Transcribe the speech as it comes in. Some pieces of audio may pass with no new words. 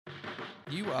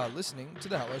You are listening to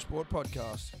the Hello Sport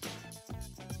Podcast.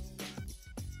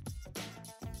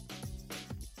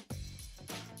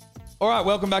 All right,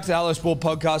 welcome back to the Hello Sport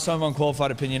Podcast. I'm on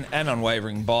Qualified Opinion and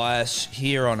Unwavering Bias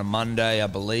here on a Monday, I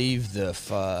believe the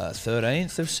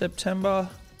 13th of September.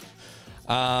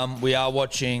 We are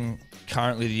watching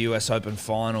currently the US Open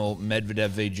final,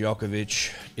 Medvedev v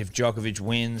Djokovic. If Djokovic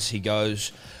wins, he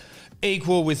goes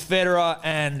equal with Federer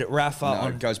and Rafa. No,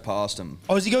 it goes past them.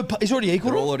 Oh, he's already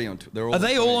equal? They're already on. Are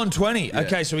they all on 20? Yeah.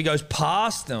 Okay, so he goes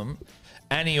past them,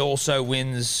 and he also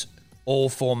wins all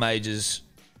four majors,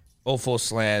 all four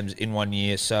slams in 1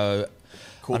 year. So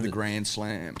Called the Grand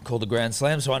Slam. Called the Grand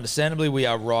Slam. So understandably, we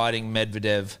are riding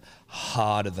Medvedev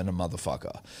harder than a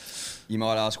motherfucker. You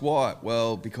might ask why?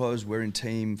 Well, because we're in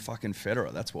Team fucking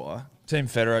Federer. That's why. Team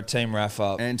Federer, Team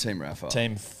Rafa, And Team Rafa.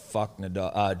 Team fuck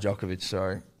Djokovic.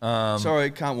 Sorry.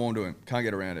 Sorry, can't warm to him. Can't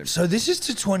get around him. So this is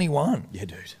to 21. Yeah,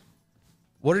 dude.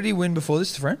 What did he win before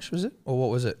this? The French, was it? Or what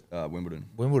was it? Wimbledon.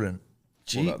 Wimbledon.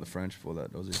 Before that, the French. Before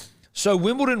that, Aussie. So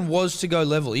Wimbledon was to go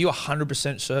level. Are you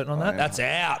 100% certain on that? am. That's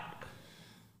out.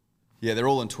 Yeah, they're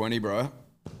all on 20, bro.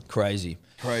 Crazy.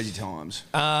 Crazy times.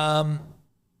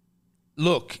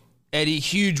 Look, Eddie,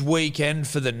 huge weekend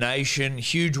for the nation.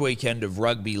 Huge weekend of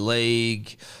rugby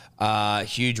league.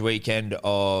 Huge weekend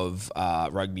of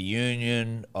rugby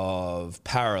union, of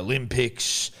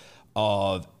Paralympics,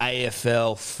 of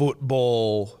AFL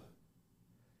football.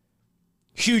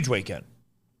 Huge weekend.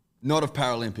 Not of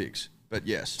Paralympics, but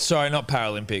yes. Sorry, not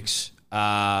Paralympics.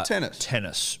 Tennis.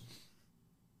 Tennis.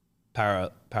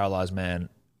 Paralysed man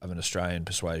of an Australian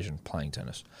persuasion playing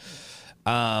tennis.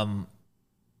 But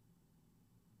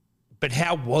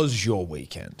how was your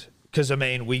weekend? Because, I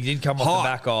mean, we did come off the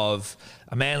back of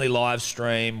a Manly live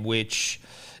stream, which,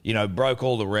 you know, broke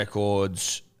all the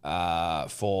records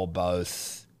for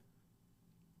both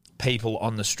people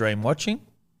on the stream watching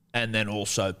and then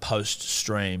also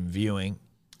post-stream viewing.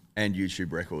 And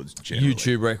YouTube records generally.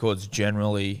 YouTube records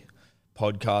generally,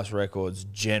 podcast records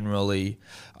generally.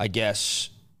 I guess,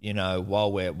 you know,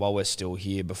 while we're still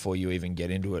here, before you even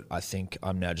get into it, I think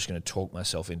I'm now just going to talk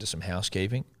myself into some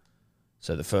housekeeping.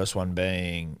 So the first one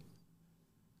being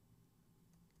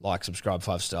like, subscribe,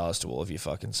 5 stars to all of your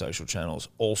fucking social channels.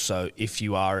 Also, if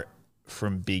you are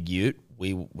from Big Ute,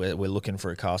 we're looking for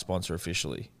a car sponsor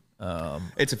officially.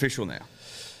 It's official now.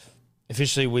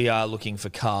 Officially, we are looking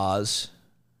for cars.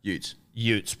 Utes.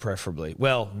 Utes, preferably.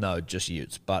 Well, no, just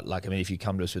Utes. But, like, I mean, if you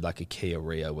come to us with, like, a Kia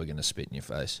Rio, we're going to spit in your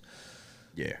face.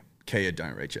 Yeah. Kia,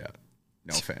 don't reach out.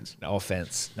 No offense. No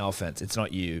offense. No offense. It's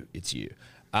not you. It's you.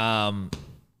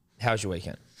 How's your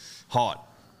weekend? Hot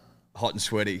and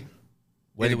sweaty.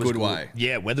 Weather in a was good way.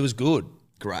 Yeah, weather was good.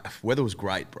 Great. Weather was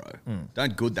great, bro.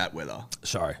 Don't good that weather.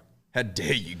 Sorry. How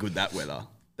dare you good that weather?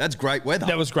 That's great weather.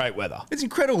 That was great weather. It's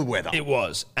incredible weather. It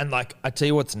was. And, like, I tell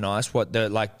you what's nice,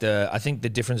 I think the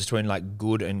difference between, like,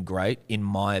 good and great, in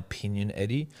my opinion,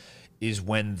 Eddie, is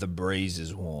when the breeze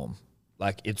is warm.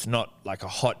 Like, it's not like a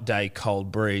hot day,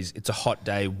 cold breeze. It's a hot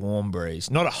day, warm breeze.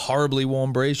 Not a horribly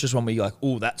warm breeze, just when we're like,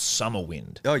 oh, that's summer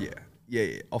wind. Oh, yeah.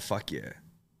 Yeah. Oh, fuck yeah.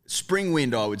 Spring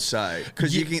wind, I would say.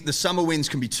 Because the summer winds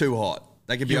can be too hot.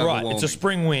 They can be You're overwhelming. right. It's a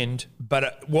spring wind,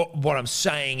 but what I'm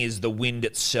saying is the wind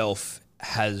itself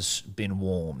has been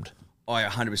warmed. I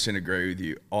 100% agree with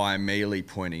you. I'm merely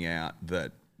pointing out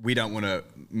that we don't want to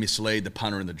mislead the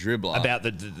punter and the dribbler About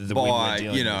the wind we're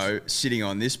dealing with. sitting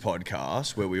on this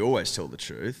podcast where we always tell the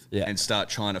truth and start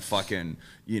trying to fucking,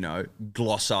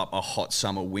 gloss up a hot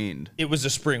summer wind. It was a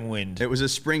spring wind. It was a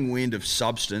spring wind of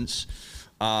substance.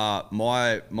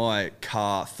 My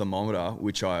car thermometer,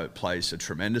 which I place a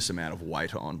tremendous amount of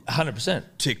weight on, 100%.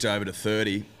 ticked over to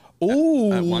 30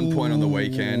 Ooh. at one point on the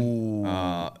weekend.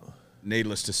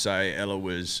 Needless to say, Ella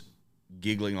was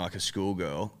giggling like a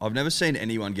schoolgirl. I've never seen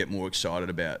anyone get more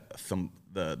excited about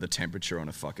the temperature on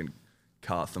a fucking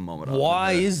car thermometer.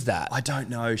 Why is that? I don't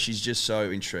know. She's just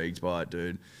so intrigued by it,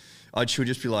 dude. She'll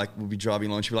just be like, we'll be driving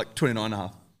along. She'll be like,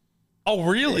 29.5. Oh,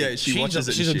 really? Yeah, she watches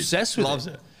it. She's and obsessed with Loves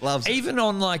it. Loves it. Even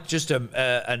on, like, just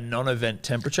a non-event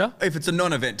temperature? If it's a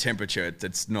non-event temperature,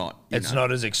 it's not. It's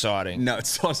not as exciting. No,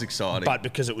 it's not as exciting. But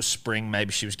because it was spring,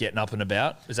 maybe she was getting up and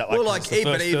about. Is that like, well, it's the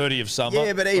first 30 of summer?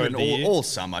 Yeah, but even of the year? all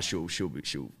summer, she'll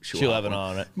have an eye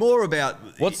on it. More about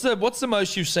What's the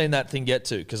most you've seen that thing get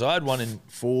to? Because I had one in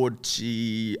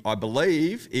 40. I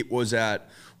believe it was at.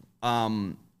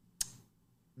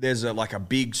 There's a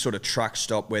big sort of truck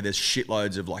stop where there's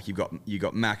shitloads of, like, you've got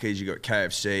Macca's, you've got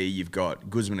KFC, you've got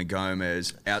Guzman and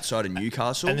Gomez outside of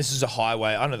Newcastle. And this is a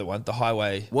highway. I know the one. The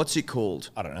highway. What's it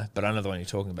called? I don't know, but I know the one you're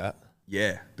talking about.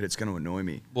 Yeah, but it's going to annoy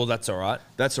me. Well, that's all right.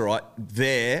 That's all right.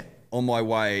 There, on my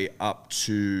way up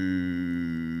to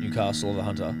Newcastle or the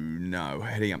Hunter? know,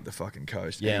 heading up the fucking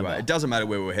coast. Yeah, anyway, man. it doesn't matter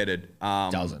where we're headed.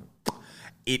 Doesn't.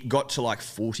 It got to like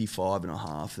 45 and a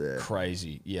half there.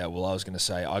 Crazy. Yeah, well, I was going to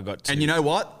say I got to... And you know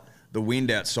what? The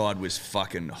wind outside was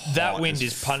fucking hot. That wind as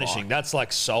is punishing. fuck. That's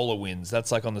like solar winds.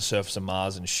 That's like on the surface of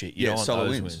Mars and shit. You Yeah, don't want solar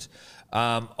those winds.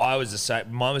 I was the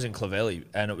same. Mine was in Clovelly,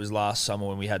 and it was last summer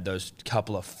when we had those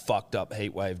couple of fucked up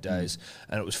heat wave days,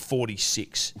 and it was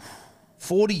 46.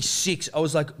 46. I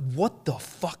was like, what the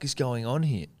fuck is going on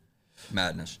here?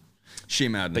 Madness. Sheer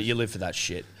madness. But you live for that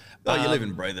shit. Oh, you live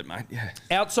and breathe it, mate. Yeah.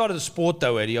 Outside of the sport,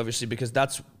 though, Eddie, obviously, because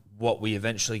that's what we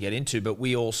eventually get into, but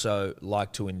we also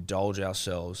like to indulge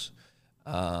ourselves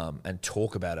and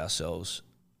talk about ourselves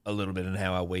a little bit and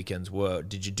how our weekends were.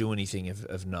 Did you do anything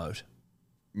of note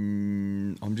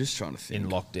I'm just trying to think. in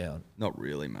lockdown? Not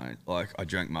really, mate. Like, I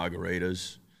drank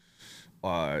margaritas.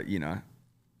 I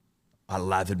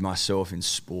lathered myself in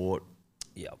sport.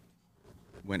 Yep.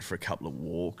 Went for a couple of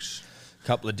walks.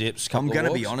 Couple of dips, I'm going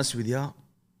to be honest with you.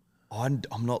 I'm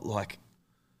not like...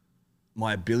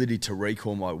 My ability to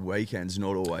recall my weekends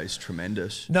not always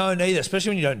tremendous. No, neither,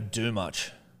 especially when you don't do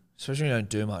much.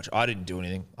 I didn't do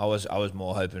anything. I was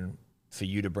more hoping for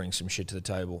you to bring some shit to the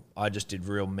table. I just did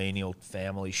real menial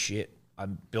family shit. I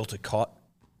built a cot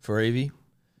for Evie.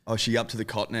 Oh, she up to the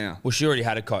cot now? Well, she already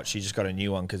had a cot. She just got a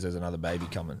new one because there's another baby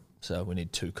coming. So we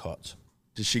need 2 cots.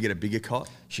 Does she get a bigger cot?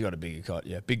 She got a bigger cot,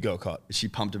 yeah. Big girl cot. Is she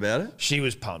pumped about it? She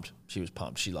was pumped. She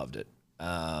loved it.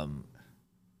 That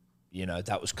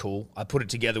was cool. I put it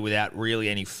together without really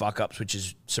any fuck-ups, which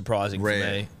is surprising Rare.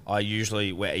 for me. I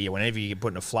usually, whenever you get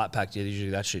put in a flat pack,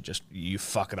 usually that shit just, you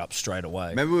fuck it up straight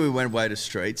away. Remember we went away to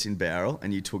Streets in Barrel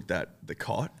and you took the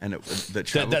cot and the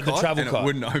travel the cot travel and cot. it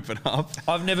wouldn't open up?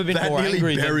 I've never been That more nearly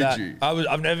angry than buried that. you.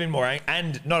 I've never been more angry.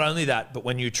 And not only that, but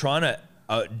when you're trying to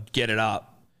get it up,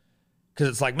 because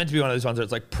it's like meant to be one of those ones where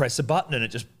it's like press a button and it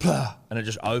just, and it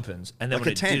just opens. And then Like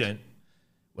when a tent.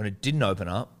 when it didn't open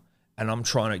up, and I'm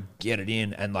trying to get it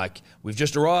in, and like we've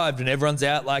just arrived and everyone's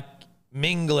out like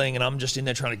mingling, and I'm just in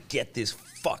there trying to get this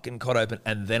fucking cot open,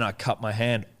 and then I cut my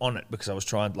hand on it because I was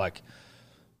trying like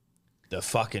the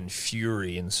fucking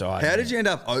fury inside. How me. did you end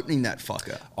up opening that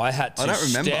fucker? I had to I don't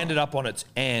remember. stand it up on its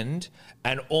end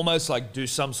and almost like do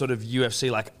some sort of UFC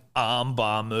like arm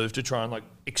bar move to try and like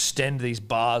extend these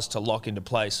bars to lock into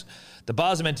place. The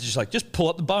bars are meant to just pull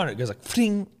up the bar and it goes like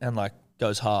fling and like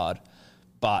goes hard.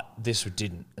 But this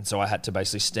didn't. And so I had to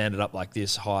basically stand it up like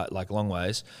this high, like long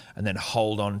ways, and then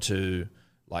hold on to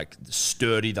like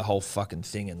sturdy the whole fucking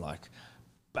thing and like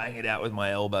bang it out with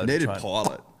my elbow. Needed to try and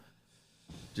pilot.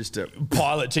 Just to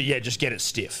pilot to, just get it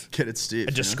stiff. get it stiff.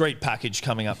 A discreet package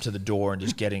coming up to the door and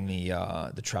just getting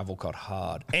the travel cot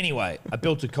hard. Anyway, I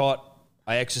built a cot,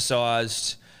 I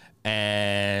exercised,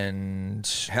 and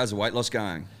How's the weight loss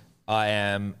going? I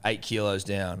am 8 kilos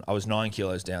down. I was 9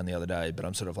 kilos down the other day, but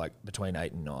I'm sort of like between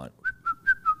 8 and 9.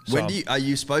 So Are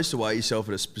you supposed to weigh yourself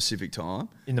at a specific time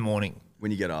in the morning.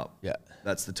 when you get up? Yeah.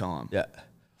 That's the time. Yeah.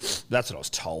 That's what I was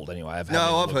told anyway. I've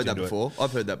Heard that before.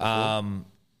 I've heard that before.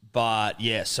 But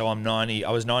yeah, so I'm 90.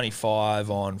 I was 95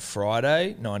 on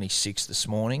Friday, 96 this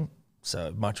morning.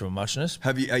 So much of a muchness.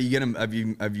 Are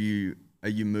you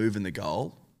moving the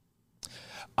goal?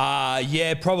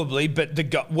 Yeah, probably. But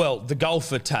the goal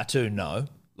for tattoo, no.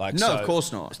 Like No, so of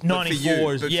course not. But for 94 you,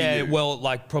 is but for you.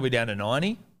 like probably down to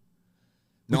 90.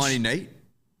 90 neat?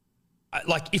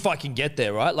 Like if I can get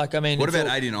there, right? Like I mean, What it's about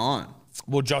all- 89?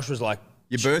 Well, Josh was like,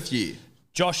 Your birth year.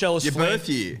 Josh Ellis Your Flint, birth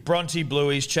year. Bronte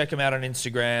Blueies, check him out on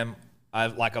Instagram.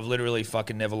 I've literally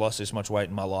fucking never lost this much weight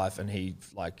in my life, and he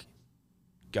like,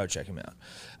 go check him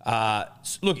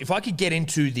out. Look, if I could get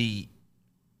into the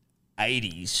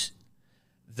 80s,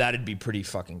 that'd be pretty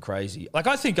fucking crazy. Like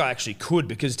I think I actually could,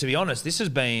 because to be honest, this has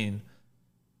been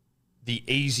the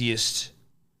easiest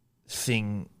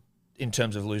thing in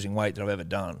terms of losing weight that I've ever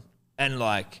done. And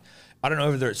like, I don't know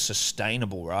whether it's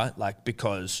sustainable, right? Like,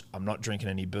 because I'm not drinking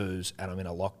any booze and I'm in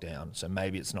a lockdown. So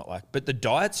maybe it's not like, but the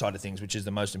diet side of things, which is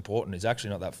the most important, is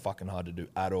actually not that fucking hard to do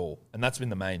at all. And that's been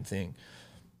the main thing.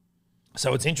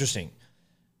 So it's interesting.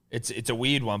 It's a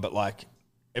weird one, but like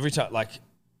every time, like,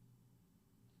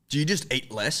 Do you just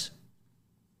eat less?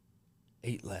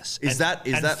 eat less. Is that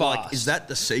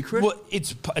the secret? Well,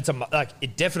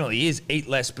 it definitely is eat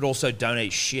less, but also don't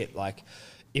eat shit. Like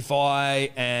if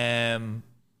I am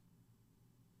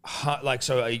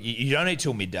so you don't eat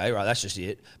till midday, right? That's just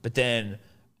it. But then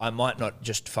I might not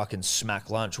just fucking smack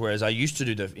lunch. Whereas I used to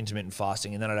do the intermittent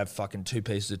fasting, and then I'd have fucking 2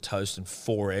 pieces of toast and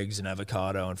 4 eggs and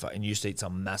avocado and used to eat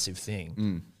some massive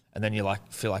thing. And then you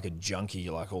like feel like a junkie.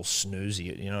 You're like all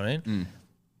snoozy. You know what I mean?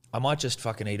 I might just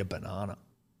fucking eat a banana.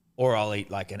 or I'll eat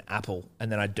like an apple,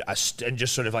 and then and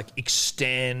just sort of like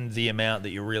extend the amount that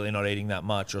you're really not eating that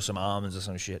much, or some almonds or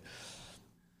some shit.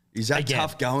 Is that Again,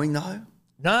 tough going though?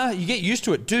 Nah, you get used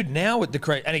to it, dude. Now with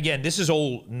the and again, this is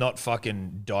all not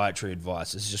fucking dietary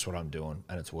advice. This is just what I'm doing,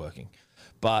 and it's working.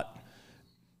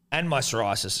 And my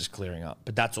psoriasis is clearing up,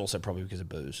 but that's also probably because of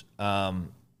booze.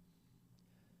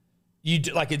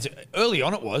 It's early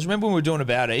on. It was. Remember when we were doing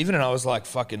About Even, and I was like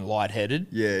fucking lightheaded.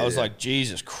 Yeah, I was like,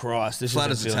 Jesus Christ, this is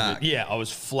flat as a tack. Yeah, I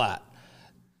was flat.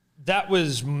 That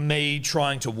was me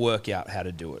trying to work out how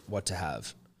to do it, what to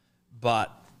have. But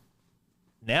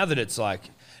now that it's like,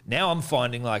 now I'm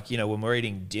finding like, you know, when we're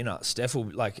eating dinner, Steph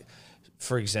will like,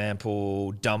 for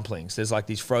example, dumplings. There's like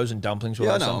these frozen dumplings.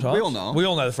 Yeah, I know. Sometimes. We all know. We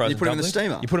all know the frozen dumplings. You put them in the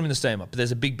steamer. You put them in the steamer, but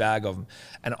there's a big bag of them.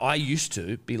 And I used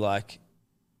to be like,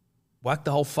 whack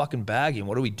the whole fucking bag in.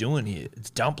 What are we doing here? It's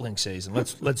dumpling season.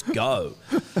 Let's go.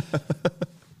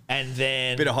 And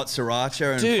then bit of hot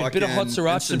sriracha and bit of hot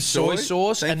sriracha, some soy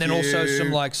sauce, Thank and then you. also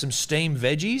some steamed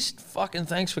veggies. Fucking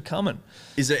thanks for coming.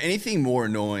 Is there anything more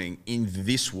annoying in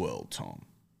this world, Tom,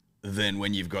 than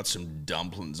when you've got some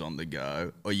dumplings on the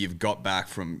go, or you've got back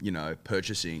from, you know,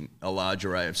 purchasing a large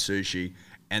array of sushi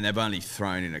and they've only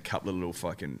thrown in a couple of little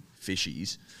fucking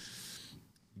fishies?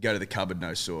 You go to the cupboard,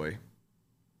 no soy.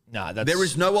 No, there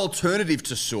is no alternative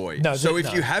to soy. No, so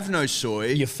if you have no soy,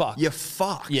 you're fucked. You're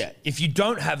fucked. Yeah. If you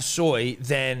don't have soy,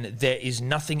 then there is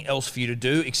nothing else for you to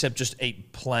do except just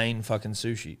eat plain fucking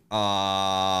sushi.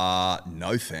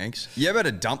 No thanks. You ever had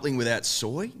a dumpling without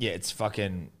soy? Yeah, it's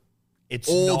fucking. It's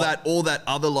all that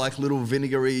other like little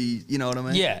vinegary. You know what I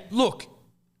mean? Yeah. Look,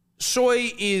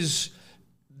 soy is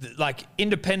like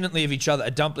independently of each other.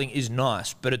 A dumpling is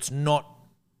nice, but it's not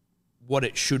what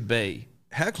it should be.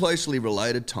 How closely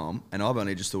related, Tom, and I've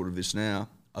only just thought of this now,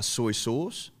 are soy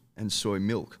sauce and soy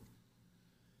milk?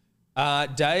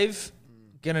 Dave,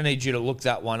 going to need you to look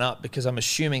that one up because I'm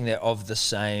assuming they're of the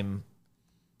same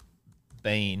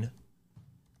bean.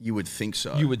 You would think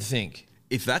so. You would think.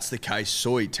 If that's the case,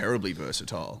 soy, terribly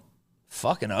versatile.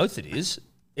 Fucking oath it is.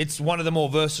 It's one of the more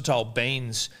versatile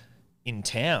beans in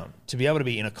town. To be able to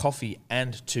be in a coffee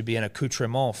and to be an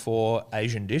accoutrement for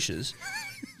Asian dishes.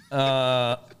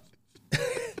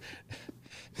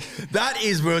 That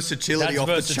is versatility off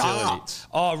the charts.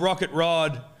 Oh, Rocket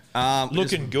Rod,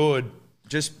 looking good.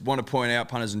 Just want to point out,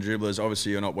 punters and dribblers,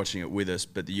 obviously you're not watching it with us,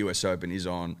 but the US Open is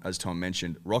on, as Tom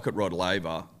mentioned. Rocket Rod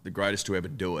Laver, the greatest to ever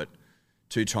do it,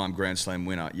 2-time Grand Slam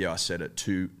winner. Yeah, I said it,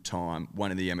 2-time.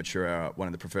 One in the amateur era, one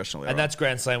in the professional era. And that's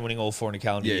Grand Slam winning all 4 in a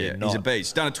calendar year. Yeah, he's a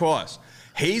beast. Done it twice.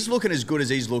 He's looking as good as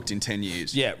he's looked in 10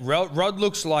 years. Yeah, Rod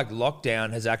looks like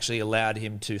lockdown has actually allowed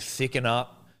him to thicken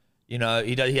up. You know,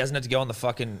 he hasn't had to go on the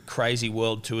fucking crazy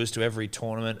world tours to every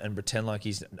tournament and pretend like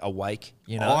he's awake,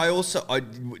 you know? I also I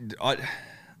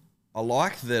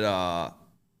like that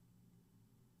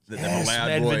they've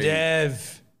allowed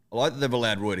Medvedev. I like that they've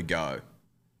allowed Roy to go.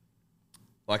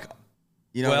 Like,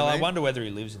 you know Well, what I mean? wonder whether he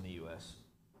lives in the US.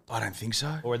 I don't think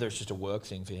so. Or whether it's just a work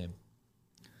thing for him.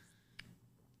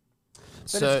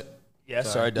 So,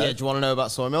 sorry, Dave. Yeah, do you want to know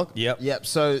about soy milk? Yep.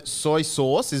 So soy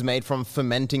sauce is made from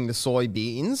fermenting the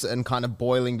soybeans and kind of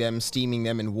boiling them, steaming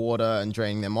them in water and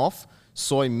draining them off.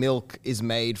 Soy milk is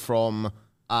made from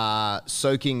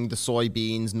soaking the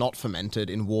soybeans, not fermented,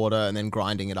 in water and then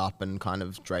grinding it up and kind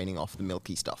of draining off the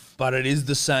milky stuff. But it is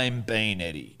the same bean,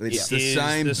 Eddie. It's It the is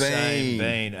same the bean. same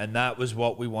bean, and that was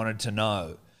what we wanted to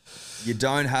know. You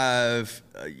don't have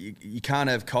you can't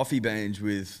have coffee beans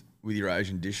with your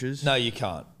Asian dishes. No, you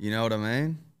can't. You know what I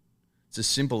mean? It's as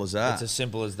simple as that. It's as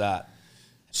simple as that.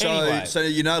 So, Anyway. so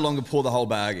you no longer pour the whole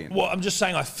bag in. Well, I'm just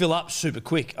saying I fill up super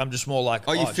quick. I'm just more like...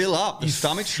 Oh, you fill up. Your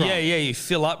stomach's shrunk. Yeah, you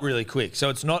fill up really quick. So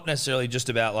it's not necessarily just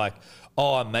about like,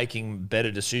 oh, I'm making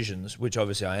better decisions, which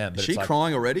obviously I am. But Is she it's like,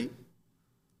 crying already?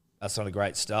 that's not a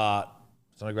great start.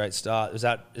 It's not a great start. Is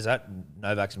that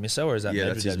Novak's misso or is that Yeah,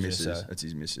 that's his Medvedev's missus. misso? That's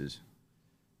his missus.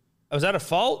 Oh, was that a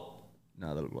fault?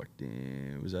 No, that looked like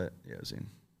damn. Was that? Yeah, it was in.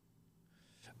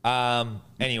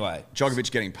 Anyway,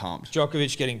 Djokovic getting pumped.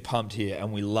 Djokovic getting pumped here,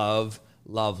 and we love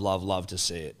to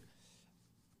see it.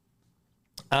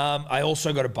 I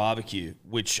also got a barbecue,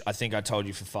 which I think I told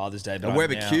you for Father's Day. But A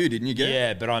barbecue, didn't you get?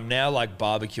 Yeah, but I'm now like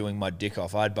barbecuing my dick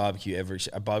off. I barbecued every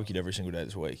single day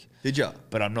this week. Did you?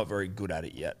 But I'm not very good at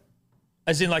it yet.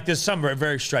 As in, like, there's some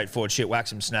very straightforward shit. Whack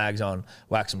some snags on,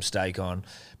 whack some steak on.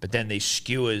 But then these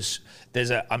skewers,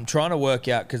 I'm trying to work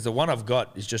out, because the one I've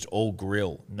got is just all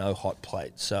grill, no hot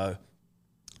plate. So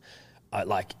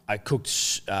I cooked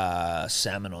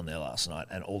salmon on there last night,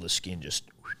 and all the skin just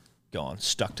gone,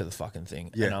 stuck to the fucking thing.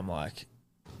 Yeah. And I'm like,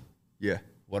 Yeah.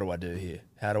 what do I do here?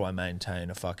 How do I maintain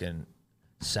a fucking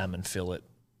salmon fillet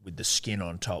with the skin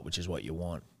on top, which is what you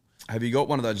want? Have you got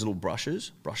one of those little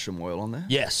brushes? Brush some oil on there?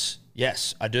 Yes,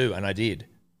 I do, and I did.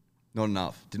 Not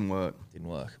enough. Didn't work. Didn't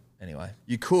work. Anyway.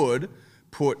 You could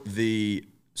put the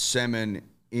semen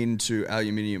into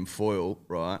aluminium foil,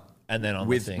 right? And then on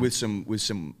with the thing. with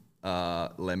some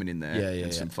lemon in there,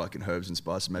 and some fucking herbs and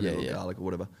spices, maybe a little garlic or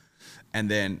whatever, and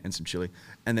some chili,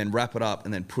 and then wrap it up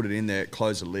and then put it in there,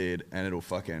 close the lid, and it'll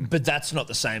fucking. But that's not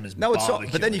the same as No, it's barbecue.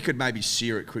 not. But then you could maybe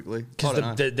sear it quickly. I don't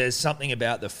know. Because there's something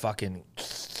about the fucking.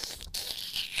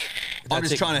 I'm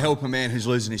just trying to help a man who's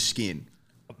losing his skin.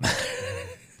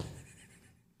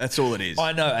 That's all it is.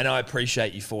 I know, and I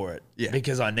appreciate you for it. Yeah.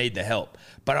 Because I need the help.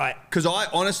 But Because I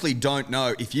honestly don't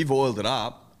know if you've oiled it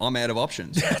up. I'm out of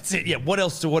options. That's it. Yeah. What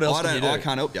else? Can you do? I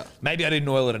can't help you. Maybe I didn't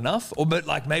oil it enough, but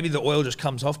like maybe the oil just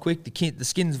comes off quick. The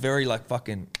skin's very like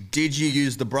fucking. Did you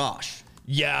use the brush?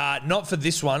 Yeah, not for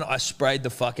this one. I sprayed the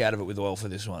fuck out of it with oil for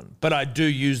this one, but I do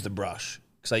use the brush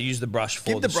because I use the brush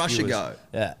for Give the brush a go.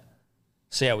 Yeah.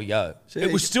 See how we go. See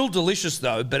It was still delicious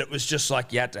though, but it was just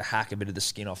like you had to hack a bit of the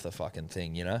skin off the fucking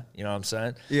thing. You know what I'm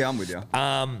saying? Yeah, I'm with you.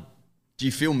 Do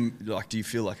you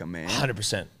feel like a man?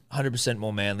 100%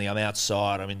 more manly. I'm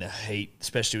outside. I'm in the heat,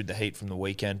 especially with the heat from the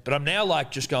weekend. But I'm now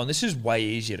like just going. This is way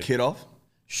easier to Kid off?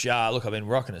 Look, I've been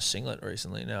rocking a singlet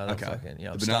recently. No, Okay. fucking,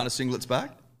 the banana singlet's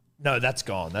back? No, that's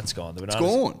gone. That's gone. The It's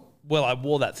banana's gone. Well, I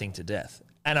wore that thing to death,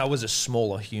 and I was a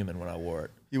smaller human when I wore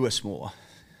it. You were smaller.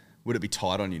 Would it be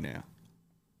tight on you now?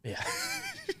 Yeah.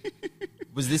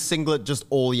 Was this singlet just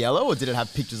all yellow, or did it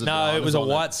have pictures of No, bananas it was a on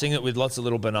white singlet with lots of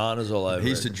little bananas all over He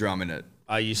used it. to drum in it.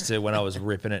 I used to when I was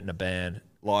ripping it in a band.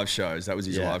 Live shows. That was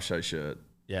his Yeah. live show shirt.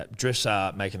 Yeah, Drifts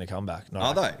are making a comeback.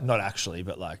 Are they? Not actually,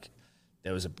 but like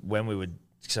there was when I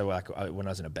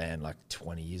was in a band like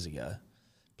 20 years ago,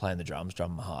 playing the drums,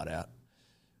 drumming my heart out.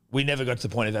 We never got to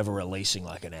the point of ever releasing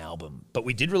like an album, but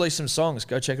we did release some songs.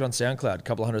 Go check it on SoundCloud, a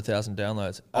couple 100,000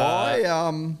 downloads.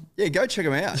 Go check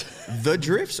them out. The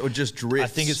Drifts or just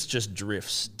Drifts? I think it's just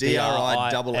Drifts.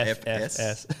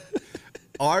 DRIFFS.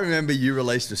 I remember you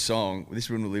released a song. This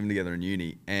when we were living together in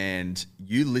uni, and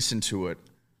you listened to it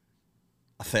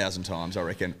 1,000 times, I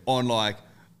reckon, on like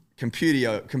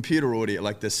computer audio,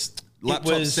 like this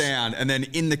laptop sound, and then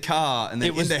in the car, and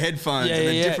then in the headphones, and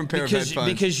then different pair of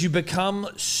headphones. Because you become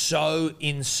so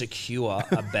insecure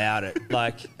about it.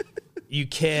 Like, you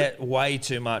care way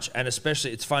too much. And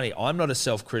especially, it's funny, I'm not a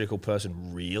self-critical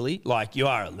person, really. Like, you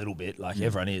are a little bit, like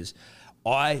everyone is.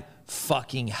 I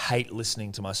fucking hate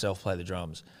listening to myself play the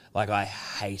drums. Like, I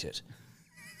hate it.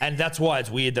 And that's why it's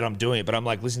weird that I'm doing it. But I'm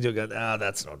like listening to it going,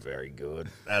 that's not very good.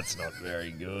 That's not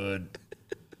very good.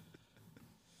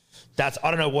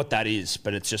 I don't know what that is,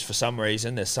 but it's just for some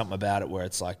reason there's something about it where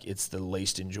it's like it's the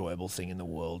least enjoyable thing in the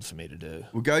world for me to do.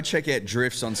 Well, go check out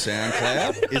Drifts on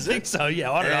SoundCloud. I think so,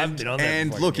 yeah. I don't know. I haven't been on there.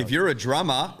 And look, if you're a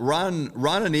drummer, run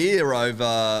an ear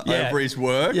over his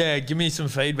work. Yeah, give me some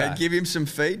feedback. And give him some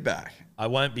feedback. I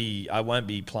won't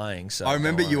be playing. So I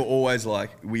remember you were always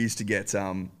like, we used to get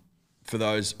for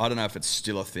those. I don't know if it's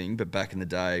still a thing, but back in the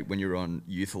day when you were on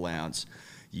youth allowance,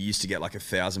 you used to get like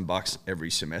 $1,000 every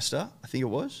semester. I think it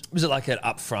was. Was it like an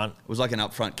upfront? It was like an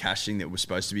upfront cash thing that was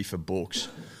supposed to be for books.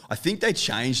 I think they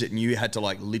changed it, and you had to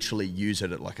like literally use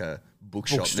it at like a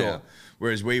bookshop now.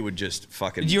 Whereas we would just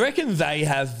fucking. Do you reckon they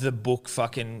have the book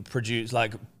fucking produced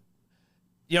like?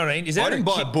 You know what I mean? Is there I didn't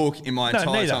buy a book in my entire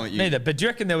time at uni. Neither. But do you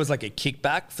reckon there was like a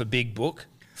kickback for Big Book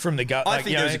from the government? I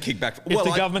think there was a kickback. If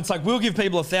the government's like, we'll give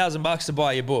people $1,000 to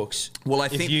buy your books. Well,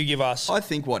 if you give us. I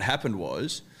think what happened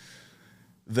was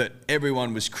that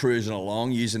everyone was cruising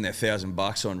along using their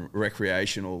 $1,000 on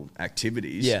recreational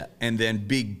activities. Yeah. And then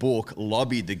Big Book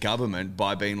lobbied the government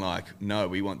by being like, no,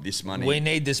 we want this money. We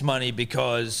need this money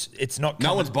because it's not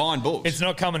coming. No one's buying books. It's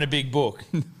not coming to Big Book.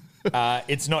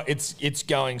 It's not. It's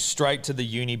going straight to the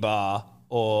uni bar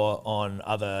or on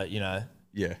other,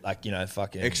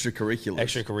 fucking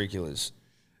extracurriculars.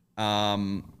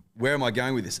 Extracurriculars. Where am I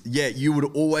going with this? Yeah, you would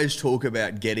always talk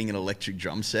about getting an electric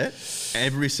drum set.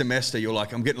 Every semester, you're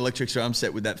like, I'm getting an electric drum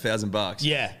set with that $1,000.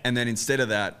 Yeah. And then instead of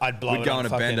that, we'd go on a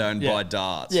bender and buy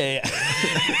darts. Yeah.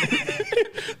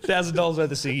 $1,000 worth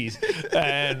of ciggies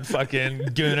and fucking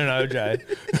Goon and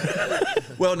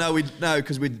OJ. Well, no,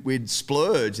 because we'd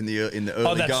splurge in the early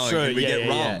that's going. True. And we'd get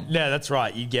rum. Yeah, that's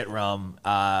right. You get rum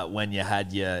when you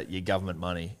had your government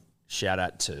money. Shout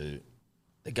out to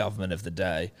the government of the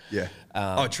day. Yeah.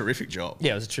 Terrific job.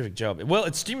 Yeah, it was a terrific job. Well,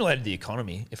 it stimulated the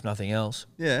economy, if nothing else.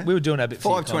 Yeah. We were doing a bit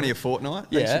for $5.20 a fortnight.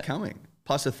 Thanks for coming.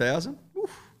 Plus 1,000.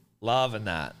 Loving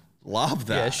that. Love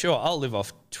that. Yeah, sure. I'll live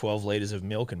off 12 litres of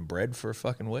milk and bread for a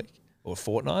fucking week or a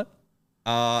fortnight.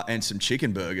 And some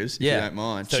chicken burgers, if you don't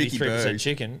mind. 33%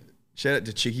 chicken. Shout out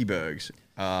to Chicky Burgers.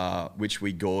 which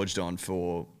we gorged on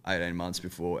for 18 months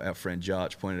before our friend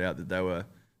Jarch pointed out that they were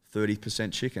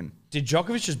 30% chicken. Did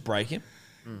Djokovic just break him?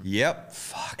 Yep.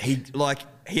 Fuck. He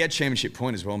had championship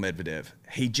point as well, Medvedev.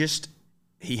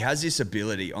 He has this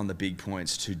ability on the big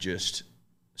points to just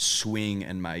swing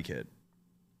and make it.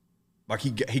 Like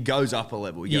he goes up a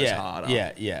level, he goes harder.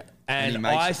 Yeah. And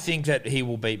I think that he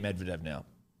will beat Medvedev now.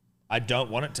 I don't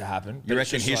want it to happen. You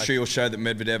reckon history will show that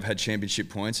Medvedev had championship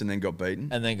points and then got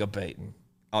beaten?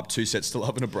 Up 2 sets to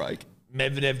love in a break.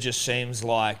 Medvedev just seems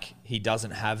like he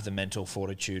doesn't have the mental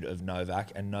fortitude of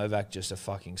Novak, and Novak just a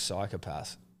fucking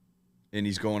psychopath. And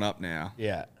he's gone up now.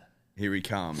 Yeah. Here he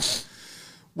comes.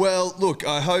 Well, look,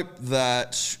 I hope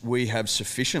that we have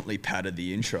sufficiently padded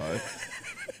the intro.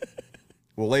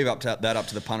 We'll leave that up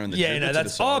to the punter and the Cooper. Yeah, no,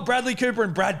 that's Bradley Cooper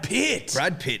and Brad Pitt.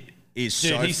 Brad Pitt is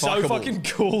he's so fucking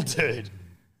cool, dude.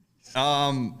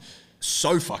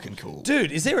 So fucking cool.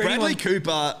 Dude, is there Bradley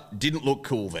Cooper didn't look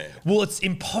cool there. Well, it's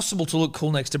impossible to look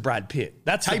cool next to Brad Pitt.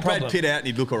 That's the problem. Take Brad Pitt out and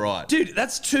he'd look all right. Dude,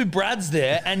 that's two Brads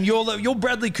there, and you're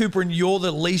Bradley Cooper and you're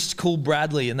the least cool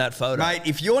Bradley in that photo. Mate,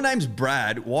 if your name's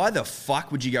Brad, why the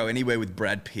fuck would you go anywhere with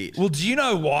Brad Pitt? Well, do you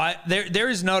know why? There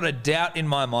is not a doubt in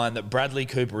my mind that Bradley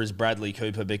Cooper is Bradley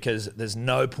Cooper, because there's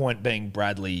no point being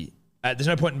Bradley. There's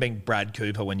no point in being Brad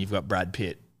Cooper when you've got Brad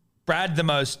Pitt.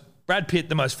 Brad Pitt,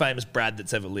 the most famous Brad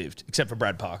that's ever lived, except for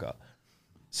Brad Parker.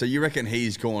 So you reckon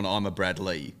he's gone, I'm a Brad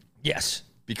Lee? Yes.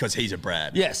 Because he's a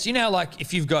Brad? Yes. You know, like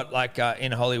if you've got like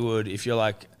in Hollywood, if you're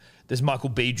like, there's Michael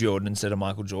B. Jordan instead of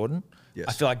Michael Jordan. Yes.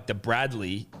 I feel like the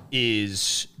Bradley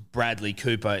is Bradley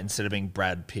Cooper instead of being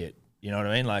Brad Pitt. You know what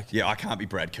I mean? Like, yeah, I can't be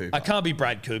Brad Cooper. I can't be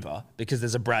Brad Cooper because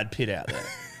there's a Brad Pitt out there.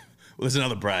 Well, there's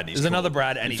another Brad. There's another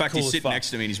Brad, and in fact, he's sitting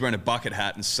next to me, and he's wearing a bucket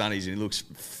hat and sunnies, and he looks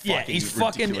fucking he's ridiculous.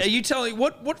 fucking. Are you telling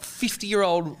what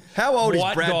 50-year-old how old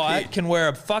white is Brad guy Pitt? Can wear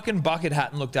a fucking bucket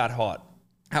hat and look that hot?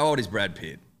 How old is Brad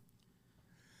Pitt?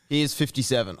 He is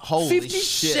 57. Holy 57?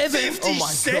 shit!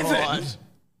 57? Oh my god,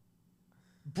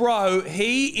 bro,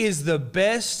 he is the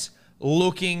best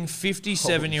looking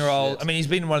 57-year-old. I mean, he's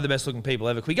been one of the best looking people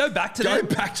ever. Can we go back to Go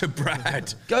back to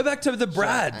Brad. Go back to the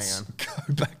Brads.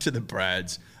 Go back to the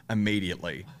Brads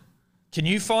immediately. Can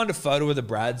you find a photo of the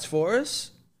Brads for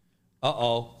us?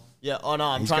 Uh-oh. Yeah, oh no,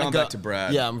 I'm He's trying going to go back to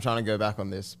Brad. Yeah, I'm trying to go back on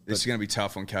this. This is going to be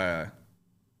tough on KO.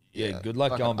 Yeah, good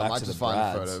luck going back to the find a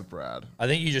Brads. photo of Brad. I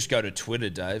think you just go to Twitter,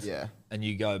 Dave. Yeah. And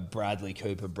you go Bradley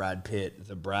Cooper, Brad Pitt,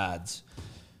 the Brads.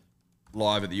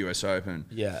 Live at the US Open.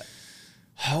 Yeah.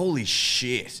 Holy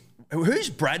shit. Who's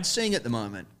Brad seeing at the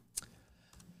moment?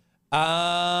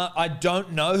 I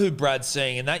don't know who Brad's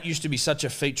seeing, and that used to be such a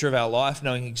feature of our life,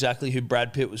 knowing exactly who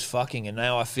Brad Pitt was fucking, and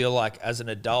now I feel like as an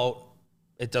adult,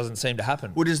 it doesn't seem to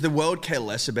happen. Well, does the world care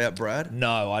less about Brad?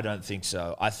 No, I don't think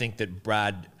so. I think that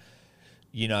Brad,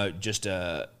 you know,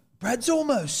 Brad's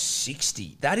almost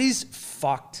 60. That is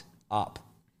fucked up.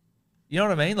 You know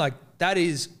what I mean? Like, that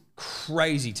is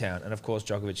crazy town. And of course,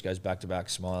 Djokovic goes back to back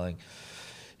smiling.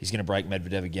 He's going to break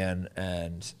Medvedev again,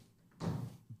 and...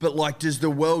 But, like, does the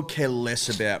world care less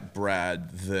about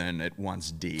Brad than it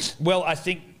once did? Well, I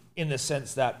think in the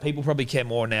sense that people probably care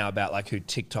more now about, like, who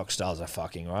TikTok stars are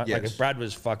fucking, right? Yes. Like, if Brad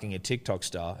was fucking a TikTok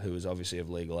star who was obviously of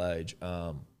legal age.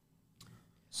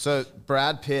 So,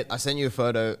 Brad Pitt, I sent you a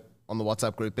photo on the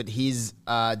WhatsApp group, but he's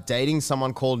dating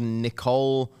someone called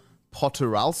Nicole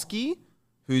Poturalski,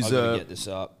 who's get this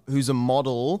up. who's a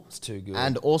model. It's too good.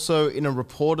 And also in a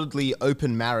reportedly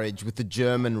open marriage with the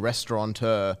German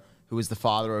restaurateur who is the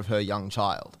father of her young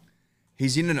child.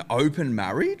 He's in an open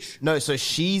marriage? No, so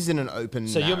she's in an open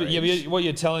marriage. What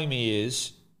you're telling me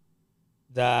is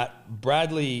that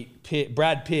Brad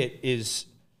Pitt is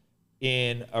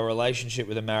in a relationship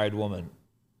with a married woman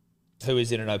who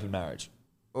is in an open marriage.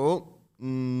 Oh,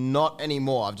 not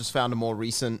anymore. I've just found a more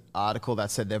recent article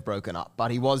that said they've broken up.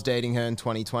 But he was dating her in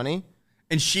 2020.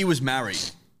 And she was married?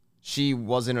 She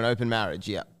was in an open marriage,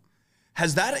 yeah.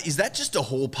 Is that just a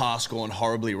hall pass gone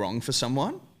horribly wrong for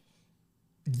someone?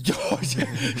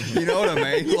 You know what I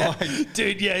mean? Yeah. Like,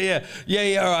 dude,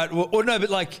 yeah, all right. Well, no, but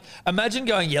like, imagine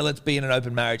going, yeah, let's be in an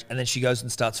open marriage, and then she goes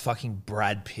and starts fucking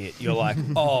Brad Pitt. You're like,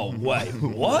 oh, wait,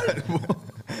 what?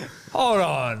 Hold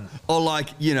on. Or like,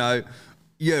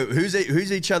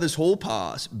 who's each other's hall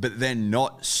pass, but then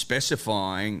not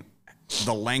specifying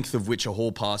the length of which a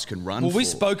hall pass can run Well, for. we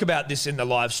spoke about this in the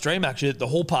live stream, actually, that the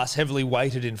hall pass heavily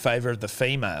weighted in favour of the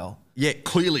female. Yeah,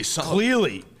 clearly so.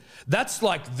 Clearly. That's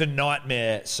like the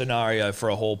nightmare scenario for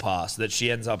a hall pass, that she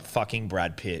ends up fucking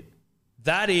Brad Pitt.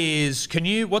 That is,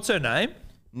 what's her name?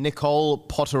 Nicole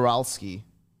Poturalski.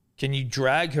 Can you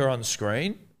drag her on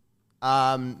screen?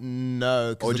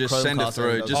 No. Or just send it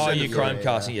through. You're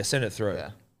Chromecasting. Yeah, send it through. Yeah.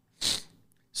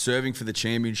 serving for the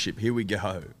championship. Here we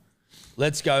go.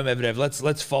 Let's go, Medvedev.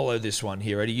 Let's follow this one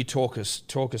here. Eddie, you talk us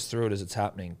through it as it's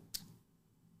happening.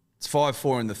 It's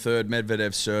 5-4 in the third.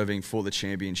 Medvedev serving for the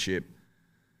championship.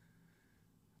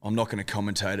 I'm not going to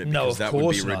commentate it because No, of that would be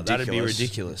course ridiculous. not. That'd be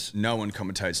ridiculous. No one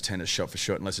commentates tennis shot for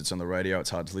shot unless it's on the radio. It's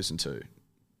hard to listen to.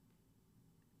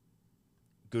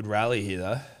 Good rally here,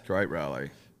 though. Great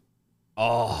rally.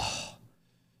 Oh,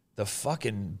 the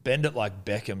fucking bend it like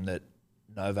Beckham that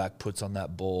Novak puts on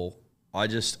that ball. I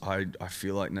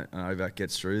feel like Novak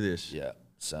gets through this. Yeah,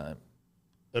 same.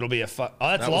 It'll be a fuck. Oh,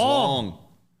 that's That was long. long.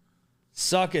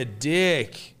 Suck a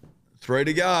dick. 3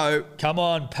 to go. Come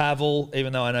on, Pavel.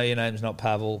 Even though I know your name's not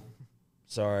Pavel.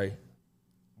 Sorry.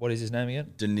 What is his name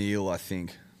again? Daniil, I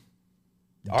think.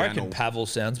 I reckon Daniil. Pavel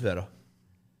sounds better.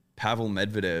 Pavel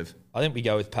Medvedev. I think we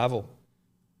go with Pavel.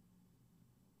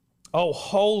 Oh,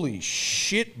 holy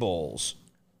shit balls.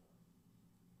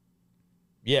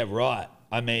 Yeah, right.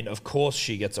 I mean, of course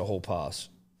she gets a hall pass.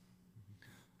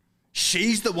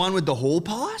 She's the one with the hall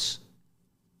pass?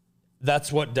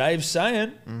 That's what Dave's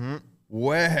saying.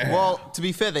 Wow. Well, to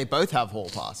be fair, they both have hall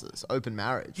passes. Open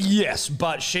marriage. Yes,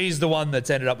 but she's the one that's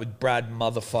ended up with Brad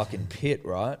motherfucking Pitt,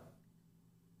 right?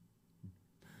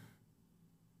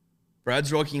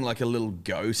 Brad's rocking like a little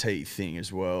goatee thing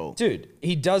as well. Dude,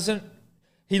 he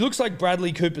looks like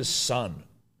Bradley Cooper's son.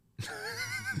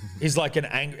 He's like an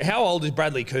angry. How old is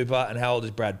Bradley Cooper and how old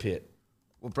is Brad Pitt?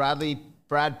 Well,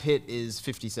 Brad Pitt is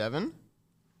 57.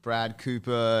 Bradley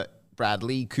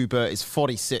Cooper is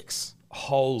 46.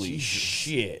 Holy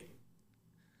shit.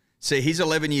 See, he's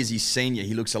 11 years his senior.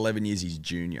 He looks 11 years his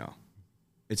junior.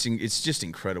 It's just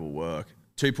incredible work.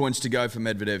 2 points to go for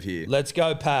Medvedev here. Let's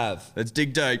go, Pav. Let's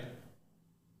dig deep.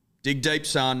 Dig deep,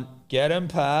 son. Get him,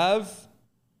 Pav.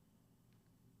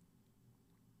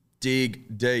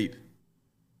 Dig deep.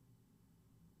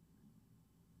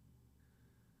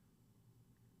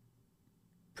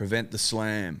 Prevent the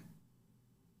slam.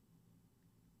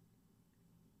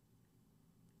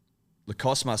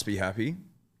 Lacoste must be happy.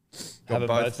 Having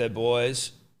both their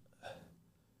boys.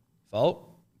 Fault?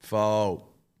 Foul.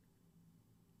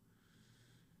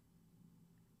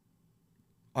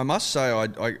 I must say,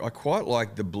 I quite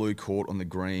like the blue court on the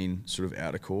green, sort of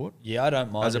outer court, Yeah, I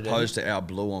don't mind as it, opposed to our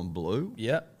blue on blue.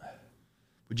 Yeah.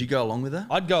 Would you go along with that?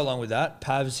 I'd go along with that.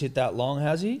 Pav's hit that long,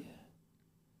 has he?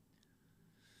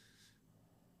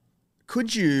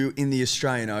 Could you, in the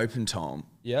Australian Open, Tom,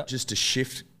 Yeah. just to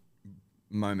shift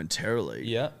momentarily,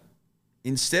 Yeah.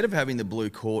 instead of having the blue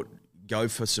court, go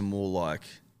for some more like,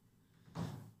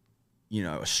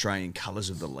 Australian colours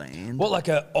of the land? What, like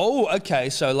okay,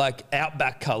 so like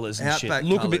outback colours and Outback shit.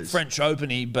 Look a bit colours. French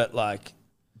Open-y, but like...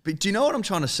 But do you know what I'm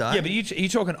trying to say? Yeah, but are you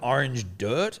talking orange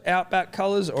dirt outback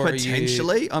colours? Or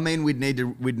Potentially. I mean, we'd need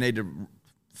to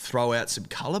throw out some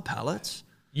colour palettes.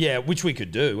 Yeah, which we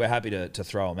could do. We're happy to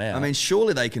throw them out. I mean,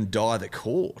 surely they can dye the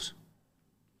court.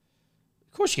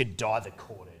 of course you could dye the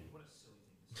court, Eddie. What a silly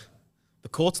thing to say. The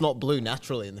court's not blue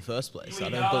naturally in the first place, I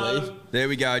don't believe. There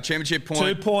we go. Championship point.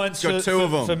 2 points Got two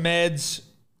of them. for Meds.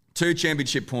 2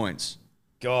 championship points.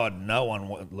 God, no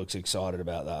one looks excited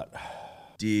about that.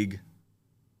 Dig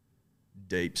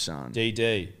deep, son.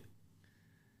 DD.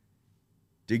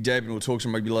 Dig deep and we'll talk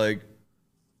some rugby league.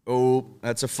 Oh,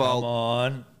 that's a Come fault.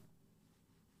 on.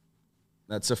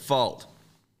 That's a fault.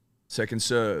 Second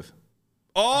serve.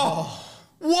 Oh,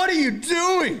 what are you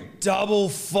doing? Double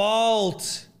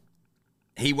fault.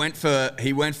 He went for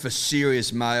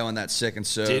serious mayo on that second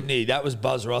serve. Didn't he? That was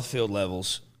Buzz Rothfield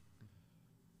levels.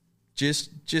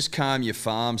 Just calm your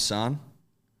farm, son.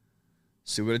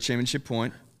 Still got a championship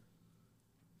point.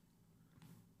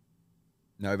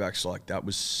 Novak's like, that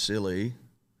was silly.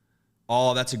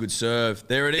 Oh, that's a good serve.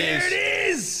 There it is. There it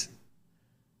is.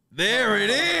 There it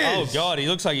is. Oh, God, he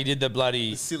looks like he did the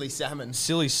bloody Silly salmon.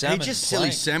 silly He salmon. just silly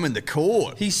plank. salmon the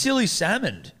court. He silly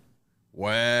salmoned.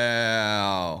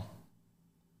 Wow.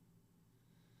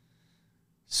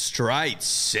 Straight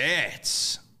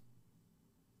sets.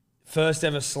 First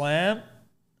ever slam.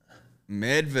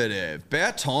 Medvedev.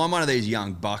 About time one of these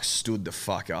young bucks stood the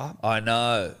fuck up. I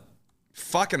know.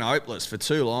 Fucking hopeless for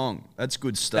too long. That's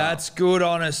good stuff. That's good,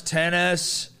 honest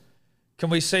tennis. Can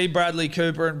we see Bradley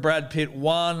Cooper and Brad Pitt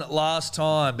one last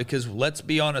time? Because let's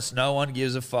be honest, no one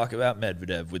gives a fuck about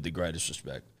Medvedev, with the greatest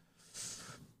respect.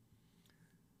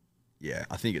 Yeah,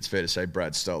 I think it's fair to say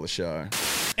Brad stole the show.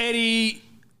 Eddie,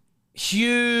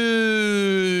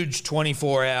 huge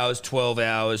 24 hours, 12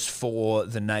 hours for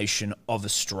the nation of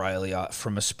Australia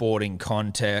from a sporting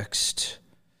context.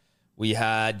 We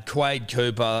had Quade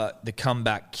Cooper, the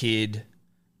comeback kid,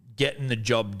 getting the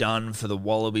job done for the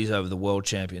Wallabies over the world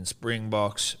champion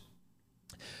Springboks.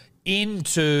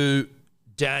 Into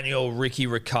Daniel, Ricky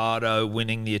Ricciardo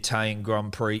winning the Italian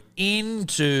Grand Prix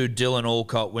into Dylan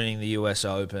Alcott winning the US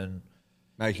Open.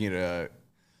 Making it a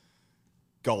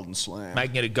golden slam.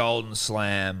 Making it a golden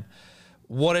slam.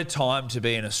 What a time to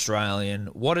be an Australian.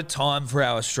 What a time for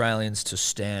our Australians to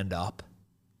stand up.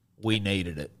 We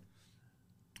needed it.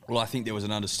 Well, I think there was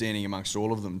an understanding amongst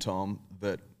all of them, Tom,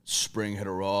 that spring had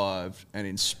arrived, and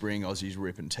in spring, Aussies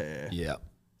rip and tear. Yeah.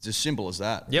 It's as simple as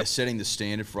that. Yep. They're setting the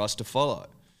standard for us to follow.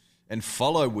 And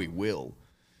follow we will.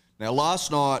 Now,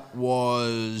 last night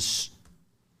was,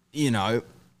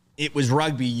 it was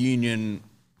rugby union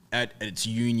at its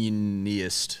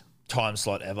unioniest. Time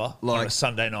slot ever. Like- on a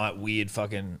Sunday night, weird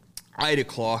fucking... 8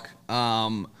 o'clock.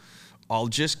 I'll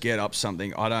just get up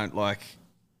something. I don't like...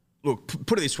 Look,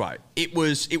 put it this way. It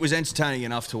was entertaining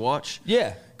enough to watch.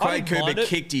 Yeah. I Quade didn't mind Cooper it.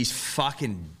 kicked his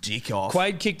fucking dick off.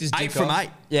 Quade kicked his dick 8 from off. 8.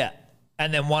 Yeah.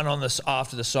 And then won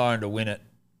after the siren to win it,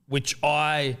 which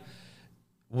I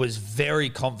was very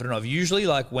confident of. Usually,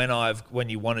 like when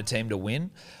you want a team to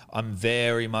win, I'm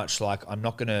very much like, I'm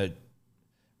not going to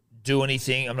do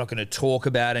anything. I'm not going to talk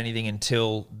about anything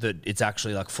until it's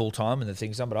actually like full time and the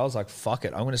thing's done. But I was like, fuck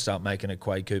it. I'm going to start making a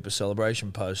Quade Cooper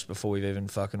celebration post before we've even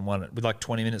fucking won it with like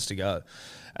 20 minutes to go.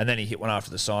 And then he hit one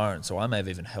after the siren. So I may have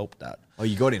even helped that. Oh,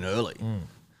 you got in early.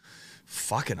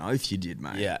 Fucking oath you did,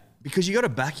 mate. Yeah. Because you got to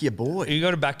back your boy. You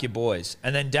got to back your boys.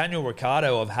 And then Daniel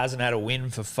Ricciardo hasn't had a win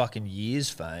for fucking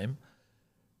years, fame.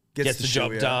 Gets the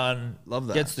job shoey out. done. Love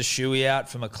that. Gets the shoey out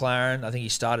for McLaren. I think he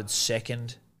started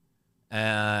second.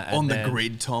 On the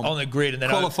grid, Tom. On the grid. And then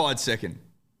Qualified second.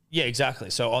 Yeah, exactly.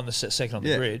 So on the second on the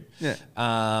Yeah, grid.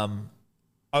 yeah.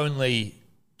 Only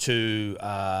to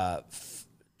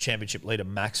championship leader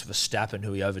Max Verstappen,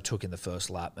 who he overtook in the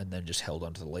first lap and then just held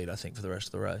onto the lead, I think, for the rest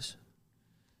of the race.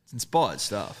 It's inspired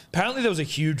stuff. Apparently there was a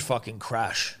huge fucking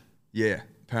crash Yeah,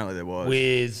 apparently there was.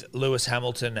 with Lewis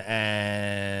Hamilton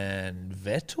and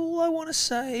Vettel, I want to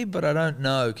say, but I don't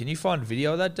know. Can you find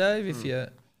video of that, Dave? If you,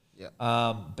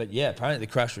 but yeah, apparently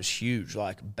the crash was huge,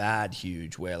 like bad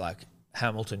huge, where like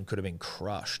Hamilton could have been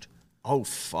crushed. Oh,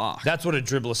 fuck. That's what a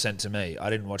dribbler sent to me.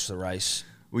 I didn't watch the race.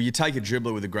 Well, you take a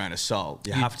dribbler with a grain of salt.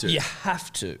 You have to. You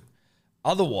have to.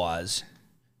 Otherwise,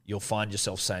 you'll find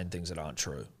yourself saying things that aren't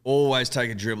true. Always take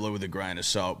a dribbler with a grain of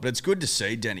salt. But it's good to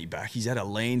see Denny back. He's had a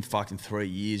lean fucking 3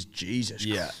 years. Jesus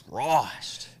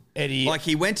Christ. Eddie, Like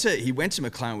he went to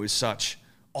McLaren with such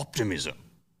optimism.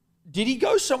 did he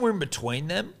go somewhere in between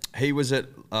them? He was at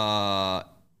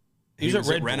He was at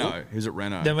Red Bull? Renault. He was at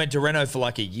Renault. Then went to Renault for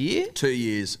like a year? 2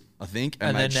 years, I think, and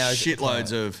And made then now he's at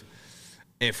shitloads of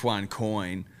F1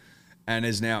 coin, and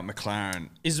is now at McLaren.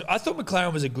 I thought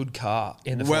McLaren was a good car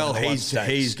in the Well, Formula One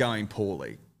States. he's going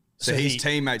poorly. So his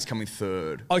teammate's coming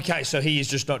third. Okay, so he is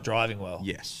just not driving well.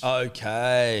 Yes.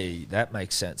 Okay, that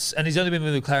makes sense. And he's only been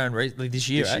with McLaren this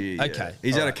year, This right? year, yeah. Okay.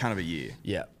 He's all had a right. cunt of a year.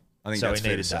 Yeah. I think so that's he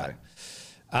fair needed to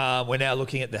that. We're now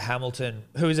looking at the Hamilton.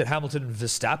 Who is it? Hamilton and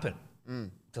Verstappen.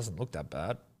 Doesn't look that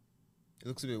bad. It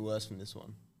looks a bit worse from this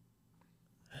one.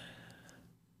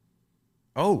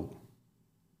 Oh.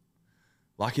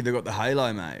 Lucky they got the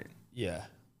halo, mate. Yeah.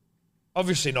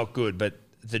 Obviously not good, but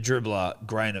the dribbler,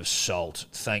 grain of salt.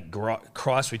 Thank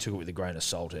Christ we took it with a grain of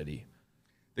salt, Eddie.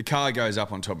 The car goes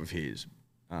up on top of his.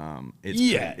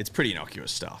 It's pretty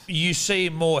innocuous stuff. You see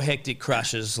more hectic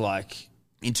crashes like...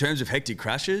 In terms of hectic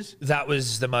crashes, That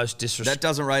was the most disrespectful. that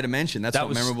doesn't rate a mention. That's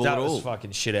not memorable at That all. was fucking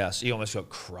shithouse. He almost got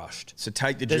crushed. So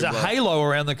take the There's a dribbler. halo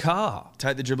around the car.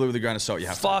 Take the dribbler with a grain of salt. You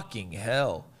have to. Fucking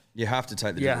hell. You have to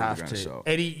take the You dribbler with a have grain of to. salt.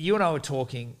 Eddie, you and I were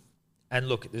talking, and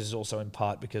look, this is also in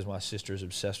part because my sister is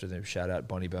obsessed with him. Shout out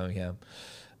Bonnie Birmingham.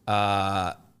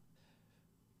 To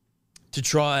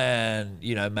try and,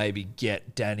 maybe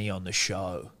get Danny on the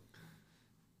show.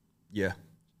 Yeah.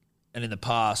 And in the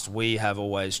past, we have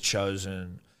always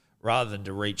chosen, rather than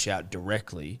to reach out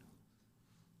directly,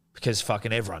 because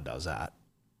fucking everyone does that,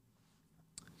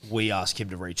 we ask him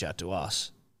to reach out to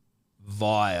us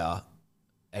via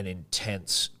an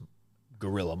intense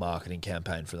guerrilla marketing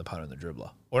campaign for the punter and the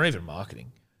dribbler. Or even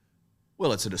marketing.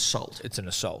 Well, it's an assault. It's an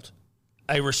assault.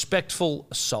 A respectful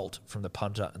assault from the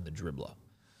punter and the dribbler.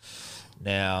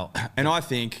 Now, And I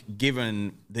think,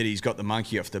 given that he's got the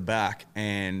monkey off the back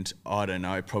and, I don't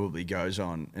know, probably goes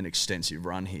on an extensive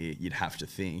run here, you'd have to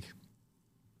think,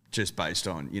 just based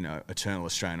on, eternal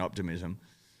Australian optimism,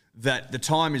 that the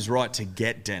time is right to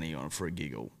get Danny on for a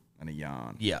giggle and a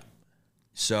yarn. yeah.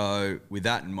 So, with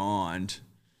that in mind,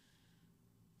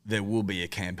 there will be a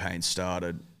campaign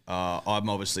started. I'm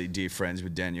obviously dear friends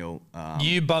with Daniel.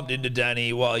 You bumped into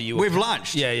Danny while you were... We've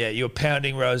lunched. Yeah. You were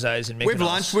pounding rosés in Mykonos. We've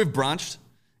lunched, we've brunched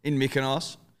in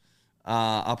Mykonos,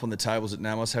 up on the tables at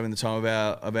Namos, having the time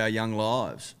of our young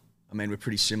lives. I mean, we're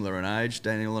pretty similar in age,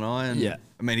 Daniel and I. And Yeah.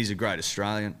 I mean, he's a great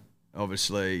Australian.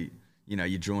 Obviously, you know,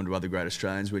 you're drawn to other great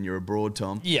Australians when you're abroad,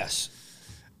 Tom. Yes.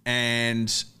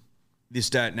 And this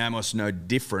day at Namos no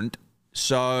different.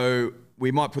 So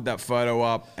we might put that photo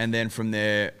up, and then from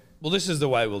there, Well, this is the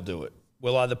way we'll do it.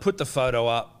 We'll either put the photo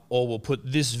up or we'll put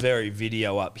this very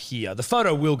video up here. The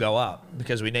photo will go up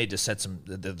because we need to set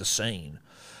the scene.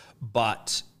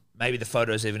 But maybe the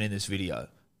photo's even in this video.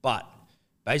 But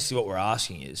basically what we're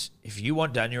asking is, if you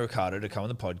want Daniel Ricciardo to come on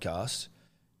the podcast,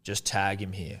 just tag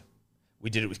him here. We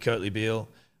did it with Kurtley Beale.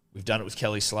 We've done it with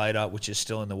Kelly Slater, which is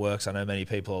still in the works. I know many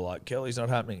people are like, Kelly's not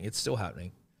happening. It's still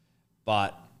happening.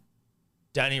 But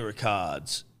Danny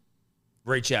Ricciards,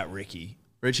 reach out Ricky.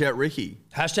 reach out Ricky.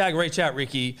 Hashtag reach out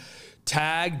Ricky.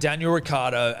 Tag Daniel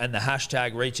Ricciardo and the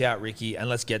hashtag reach out Ricky, and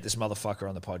let's get this motherfucker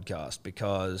on the podcast,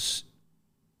 because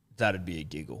that'd be a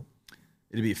giggle.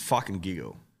 It'd be a fucking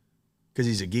giggle. Because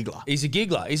he's a giggler. He's a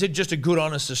giggler. He's just a good,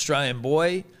 honest Australian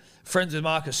boy. Friends with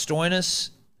Marcus Stoinis,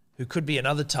 who could be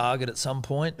another target at some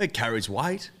point. It carries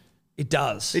weight. It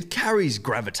does. It carries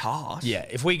gravitas. Yeah.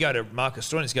 If we go to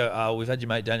Marcus Stoinis, go, oh, we've had your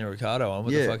mate Daniel Ricciardo on.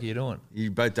 What the fuck are you doing?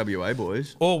 You both WA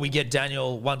boys. Or we get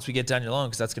Daniel, once we get Daniel on,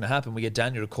 because that's going to happen, we get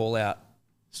Daniel to call out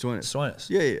Stoinis.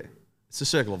 Yeah. It's a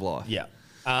circle of life. Yeah.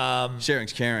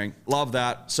 Sharing's caring. Love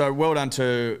that. So well done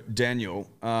to Daniel.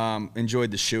 Enjoyed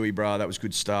the shoey, bro. That was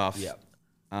good stuff. Yeah.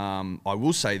 I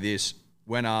will say this.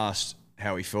 When asked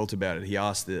how he felt about it, he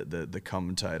asked the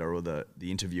commentator or the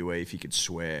interviewee if he could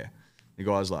swear. The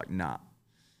guy's like, nah.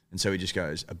 And so he just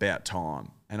goes, about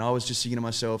time. And I was just thinking to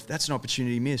myself, that's an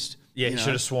opportunity missed. Yeah, he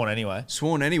should have sworn anyway.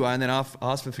 Sworn anyway and then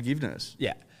asked for forgiveness.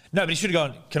 Yeah. No, but he should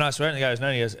have gone, can I swear? And he goes, no.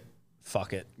 And he goes,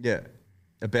 fuck it. Yeah.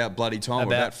 About bloody time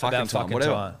or about fucking time,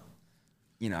 whatever. Time.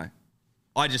 You know,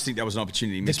 I just think that was an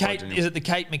opportunity missed. Is it the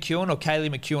Kate McEwen or Kaylee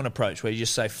McEwen approach where you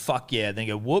just say, fuck yeah, then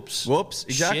you go, whoops. Whoops,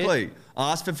 exactly. Shit.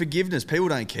 Ask for forgiveness. People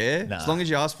don't care. Nah. As long as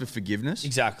you ask for forgiveness.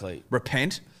 Exactly.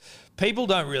 Repent. People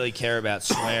don't really care about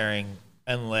swearing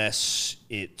unless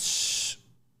it's,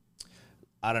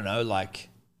 I don't know, like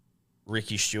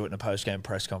Ricky Stewart in a post-game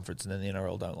press conference and then the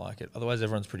NRL don't like it. Otherwise,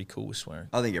 everyone's pretty cool with swearing.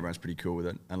 I think everyone's pretty cool with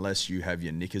it, unless you have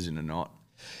your knickers in a knot.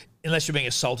 Unless you're being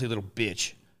a salty little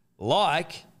bitch.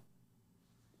 Like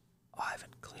Ivan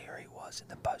Cleary was in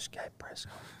the post-game press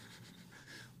conference.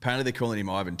 Apparently they're calling him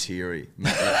Ivan Teary.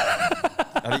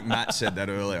 I think Matt said that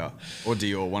earlier. Or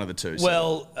Dior, one of the two.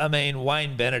 Well, I mean,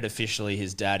 Wayne Bennett, officially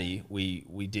his daddy, we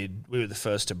were the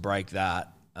first to break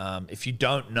that. If you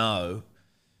don't know,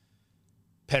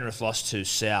 Penrith lost to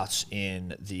Souths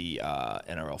in the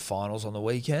NRL finals on the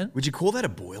weekend. Would you call that a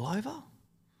boil over?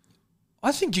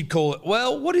 I think you'd call it,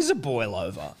 well, what is a boil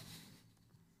over?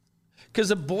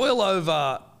 Because a boil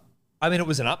over, I mean, it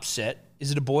was an upset.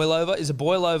 Is it a boil over? Is a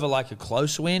boil over like a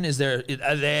close win? Are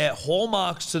there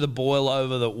hallmarks to the boil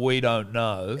over that we don't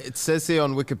know? It says here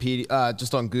on Wikipedia,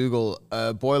 just on Google,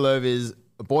 a boil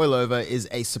over is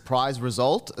a surprise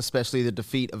result, especially the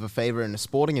defeat of a favourite in a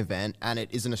sporting event, and it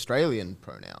is an Australian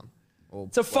pronoun.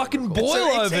 It's a fucking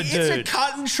boil over, dude. It's a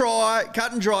cut and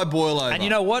dry boil over. And you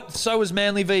know what? So was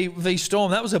Manly v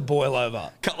Storm. That was a boil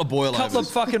over. Couple of boil Couple of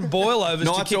fucking boil overs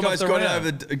to Knights kick off almost the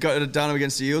round. got it done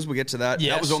against the Eels. We'll get to that.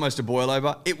 Yes. That was almost a boil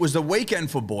over. It was the weekend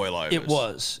for boil overs. It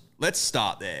was. Let's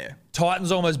start there.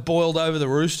 Titans almost boiled over the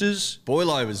Roosters.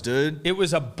 Boil overs, dude. It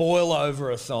was a boil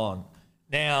over-a-thon.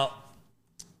 Now,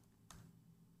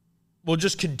 we'll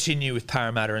just continue with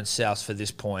Parramatta and South for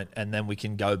this point, and then we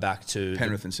can go back to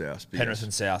Penrith and South. Penrith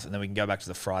and South, and then we can go back to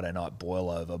the Friday night boil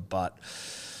over. But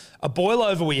a boil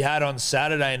over we had on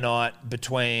Saturday night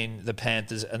between the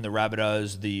Panthers and the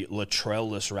Rabbitohs, the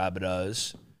Latrell-less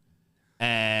Rabbitohs,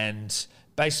 and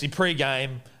basically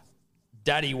pre-game,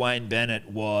 Daddy Wayne Bennett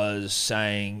was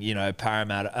saying, you know,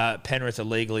 Penrith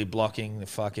illegally blocking the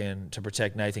fucking to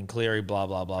protect Nathan Cleary, blah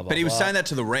blah blah blah. But he was saying that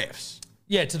to the refs.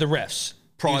 Yeah, to the refs.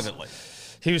 Privately.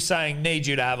 He was saying, need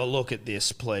you to have a look at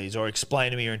this, please, or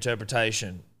explain to me your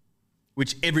interpretation.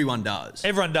 Which everyone does.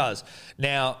 Everyone does.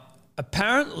 Now,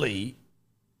 apparently,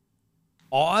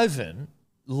 Ivan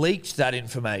leaked that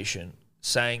information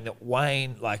saying that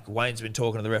Wayne's been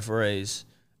talking to the referees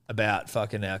about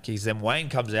fucking our kicks. Then Wayne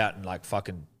comes out and like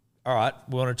fucking, all right,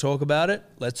 we want to talk about it?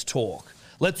 Let's talk.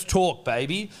 Let's talk,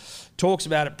 baby. Talks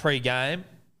about it pre-game.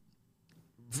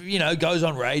 You know, goes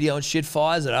on radio and shit,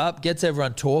 fires it up, gets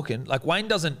everyone talking. Like, Wayne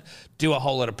doesn't do a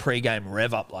whole lot of pre-game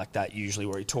rev up like that usually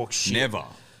where he talks shit. Never.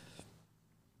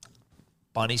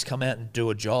 Bunnies come out and do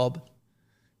a job.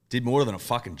 Did more than a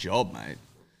fucking job, mate.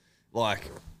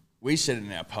 Like, we said it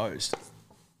in our post.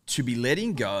 To be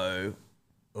letting go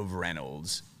of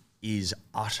Reynolds is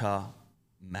utter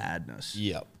madness.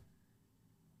 Yep.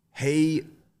 He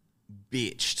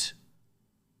bitched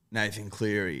Nathan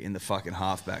Cleary in the fucking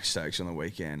halfback stakes on the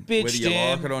weekend. Bitched Whether you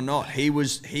him. like it or not, he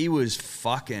was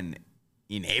fucking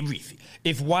in everything.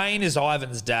 If Wayne is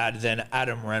Ivan's dad, then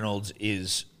Adam Reynolds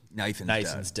is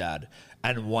Nathan's dad.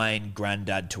 And Wayne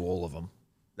granddad to all of them.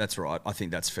 That's right. I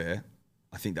think that's fair.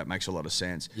 I think that makes a lot of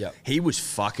sense. Yep. He was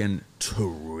fucking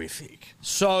terrific.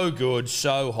 So good,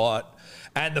 so hot.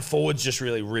 And the forwards just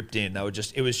really ripped in.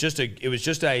 It was just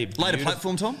a Later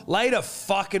platform, Tom? Later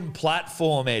fucking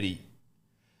platform, Eddie.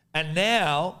 And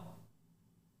now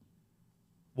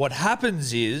what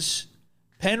happens is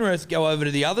Penrith go over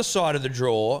to the other side of the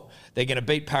draw. They're going to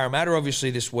beat Parramatta,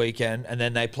 obviously, this weekend, and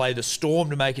then they play the Storm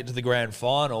to make it to the grand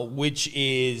final, which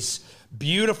is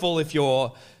beautiful if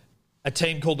you're a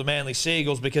team called the Manly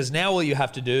Seagulls, because now all you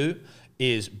have to do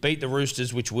is beat the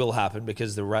Roosters, which will happen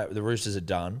because the Roosters are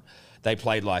done.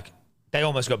 They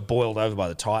almost got boiled over by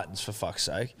the Titans, for fuck's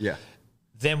sake. Yeah.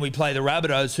 Then we play the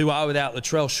Rabbitohs, who are without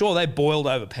Latrell. Sure, they boiled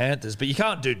over Panthers, but you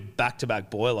can't do back-to-back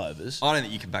boil-overs. I don't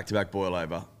think you can back-to-back boil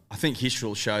over. I think history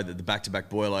will show that the back-to-back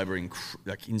boil over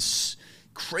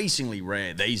increasingly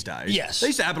rare these days. Yes. They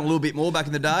used to happen a little bit more back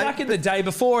in the day. Back in the day,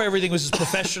 before everything was as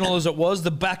professional as it was,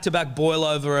 the back-to-back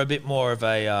boil-over are a bit more of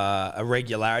a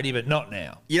regularity, but not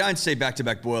now. You don't see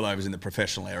back-to-back boil-overs in the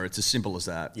professional era. It's as simple as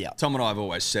that. Yeah. Tom and I have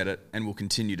always said it, and will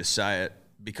continue to say it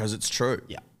because it's true.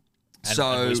 Yeah.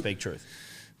 And we speak truth.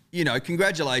 You know,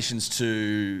 congratulations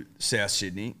to South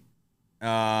Sydney.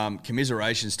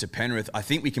 Commiserations to Penrith. I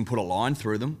think we can put a line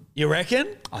through them. You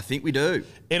reckon? I think we do.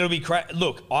 It'll be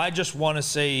Look, I just want to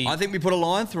see I think we put a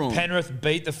line through them. Penrith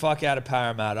beat the fuck out of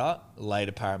Parramatta,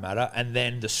 and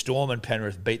then the Storm and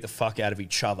Penrith beat the fuck out of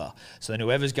each other. So then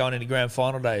whoever's going into grand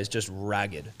final day is just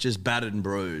ragged. Just battered and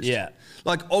bruised. Yeah.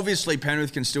 Like, obviously,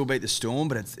 Penrith can still beat the Storm,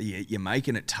 but you're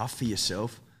making it tough for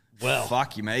yourself. Well,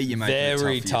 fuck you, mate. You're making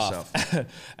very it tough for yourself.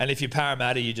 And if you're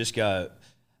Parramatta, you just go,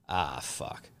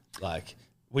 fuck. Like,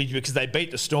 because they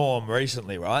beat the Storm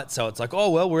recently, right? So it's like,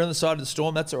 oh, well, we're on the side of the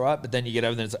Storm. That's all right. But then you get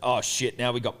over there and it's like, oh, shit,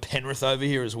 now we got Penrith over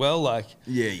here as well. Like,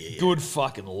 Yeah. Good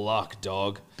fucking luck,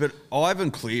 dog. But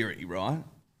Ivan Cleary, right,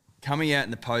 coming out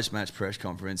in the post-match press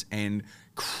conference and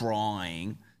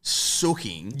crying,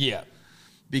 sooking. Yeah.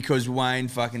 Because Wayne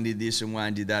fucking did this and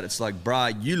Wayne did that. It's like,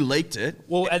 bruh, you leaked it.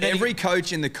 Well, and then every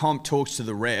coach in the comp talks to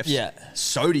the refs. Yeah.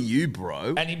 So do you,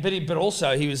 bro. And but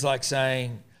also he was like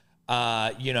saying,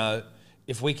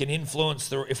 if we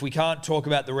can't talk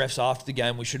about the refs after the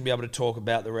game, we shouldn't be able to talk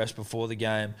about the refs before the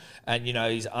game. And,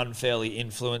 he's unfairly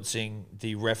influencing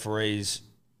the referees,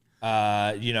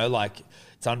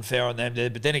 it's unfair on them.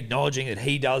 But then acknowledging that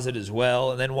he does it as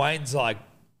well. And then Wayne's like,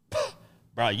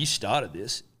 bro, you started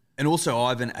this. And also,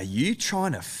 Ivan, are you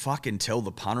trying to fucking tell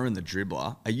the punter and the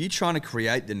dribbler? Are you trying to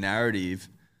create the narrative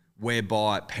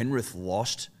whereby Penrith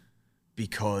lost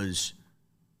because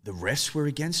the refs were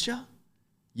against you?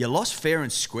 You lost fair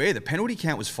and square. The penalty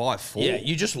count was 5-4. Yeah,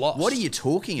 you just lost. What are you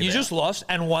talking about? You just lost.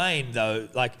 And Wayne, though,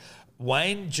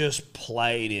 Wayne just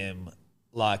played him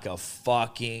like a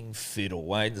fucking fiddle.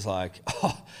 Wayne's like,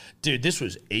 oh, dude, this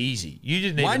was easy. You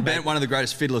didn't Wayne even Bennett, one of the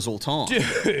greatest fiddlers all time.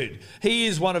 Dude, he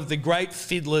is one of the great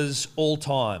fiddlers all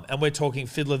time. And we're talking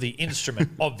fiddler the instrument,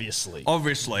 obviously.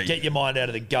 Obviously. Get your mind out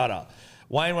of the gutter.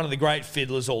 Wayne, one of the great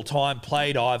fiddlers all time,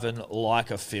 played Ivan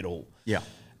like a fiddle. Yeah.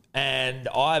 And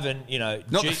Ivan,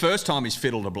 Not the first time he's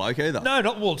fiddled a bloke either.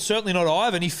 No, certainly not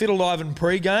Ivan. He fiddled Ivan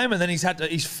pre-game, and then he's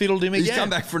fiddled him again. He's come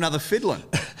back for another fiddling.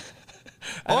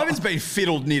 Ivan's been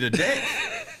fiddled near to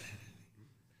death.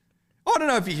 I don't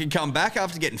know if you can come back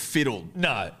after getting fiddled.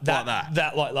 No,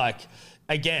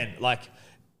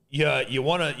 you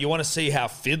want to see how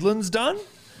fiddling's done?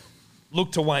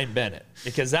 Look to Wayne Bennett,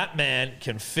 because that man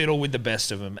can fiddle with the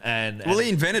best of them. Well, he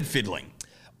invented fiddling.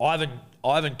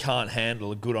 Ivan can't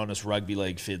handle a good, honest rugby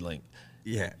league fiddling.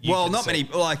 Yeah. You Well, can not see-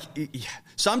 many.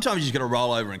 Sometimes you just got to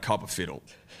roll over and cop a fiddle.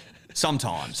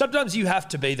 Sometimes. Sometimes you have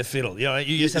to be the fiddle.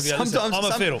 You just have to go, listen, I'm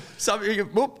a fiddle.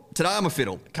 Today I'm a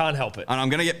fiddle. Can't help it. And I'm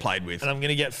going to get played with. And I'm going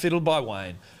to get fiddled by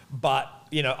Wayne. But,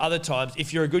 other times,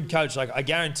 if you're a good coach, I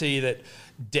guarantee you that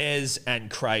Des and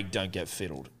Craig don't get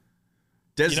fiddled.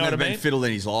 Des You know never what I been mean? fiddled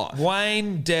in his life.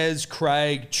 Wayne, Des,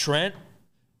 Craig, Trent,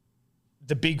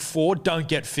 the big four don't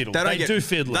get fiddled. They do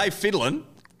fiddle. They fiddling.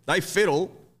 They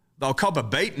fiddle. They'll cop a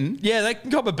beating. Yeah, they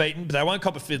can cop a beating, but they won't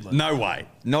cop a fiddling. No way.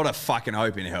 Not a fucking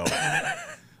hope in hell.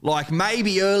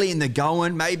 Maybe early in the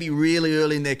going, maybe really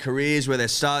early in their careers where they're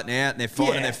starting out and they're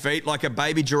finding their feet, like a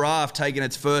baby giraffe taking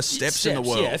its first steps in the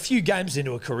world. Yeah, a few games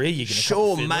into a career, you're going to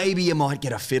Sure, maybe you might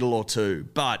get a fiddle or two,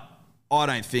 but I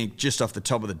don't think, just off the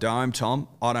top of the dome, Tom,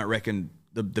 I don't reckon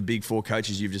the big four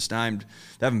coaches you've just named,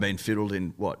 they haven't been fiddled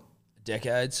in, what?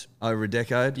 Decades. Over a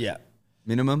decade? Yeah.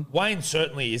 minimum. Wayne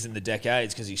certainly is in the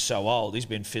decades because he's so old. He's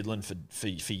been fiddling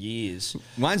for years.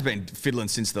 Wayne's been fiddling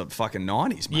since the fucking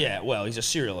 90s, mate. Yeah, well, he's a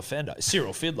serial fiddler.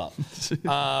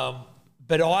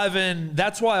 But Ivan,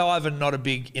 that's why Ivan not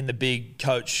in the big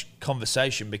coach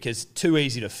conversation, because too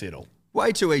easy to fiddle.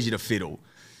 Way too easy to fiddle.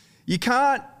 You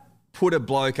can't put a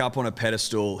bloke up on a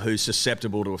pedestal who's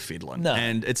susceptible to a fiddling. No.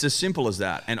 And it's as simple as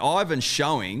that. And Ivan's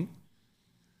showing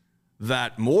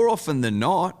that more often than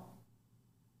not,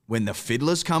 when the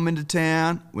fiddlers come into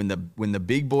town, when the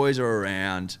big boys are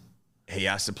around, he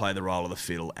has to play the role of the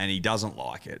fiddle, and he doesn't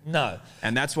like it. No.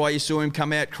 And that's why you saw him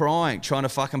come out crying, trying to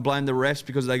fucking blame the refs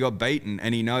because they got beaten.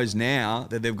 And he knows now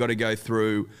that they've got to go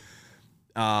through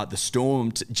the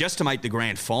Storm just to make the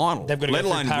grand final, They've got to let go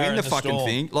through alone Para win the and fucking Storm.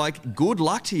 thing. Like, good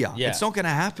luck to you. Yeah. It's not going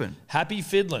to happen. Happy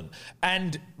fiddling.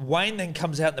 And Wayne then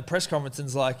comes out in the press conference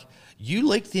and's like, you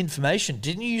leaked the information.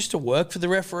 Didn't you used to work for the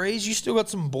referees? You still got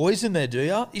some boys in there, do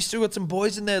you? You still got some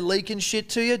boys in there leaking shit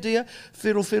to you, do you?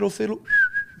 Fiddle, fiddle, fiddle.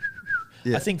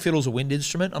 Yeah. I think fiddle's a wind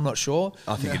instrument. I'm not sure.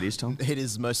 I think it is, Tom. It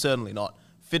is most certainly not.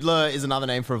 Fiddler is another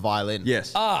name for a violin.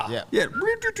 Yes. Yeah. Yeah.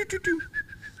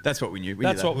 That's what we knew.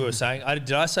 That's what we were saying.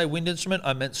 Did I say wind instrument?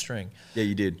 I meant string. Yeah,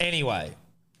 you did. Anyway,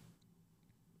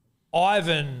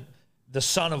 Ivan, the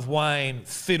son of Wayne,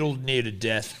 fiddled near to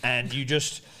death. And you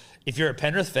just, if you're a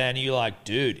Penrith fan, you're like,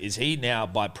 dude, is he now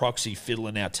by proxy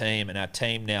fiddling our team and our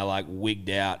team now like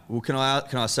wigged out? Well, can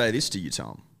I say this to you,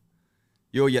 Tom?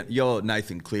 You're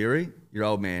Nathan Cleary. Your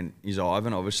old man is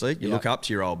Ivan, obviously. You look up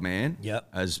to your old man,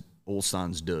 as all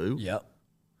sons do. Yep.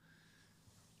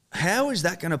 How is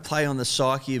that going to play on the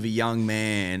psyche of a young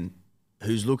man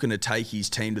who's looking to take his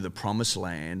team to the promised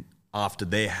land after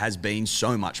there has been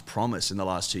so much promise in the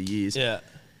last 2 years? Yeah.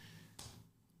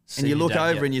 And you look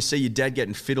over and you see your dad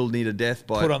getting fiddled near to death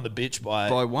by put on the bitch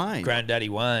by Wayne. Granddaddy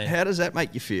Wayne. How does that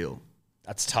make you feel?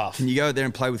 That's tough. Can you go there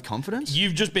and play with confidence?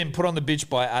 You've just been put on the bitch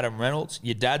by Adam Reynolds.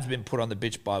 Your dad's been put on the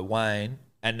bitch by Wayne.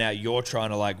 And now you're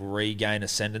trying to like regain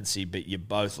ascendancy, but you're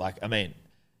both like, I mean,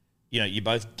 you know, you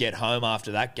both get home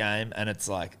after that game and it's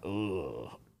like, ugh,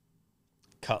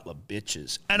 couple of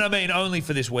bitches. And I mean, only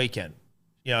for this weekend.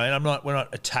 You know, and we're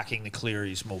not attacking the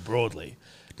Clearys more broadly.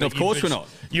 No, of course we're not.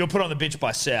 You're put on the bitch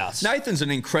by South. Nathan's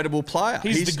an incredible player.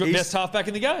 He's the best halfback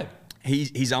in the game.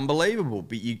 He's unbelievable.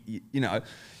 But, you know,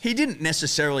 he didn't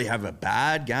necessarily have a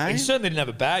bad game. He certainly didn't have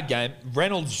a bad game.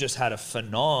 Reynolds just had a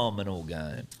phenomenal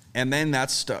game. And then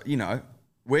that's, you know,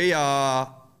 we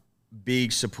are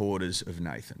big supporters of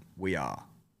Nathan. We are.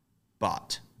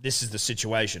 But this is the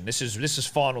situation. This is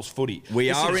finals footy.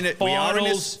 We are in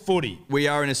footy. We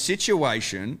are in a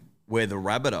situation where the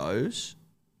Rabbitohs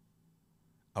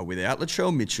are without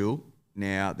Latrell Mitchell.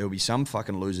 Now, there'll be some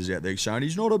fucking losers out there saying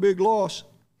he's not a big loss.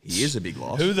 He is a big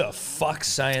loss. Who the fuck's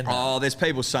saying that? Oh, there's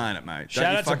people saying it, mate.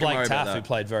 Shout out to Blake Taff, who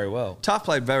played very well. Taff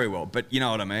played very well, but you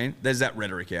know what I mean? There's that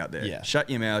rhetoric out there. Yeah. Shut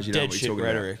your mouths, you know Dead what shit you're talking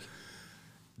rhetoric. about.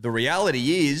 The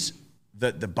reality is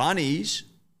that the Bunnies,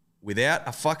 without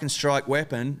a fucking strike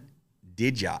weapon,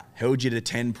 held you to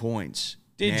 10 points.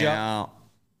 Now,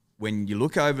 when you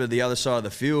look over to the other side of the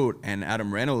field and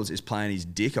Adam Reynolds is playing his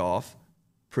dick off,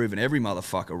 proving every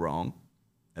motherfucker wrong,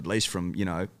 at least from, you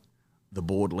know, the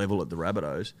board level at the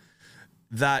Rabbitohs,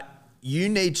 that you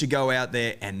need to go out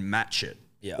there and match it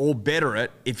or better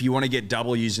it if you want to get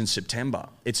W's in September.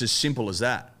 It's as simple as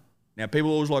that. Now, people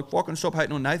are always like, fucking stop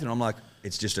hating on Nathan. I'm like,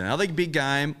 it's just another big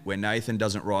game where Nathan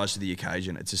doesn't rise to the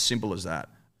occasion. It's as simple as that.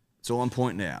 That's all I'm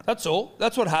pointing out. That's all.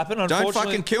 That's what happened, unfortunately. Don't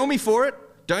fucking kill me for it.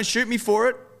 Don't shoot me for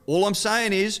it. All I'm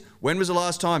saying is, when was the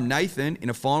last time Nathan in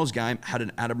a finals game had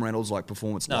an Adam Reynolds-like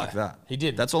performance like that? He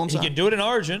did. That's all I'm saying. He can do it in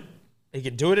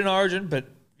Origin. But,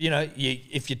 you know,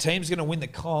 if your team's going to win the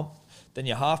comp, then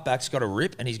your halfback's got to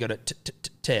rip and he's got to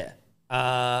tear.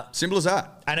 Simple as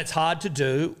that. And it's hard to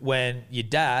do when your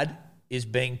dad is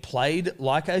being played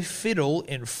like a fiddle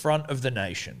in front of the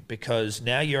nation, because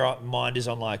now your mind is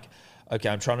on like, okay,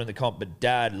 I'm trying to win the comp, but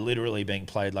dad literally being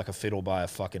played like a fiddle by a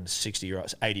fucking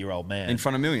 80-year-old man. In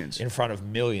front of millions. In front of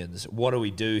millions. What do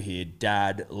we do here?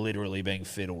 Dad literally being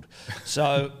fiddled.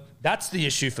 So that's the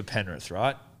issue for Penrith,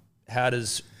 right? How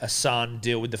does a son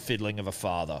deal with the fiddling of a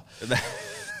father?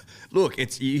 Look,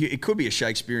 it could be a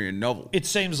Shakespearean novel. It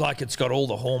seems like it's got all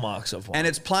the hallmarks of one. And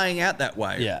it's playing out that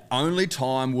way. Yeah. Only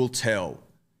time will tell.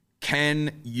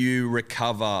 Can you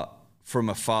recover from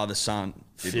a father-son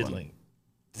fiddling?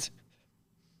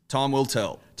 Time will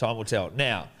tell. Time will tell.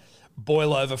 Now,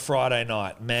 boil over Friday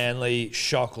night. Manly,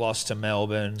 shock loss to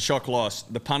Melbourne. Shock loss.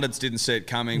 The pundits didn't see it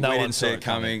coming. We didn't see it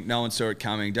coming. No one saw it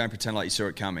coming. Don't pretend like you saw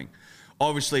it coming.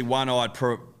 Obviously, one-eyed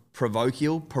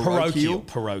parochial fans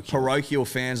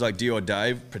like Dior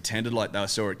Dave pretended like they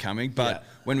saw it coming. But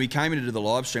when we came into the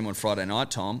live stream on Friday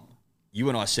night, Tom, you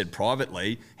and I said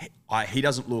privately, he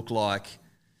doesn't look like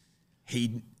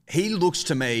he looks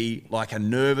to me like a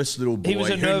nervous little boy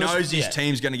who knows his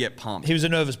team's going to get pumped. He was a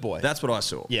nervous boy. That's what I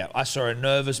saw. Yeah, I saw a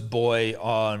nervous boy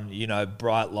on,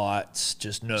 bright lights,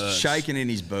 just nerves. Shaking in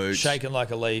his boots. Shaking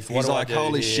like a leaf. He's like,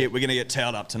 holy shit, we're going to get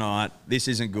towed up tonight. This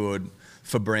isn't good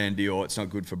for Brand Dior. It's not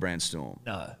good for Brand Storm.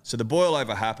 No. So the boil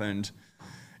over happened.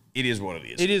 It is what it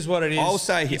is. It is what it is. I'll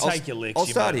say here. Take your licks.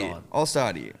 I'll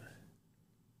start here.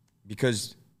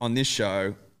 Because on this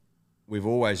show, we've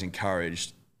always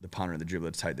encouraged the punter and the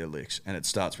dribbler to take their licks, and it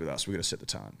starts with us. We've got to set the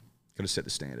tone. Got to set the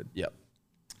standard. Yep.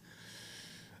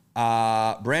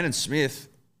 Brandon Smith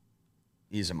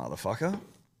is a motherfucker.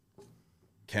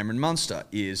 Cameron Munster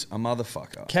is a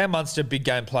motherfucker. Cam Munster, big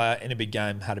game player in a big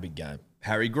game, had a big game.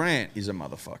 Harry Grant is a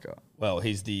motherfucker. Well,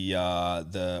 he's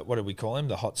the what do we call him?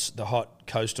 The hot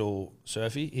coastal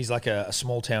surfy. He's like a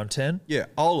small town 10. Yeah,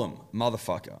 Olam,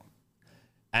 motherfucker.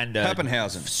 And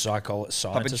Pappenhausen,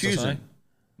 scientist or something.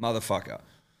 Motherfucker.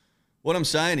 What I'm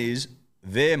saying is,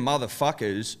 their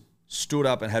motherfuckers stood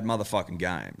up and had motherfucking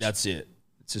games. That's it.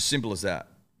 It's as simple as that.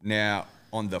 Now,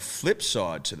 on the flip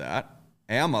side to that,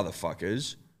 our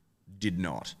motherfuckers did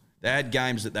not. They had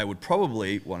games that they would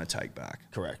probably want to take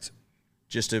back. Correct.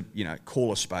 Just to,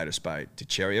 call a spade a spade. Did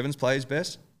Cherry Evans play his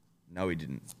best? No, he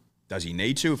didn't. Does he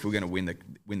need to if we're going to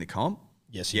win the comp?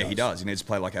 Yes, he does. He does. He needs to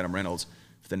play like Adam Reynolds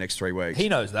for the next 3 weeks. He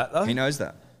knows that, though. He knows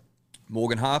that.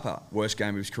 Morgan Harper, worst game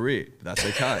of his career, but that's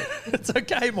okay. It's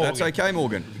okay, Morgan. That's okay,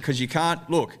 Morgan, because you can't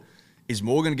look. Is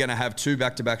Morgan going to have 2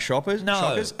 back-to-back shoppers? No.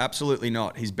 Shockers? Absolutely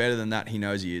not. He's better than that. He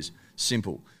knows he is.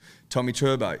 Simple. Tommy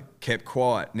Turbo kept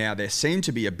quiet. Now there seemed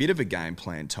to be a bit of a game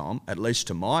plan, Tom, at least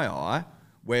to my eye,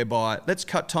 whereby let's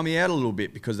cut Tommy out a little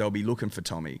bit because they'll be looking for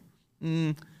Tommy.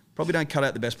 Probably don't cut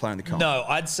out the best player in the comp. No,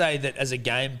 I'd say that as a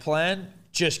game plan,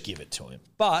 just give it to him.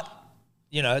 But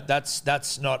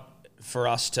that's not for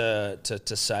us to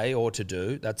say or to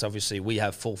do. That's obviously, we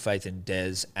have full faith in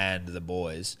Des and the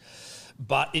boys.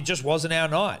 But it just wasn't our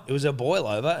night. It was a boil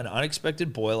over, an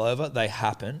unexpected boil over. They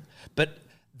happen. But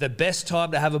the best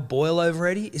time to have a boil over,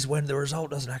 Eddie, is when the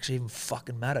result doesn't actually even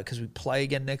fucking matter because we play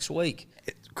again next week.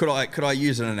 Could I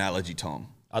use an analogy, Tom?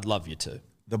 I'd love you to.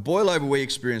 The boil over we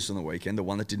experienced on the weekend, the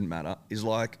one that didn't matter, is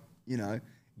like,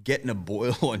 getting a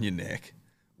boil on your neck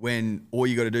when all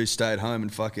you got to do is stay at home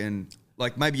and fucking...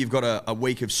 Like maybe you've got a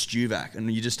week of Stuvac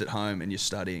and you're just at home and you're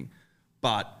studying.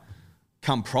 But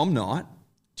come prom night,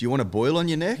 do you want a boil on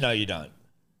your neck? No, you don't.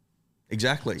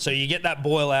 Exactly. So you get that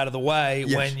boil out of the way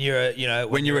when you're,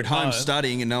 when you're at home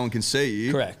studying and no one can see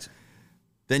you. Correct.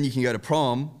 Then you can go to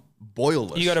prom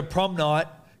boilless. You go to prom night,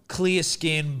 clear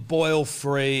skin, boil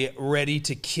free, ready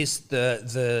to kiss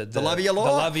the love of your life.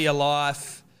 The love of your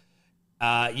life.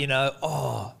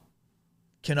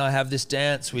 Can I have this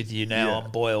dance with you now?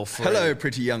 I'm boil free. Hello,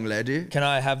 pretty young lady. Can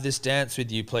I have this dance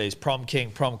with you, please? Prom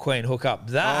king, prom queen, hook up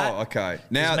that. Oh, okay.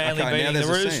 Now, Manly beating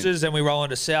the Roosters, then we roll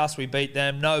into South, we beat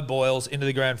them, no boils, into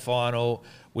the grand final,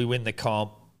 we win the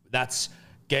comp. That's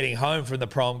getting home from the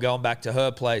prom, going back to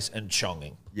her place and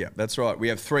chonging. Yeah, that's right. We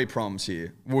have 3 proms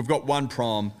here. We've got 1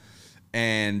 prom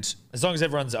and... As long as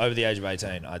everyone's over the age of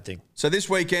 18, I think. So this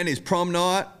weekend is prom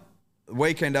night. The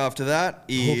weekend after that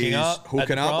is hooking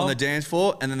up on the dance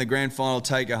floor, and then the grand final,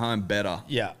 take her home better.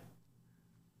 Yeah.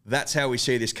 That's how we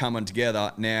see this coming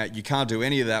together. Now, you can't do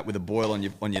any of that with a boil on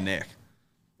your neck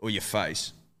or your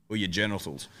face or your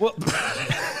genitals. Well,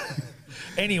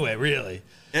 anywhere really.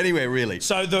 Anywhere really.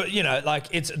 So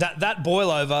it's that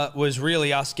boil over was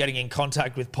really us getting in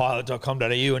contact with pilot.com.au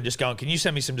and just going, can you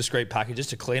send me some discrete packages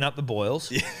to clean up the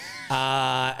boils?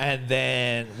 Yeah. And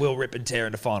then we'll rip and tear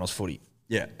into finals footy.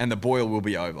 Yeah, and the boil will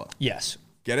be over. Yes.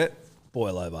 Get it?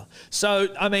 Boil over. So,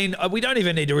 I mean, we don't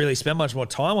even need to really spend much more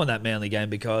time on that Manly game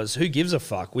because who gives a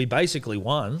fuck? We basically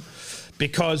won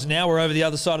because now we're over the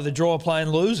other side of the draw playing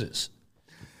losers.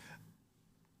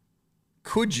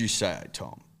 Could you say,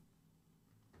 Tom,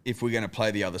 if we're going to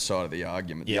play the other side of the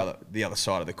argument, the other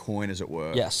side of the coin, as it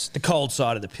were. Yes, the cold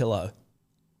side of the pillow.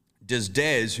 Does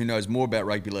Des, who knows more about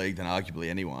rugby league than arguably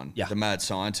anyone, the mad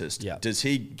scientist, does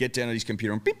he get down at his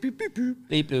computer and beep, beep, beep, beep,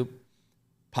 beep, boop,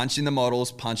 punch in the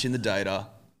models, punch in the data,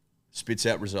 spits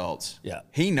out results? Yeah.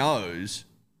 He knows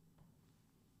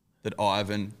that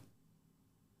Ivan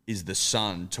is the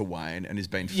son to Wayne and has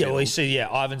been fiddled. Yeah, well, you see,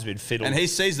 Ivan's been fiddled. And he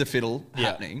sees the fiddle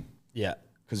happening. Yeah.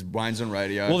 Because Wayne's on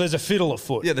radio. Well, there's a fiddle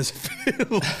afoot. Yeah, there's a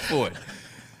fiddle afoot.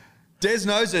 Des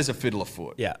knows there's a fiddle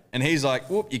afoot. Yeah. And he's like,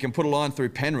 whoop, you can put a line through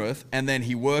Penrith, and then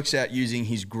he works out using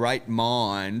his great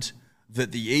mind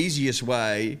that the easiest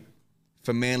way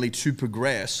for Manly to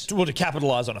progress, Well, to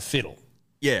capitalise on a fiddle.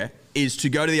 is to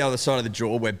go to the other side of the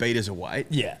draw where beaters await.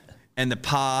 Yeah. And the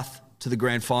path to the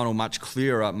grand final much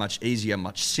clearer, much easier,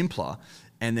 much simpler.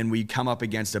 And then we come up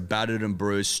against a battered and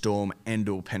bruised Storm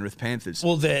and/or Penrith Panthers.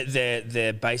 Well,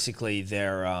 they're basically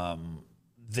they're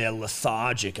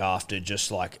lethargic after just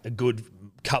like a good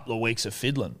couple of weeks of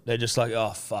fiddling. They're just like,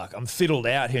 oh fuck, I'm fiddled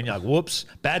out here, and you're like, whoops,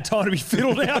 bad time to be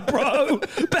fiddled out, bro.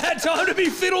 Bad time to be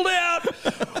fiddled out.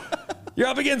 You're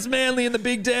up against Manly in the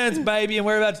big dance, baby, and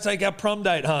we're about to take our prom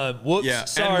date home. Whoops, Yeah,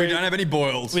 sorry. and we don't have any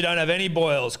boils. We don't have any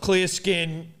boils. Clear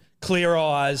skin, clear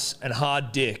eyes, and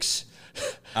hard dicks.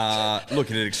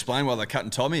 Look, it'd explain why they're cutting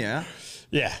Tommy out.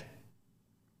 Yeah.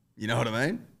 You know what I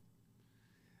mean?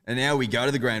 And now we go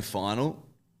to the grand final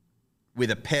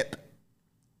with a pep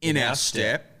in our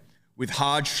step, with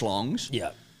hard schlongs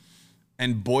Yeah.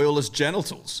 and boilless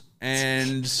genitals.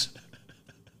 And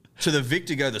to the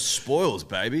victor go the spoils,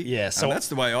 baby. Yeah, so and that's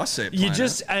the way I see it. You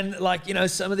just, and like, you know,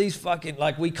 some of these fucking,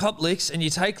 like, we cop licks and you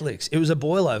take licks. It was a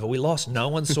boil over. We lost. No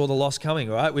one saw the loss coming,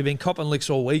 right? We've been copping licks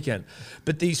all weekend.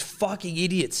 But these fucking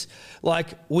idiots, like,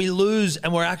 we lose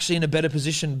and we're actually in a better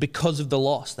position because of the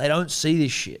loss. They don't see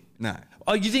this shit. No.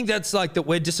 Oh, you think that's like that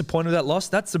we're disappointed with that loss?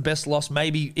 That's the best loss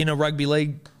maybe in a rugby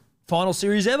league final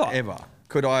series ever. Ever.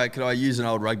 Could I use an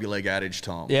old rugby league adage,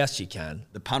 Tom? Yes, you can.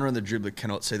 The punter and the dribbler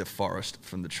cannot see the forest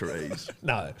from the trees.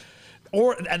 No.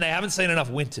 And they haven't seen enough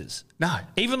winters. No.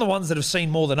 Even the ones that have seen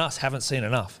more than us haven't seen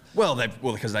enough. Well,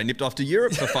 because they nipped off to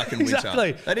Europe for fucking winter.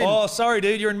 Exactly. They didn't. Oh, sorry,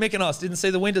 dude. You're in Mykonos. Didn't see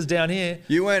the winters down here.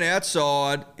 You went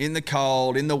outside in the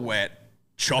cold, in the wet,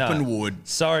 chopping No. wood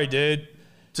Sorry, dude.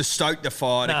 to stoke the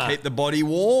fire, Nah. to keep the body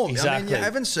warm. I mean, Exactly. you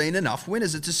haven't seen enough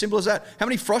winters. It's as simple as that. How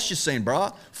many frosts you seen,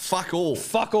 bruh? Fuck all.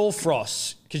 Fuck all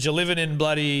frosts. Because you're living in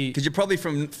bloody... Because you're probably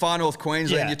from far north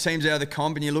Queensland, Yeah. your team's out of the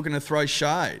comp and you're looking to throw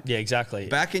shade. Yeah, exactly.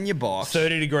 Back in your box.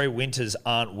 30-degree winters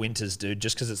aren't winters, dude,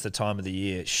 just because it's the time of the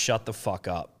year. Shut the fuck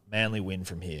up. Manly win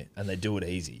from here, and they do it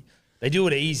easy. They do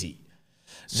it easy.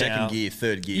 Second Now- gear,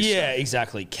 third gear. Yeah, stuff.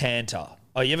 exactly. Canter.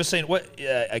 Oh, you ever seen what?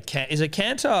 Is a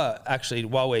canter actually?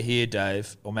 While we're here,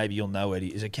 Dave, or maybe you'll know,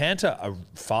 Eddie. Is a canter a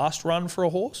fast run for a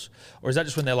horse, or is that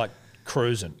just when they're like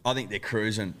cruising? I think they're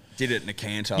cruising. Did it in a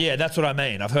canter. Yeah, that's what I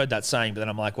mean. I've heard that saying, but then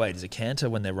I'm like, wait, is a canter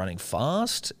when they're running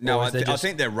fast? No, Or I, is they I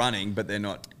think they're running, but they're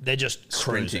not. they're just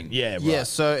sprinting. cruising. Yeah, right. Yeah,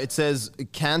 so it says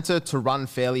canter to run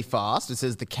fairly fast. It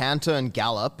says the canter and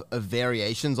gallop are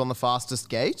variations on the fastest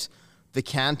gait. The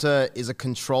canter is a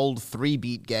controlled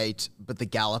 3-beat gait, but the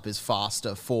gallop is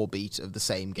faster 4-beat of the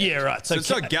same gait. Yeah, right. So it's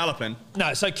not galloping.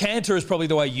 No, so canter is probably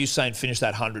the way Usain finished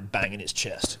that 100 bang in his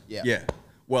chest. Yeah. Yeah.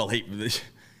 Well,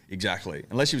 exactly.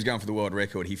 Unless he was going for the world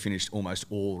record, he finished almost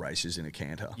all races in a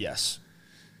canter. Yes.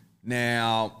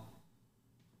 Now,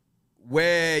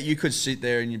 where you could sit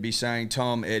there and you'd be saying,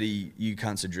 Tom, Eddie, you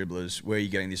cunts are dribblers, where are you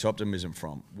getting this optimism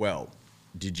from? Well,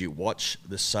 did you watch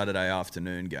the Saturday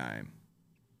afternoon game?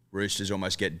 Roosters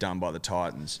almost get done by the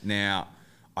Titans. Now,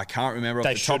 I can't remember off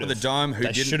They the top of the should've. dome who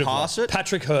They didn't should've pass won. it.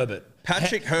 Patrick Herbert.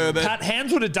 Patrick Herbert. Pat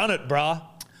Hands would have done it, bruh.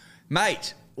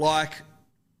 Mate, like,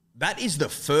 that is the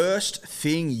first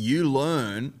thing you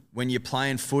learn when you're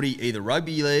playing footy, either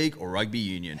rugby league or rugby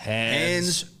union.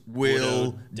 Hands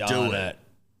will would've do done it.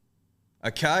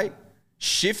 Okay?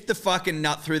 Shift the fucking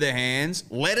nut through their hands.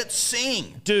 Let it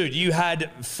sing. Dude, you had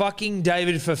fucking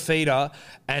David Fafita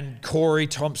and Corey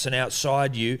Thompson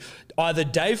outside you. Either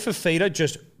Dave Fafita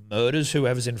just murders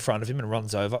whoever's in front of him and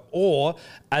runs over, or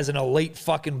as an elite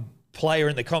fucking player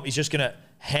in the comp, he's just going to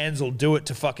hands will do it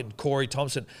to fucking Corey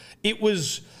Thompson. It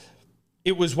was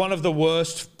one of the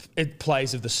worst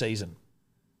plays of the season.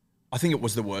 I think it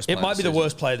was the worst. It play might of be the the season.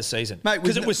 worst play of the season. Mate,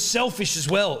 because it was selfish as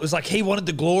well. It was like he wanted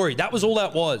the glory. That was all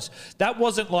that was. That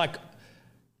wasn't like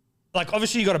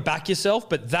obviously you got to back yourself,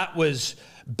 but that was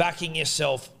backing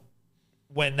yourself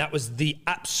when that was the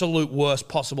absolute worst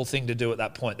possible thing to do at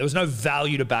that point. There was no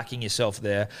value to backing yourself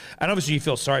there. And obviously you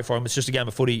feel sorry for him. It's just a game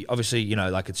of footy. Obviously, you know,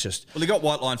 like it's just... Well, he got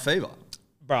white line fever.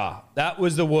 Bruh, that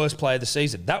was the worst play of the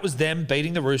season. That was them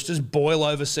beating the Roosters, boil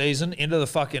over season, into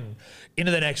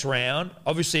the next round.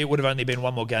 Obviously, it would have only been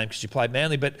one more game because you played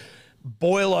Manly, but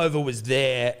boil over was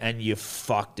there and you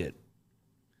fucked it.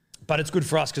 But it's good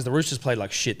for us because the Roosters played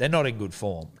like shit. They're not in good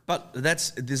form. But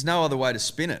there's no other way to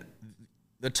spin it.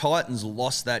 The Titans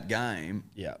lost that game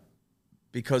Yeah.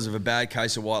 because of a bad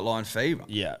case of white line fever.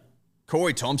 Yeah.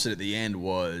 Corey Thompson at the end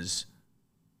was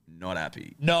not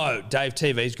happy. No, Dave,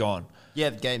 TV's gone. Yeah,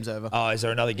 the game's over. Oh, is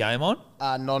there another game on?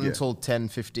 Not until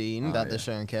 10:15 that they're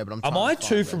showing care, but I'm Am trying I to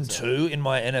 2 find from where it's at. 2 in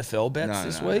my NFL bets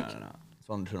this week? No. It's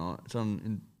on tonight. It's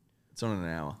on in an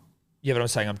hour. Yeah, but I'm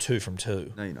saying I'm 2 from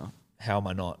 2. No, you're not. How am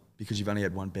I not? Because you've only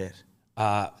had one bet.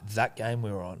 That game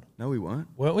we were on, No, we weren't.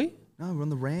 weren't we? No, we're on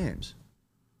the Rams.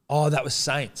 Oh, that was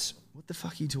Saints. What the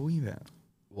fuck are you talking about?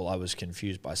 Well, I was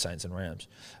confused by Saints and Rams.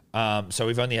 So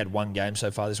we've only had one game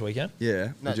so far this weekend.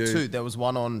 Yeah. No, we do. 2. There was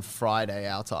one on Friday,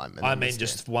 our time. and I then mean, this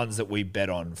just ones that we bet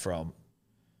on from.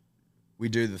 We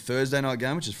do the Thursday night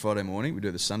game, which is Friday morning. We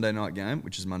do the Sunday night game,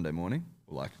 which is Monday morning.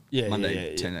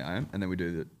 Monday, 10 a.m. And then we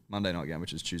do the Monday night game,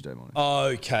 which is Tuesday morning.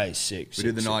 Okay, sick. We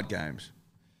do the night games.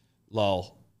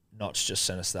 Lol. Notch just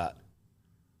sent us that.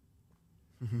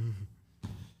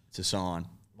 It's a sign.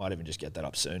 Might even just get that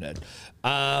up soon, Ed.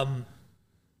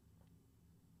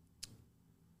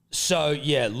 So,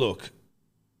 yeah, look.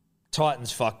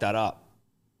 Titans fucked that up.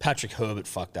 Patrick Herbert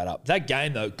fucked that up. That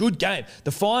game, though, good game.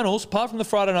 The finals, apart from the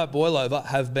Friday night boil-over,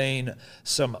 have been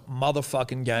some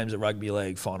motherfucking games at rugby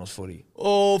league finals footy.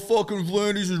 Oh, fucking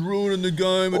Flanders is ruining the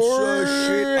game. It's so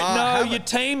shit. No, your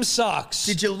team sucks.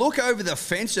 Did you look over the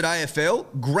fence at AFL?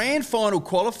 Grand final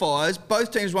qualifiers, both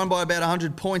teams won by about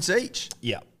 100 points each.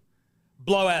 Yeah.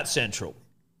 Blowout central.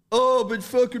 Oh, but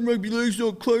fucking rugby league's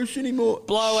not close anymore.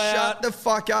 Blowout. Shut the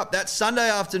fuck up. That Sunday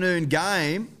afternoon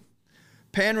game,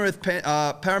 Penrith,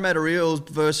 Parramatta Eels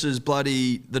versus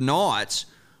bloody the Knights,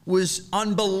 was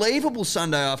unbelievable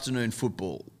Sunday afternoon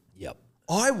football. Yep.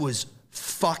 I was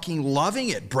fucking loving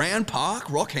it. Brown Park,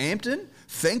 Rockhampton,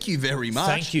 thank you very much.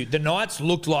 Thank you. The Knights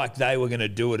looked like they were going to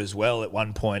do it as well at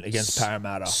one point against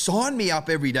Parramatta. Sign me up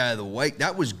every day of the week.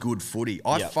 That was good footy.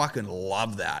 I Yep. fucking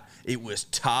love that. It was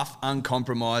tough,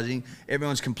 uncompromising.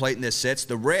 Everyone's completing their sets.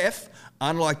 The ref,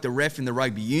 unlike the ref in the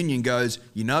rugby union, goes,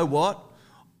 you know what?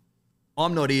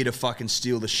 I'm not here to fucking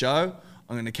steal the show.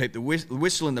 I'm going to keep the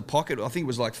whistle in the pocket. I think it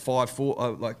was like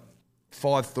 5-4, like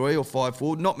 5-3 or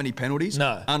 5-4. Not many penalties.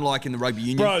 No. Unlike in the rugby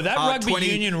union. Bro, that rugby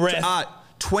union ref...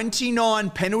 29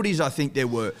 penalties, I think there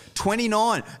were.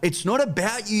 29. It's not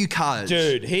about you, cuz.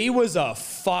 Dude, he was a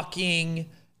fucking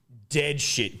dead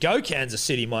shit. Go Kansas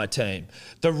City, my team.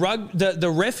 The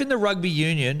ref in the rugby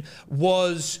union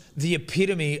was the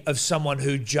epitome of someone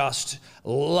who just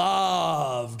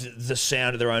loved the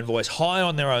sound of their own voice, high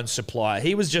on their own supply.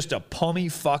 He was just a pommy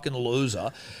fucking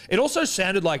loser. It also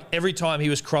sounded like every time he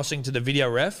was crossing to the video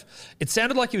ref, it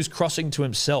sounded like he was crossing to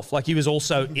himself, like he was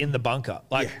also in the bunker.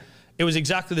 Like... Yeah. It was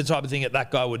exactly the type of thing that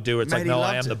guy would do. It's Mate, like, he no,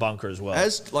 I loved am the it. bunker as well. I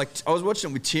was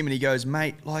watching it with Tim and he goes,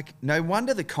 mate, like, no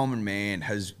wonder the common man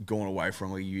has gone away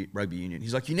from rugby union.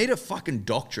 He's like, you need a fucking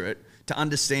doctorate to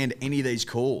understand any of these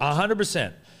calls.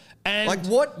 100%. And Like,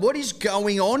 what is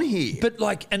going on here? but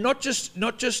like, and not just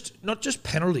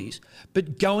penalties,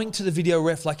 but going to the video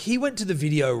ref. Like, he went to the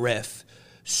video ref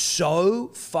so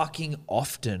fucking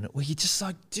often where you're just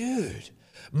like, dude,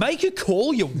 make a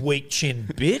call, you weak chin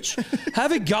bitch.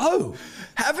 Have a go.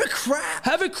 Have a crack.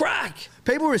 Have a crack.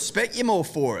 People respect you more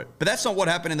for it. But that's not what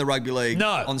happened in the rugby league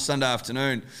No. on Sunday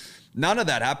afternoon. None of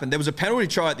that happened. There was a penalty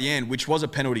try at the end, which was a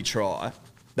penalty try.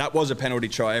 That was a penalty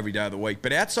try every day of the week.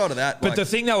 But outside of that... But the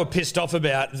thing they were pissed off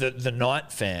about, the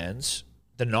Knights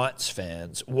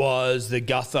fans, was the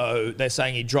Gutho. They're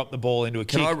saying he dropped the ball into a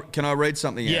kick. Can I read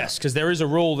something out? Yes, because there is a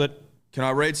rule that... Can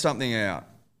I read something out?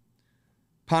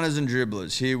 Punters and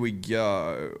dribblers, here we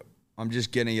go. I'm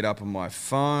just getting it up on my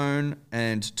phone,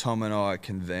 and Tom and I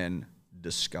can then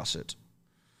discuss it.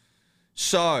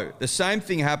 So, the same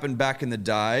thing happened back in the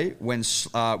day when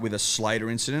with a Slater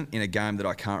incident in a game that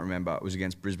I can't remember. It was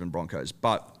against Brisbane Broncos.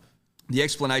 But the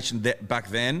explanation that back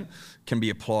then can be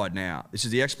applied now. This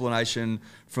is the explanation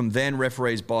from then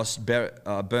referee's boss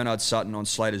Bernard Sutton on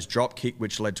Slater's drop kick,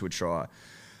 which led to a try.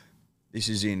 This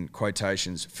is in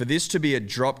quotations. For this to be a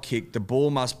drop kick, the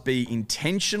ball must be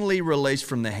intentionally released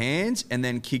from the hands and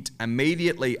then kicked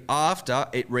immediately after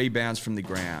it rebounds from the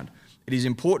ground. It is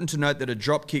important to note that a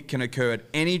drop kick can occur at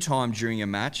any time during a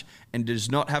match and does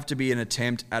not have to be an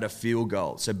attempt at a field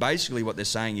goal. So basically what they're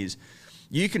saying is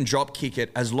you can drop kick it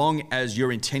as long as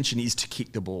your intention is to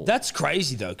kick the ball. That's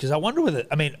crazy, though, because I wonder whether...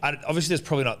 I mean, obviously there's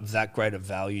probably not that great of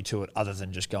value to it other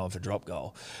than just going for drop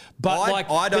goal. But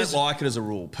I don't like it as a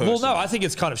rule, personally. Well, no, I think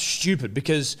it's kind of stupid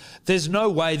because there's no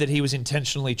way that he was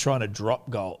intentionally trying to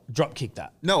drop kick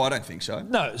that. No, I don't think so.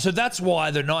 No, so that's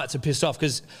why the Knights are pissed off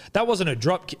because that wasn't a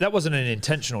drop kick. That wasn't an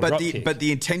intentional drop kick. But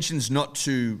the intention's not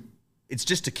to... It's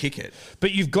just to kick it.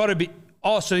 But you've got to be...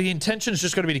 Oh, so the intention's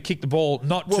just got to be to kick the ball,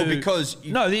 not to... Well, because...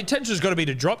 No, the intention's got to be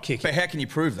to drop kick But it. how can you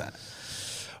prove that?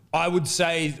 I would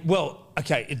say, well,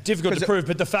 okay, it's difficult to prove,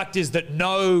 but the fact is that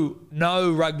no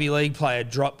rugby league player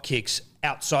drop kicks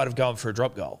outside of going for a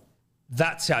drop goal.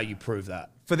 That's how you prove that.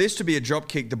 For this to be a drop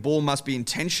kick, the ball must be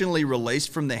intentionally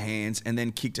released from the hands and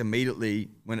then kicked immediately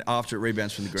after it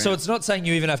rebounds from the ground. So it's not saying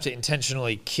you even have to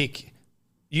intentionally kick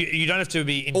You don't have to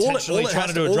be intentionally trying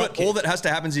to do a drop kick. All that has to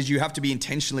happen is you have to be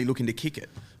intentionally looking to kick it.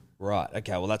 Right.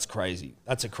 Okay. Well, that's crazy.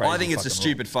 That's a crazy. I think it's a fucking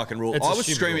stupid fucking rule. It's a I was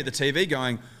stupid screaming rule. at the TV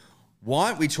going, why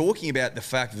aren't we talking about the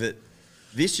fact that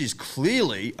this is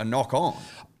clearly a knock on?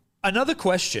 Another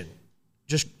question.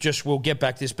 Just we'll get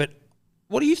back to this, but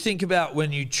what do you think about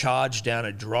when you charge down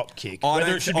a drop kick? I Whether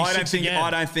don't it should be six again? I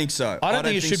don't think so. I don't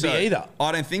think it should be either.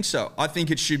 I don't think so. I think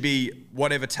it should be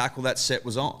whatever tackle that set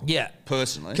was on. Yeah,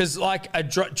 personally, because like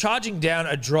charging down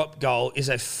a drop goal is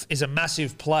a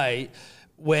massive play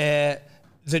where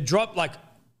the drop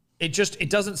it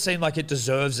doesn't seem like it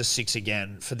deserves a 6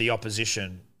 again for the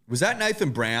opposition. was that Nathan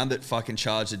Brown that fucking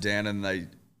charged it down and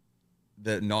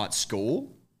the Knights score?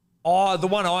 Oh, the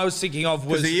one I was thinking of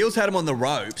was Because the Eels had him on the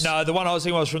ropes. no, the one I was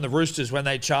thinking of was from the Roosters when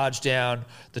they charged down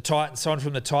the Titans. Someone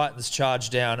from the Titans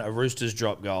charged down a Roosters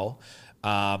drop goal,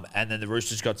 and then the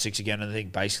Roosters got 6 again, and I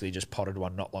think basically just potted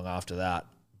one not long after that.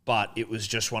 But it was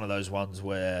just one of those ones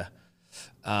where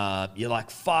you're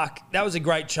like, fuck, that was a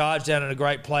great charge down and a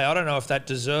great play. I don't know if that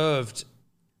deserved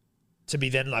to be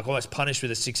then like almost punished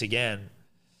with a 6 again.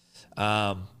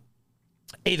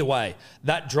 Either way,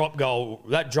 that drop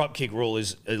kick rule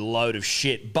is a load of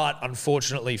shit. But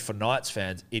unfortunately for Knights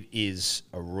fans, it is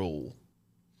a rule.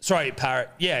 Sorry, Parrot.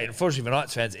 Yeah, unfortunately for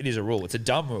Knights fans, it is a rule. It's a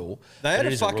dumb rule. They had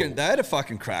a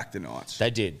fucking crack, the Knights.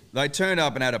 They did. They turned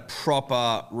up and had a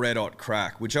proper red hot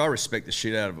crack, which I respect the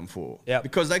shit out of them for. Yep.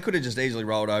 Because they could have just easily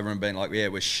rolled over and been like, yeah,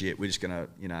 we're shit. We're just gonna,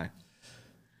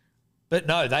 But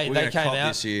no, they gonna came cop out.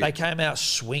 this year. They came out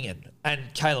swinging, and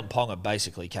Kalen Ponga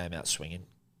basically came out swinging.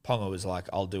 Ponga was like,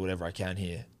 "I'll do whatever I can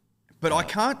here." But I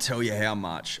can't tell you how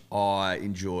much I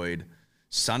enjoyed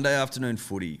Sunday afternoon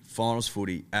footy, finals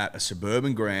footy at a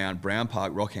suburban ground, Brown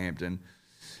Park, Rockhampton.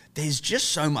 There's just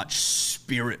so much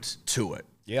spirit to it.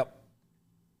 Yep.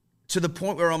 To the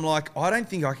point where I'm like, I don't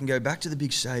think I can go back to the big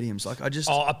stadiums. Like, I just...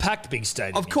 Oh, a packed big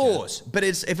stadium. Of course. But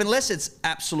unless it's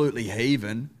absolutely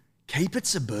heaving, keep it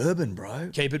suburban,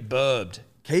 bro. Keep it burbed.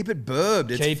 Keep it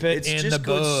burbed. Keep it it's in just the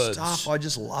good burbs. stuff. I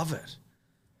just love it.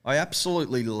 I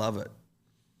absolutely love it.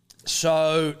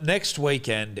 So next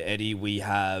weekend, Eddie, we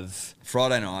have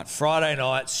Friday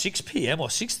night, 6 p.m. or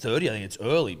 6:30. I think it's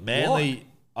early. Manly.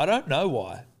 Why? I don't know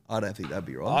why. I don't think that'd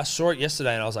be right. I saw it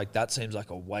yesterday and I was like, that seems like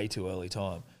a way too early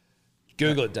time.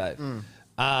 Google it, Dave.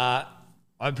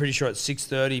 I'm pretty sure it's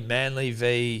 6:30. Manly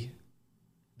v.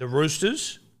 the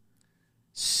Roosters.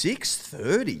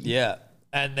 6:30? Yeah.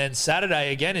 And then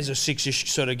Saturday again is a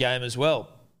 6-ish sort of game as well.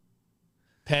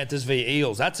 Panthers v.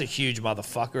 Eels. That's a huge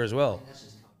motherfucker as well.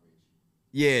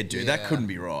 Yeah, dude, that couldn't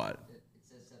be right.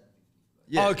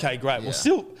 Yeah. Okay, great. Well,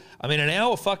 still, I mean, an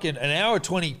hour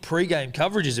 20 pre-game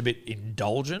coverage is a bit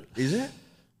indulgent. Is it?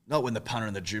 Not when the punter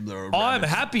and the dribbler are I'm around.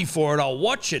 happy for it. I'll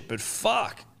watch it, but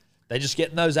fuck. They're just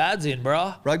getting those ads in,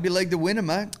 bruh. Rugby league the winner,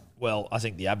 mate. Well, I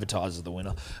think the advertiser's the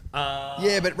winner.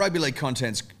 Yeah, but rugby league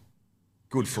content's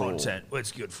good for Content. Well,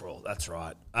 it's good for all. That's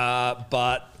right.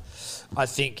 But I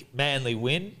think Manly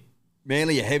win. all.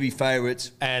 Manly are heavy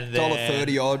favourites. And then-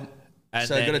 $1.30 odd. and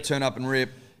So they've got to then turn up and rip.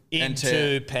 And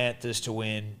tear. Into Panthers to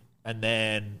win. And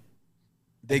then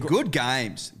They're good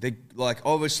games. They're like,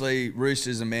 obviously,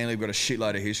 Roosters and Manly have got a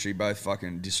shitload of history. Both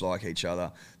fucking dislike each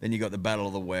other. Then you got the Battle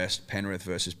of the West, Penrith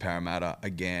versus Parramatta.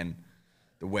 Again,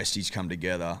 the Westies come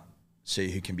together,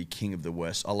 see who can be king of the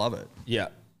West. I love it. yeah.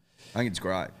 I think it's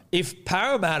great. If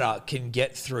Parramatta can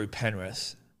get through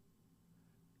Penrith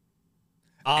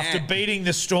after And beating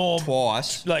the Storm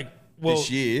Twice this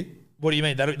year. What do you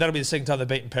mean? That'll be the second time they've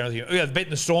beaten Penrith. Yeah, they've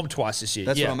beaten the Storm twice this year.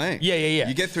 That's yeah. what I mean. Yeah.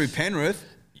 You get through Penrith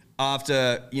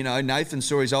after, Nathan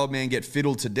saw his old man get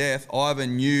fiddled to death.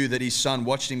 Ivan knew that his son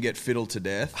watched him get fiddled to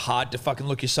death. Hard to fucking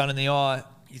look your son in the eye.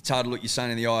 It's hard to look your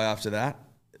son in the eye after that.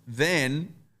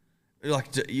 Then,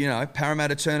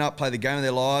 Parramatta turn up, play the game of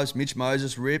their lives. Mitch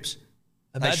Moses rips.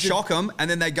 They shock them, and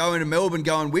then they go into Melbourne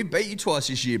going, we beat you twice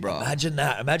this year, bro. Imagine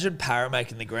that. Imagine Parra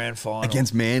making the grand final.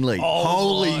 Against Manly. Oh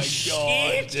Holy my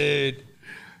shit. God, dude.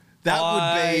 That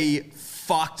would be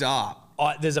fucked up.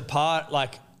 There's a part,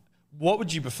 what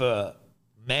would you prefer?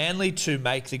 Manly to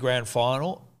make the grand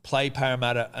final, play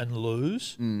Parramatta and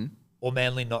lose, or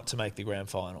Manly not to make the grand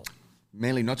final?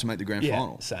 Manly not to make the grand Yeah,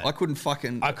 final. same. I couldn't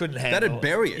handle That'd it.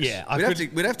 Bury us. Yeah,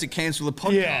 we'd have to cancel the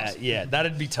podcast. Yeah,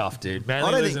 that'd be tough, dude. Manly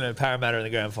I don't losing to Parramatta in the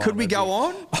grand final. Could we go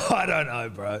on? I don't know,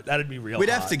 bro. That'd be real We'd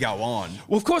hard. have to go on.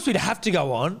 Well, of course we'd have to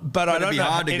go on, but I it'd don't be know.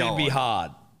 hard to It'd go be on.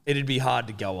 hard. It'd be hard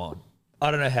to go on.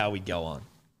 I don't know how we'd go on.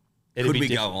 Could we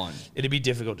go on? It'd be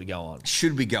difficult to go on.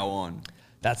 Should we go on?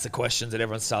 That's the questions that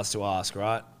everyone starts to ask,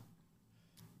 right?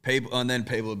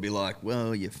 People would be like,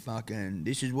 well,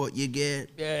 this is what you get.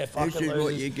 Yeah, fucking This is what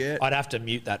losers. you get. I'd have to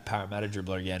mute that Parramatta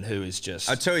dribbler again, who is just...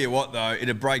 I tell you what, though,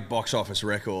 it'd break box office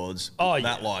records,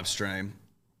 that live stream.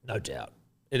 No doubt.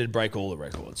 It'd break all the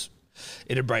records.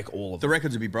 It'd break all of The them.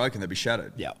 records would be broken. They'd be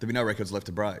shattered. Yeah. There'd be no records left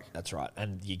to break. That's right.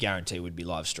 And you guarantee we'd be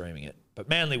live streaming it. But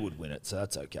Manly would win it, so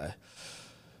that's okay.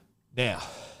 Now,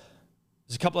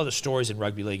 there's a couple other stories in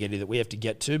rugby league, Eddie, that we have to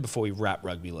get to before we wrap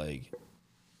rugby league.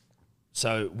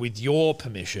 So, with your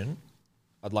permission,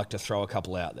 I'd like to throw a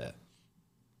couple out there.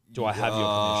 Do I have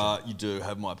your permission? You do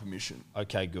have my permission.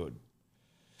 Okay, good.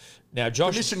 Now,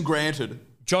 Permission granted.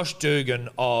 Josh Dugan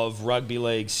of rugby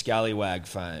league scallywag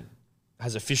fame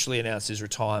has officially announced his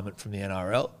retirement from the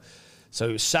NRL. So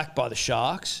he was sacked by the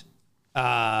Sharks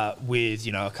with,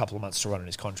 a couple of months to run on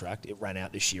his contract. It ran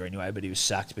out this year anyway, but he was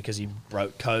sacked because he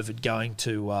broke COVID going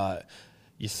to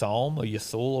Yathulm or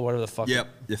Yathul or whatever the fuck. Yep,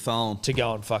 Yathulm. To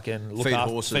go and fucking look Feed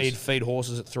after, horses. feed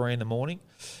horses at 3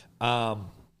 a.m.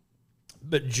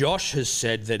 But Josh has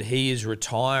said that he is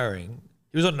retiring.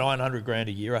 He was on $900,000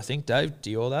 a year, I think, Dave.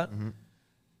 Do you all that? Mm-hmm.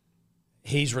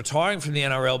 He's retiring from the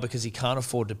NRL because he can't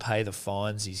afford to pay the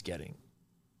fines he's getting.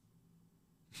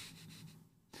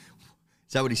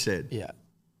 Is that what he said? Yeah.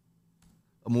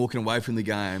 I'm walking away from the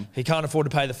game. He can't afford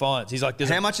to pay the fines. He's like,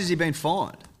 How much has he been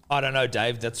fined? I don't know,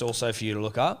 Dave. That's also for you to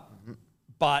look up. Mm-hmm.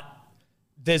 But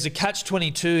there's a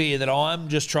catch-22 here that I'm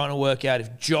just trying to work out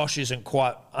if Josh isn't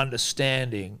quite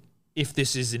understanding, if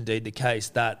this is indeed the case,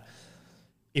 that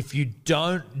if you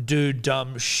don't do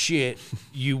dumb shit,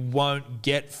 you won't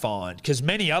get fined. Because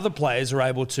many other players are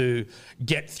able to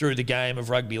get through the game of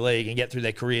rugby league and get through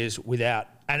their careers without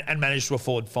and manage to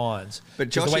afford fines. But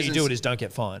 'Cause Josh the way you isn't- do it is don't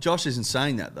get fined. Josh isn't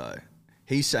saying that, though.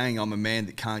 He's saying I'm a man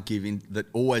that can't give in, that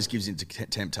always gives in to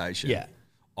temptation. Yeah.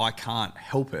 I can't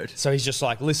help it. So he's just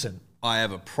like, listen, I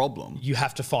have a problem. you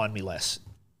have to fine me less.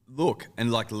 Look,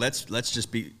 and like let's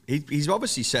just be. He's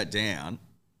obviously sat down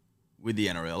with the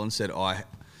NRL and said, I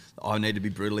need to be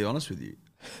brutally honest with you.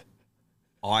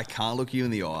 I can't look you in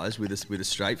the eyes with a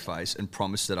straight face and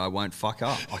promise that I won't fuck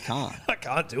up. I can't. I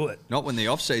can't do it. Not when the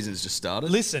off season's just started.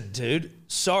 Listen, dude,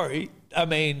 sorry. I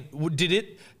mean, did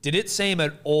it seem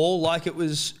at all like it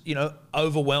was,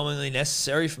 overwhelmingly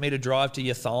necessary for me to drive to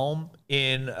Yathulm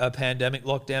in a pandemic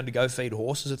lockdown to go feed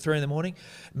horses at 3 a.m?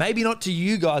 Maybe not to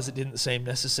you guys it didn't seem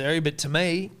necessary, but to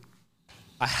me,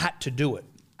 I had to do it.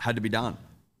 Had to be done.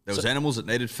 There was animals that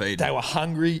needed feed. They were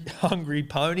hungry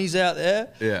ponies out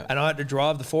there. Yeah. And I had to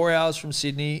drive the 4 hours from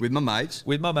Sydney with my mates.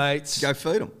 Go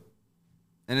feed them.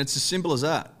 And it's as simple as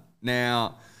that.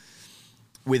 Now,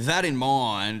 with that in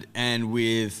mind, and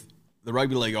with the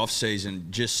rugby league off season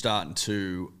just starting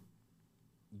to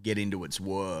get into its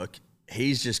work,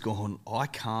 he's just gone, I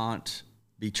can't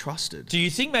be trusted. Do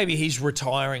you think maybe he's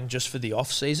retiring just for the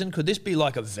off season? Could this be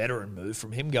like a veteran move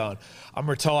from him going, I'm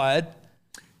retired.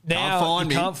 Now you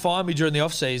can't find me during the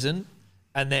off season,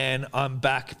 and then I'm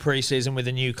back pre-season with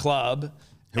a new club.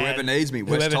 Whoever needs me,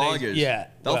 West Tigers.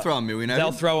 They'll throw $1 million at him.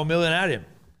 They'll throw $1 million at him.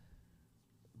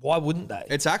 Why wouldn't they?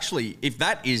 It's actually, if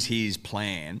that is his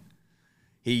plan,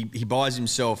 he buys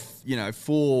himself,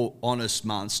 4 honest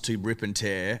months to rip and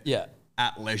tear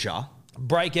at leisure.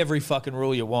 Break every fucking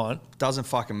rule you want. Doesn't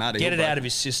fucking matter. Get it out of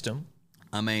his system.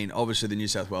 I mean, obviously the New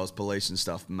South Wales police and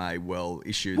stuff may well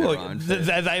issue their own.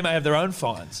 They may have their own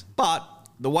fines. But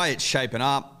the way it's shaping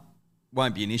up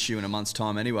won't be an issue in a month's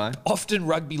time anyway. Often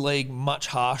rugby league much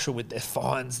harsher with their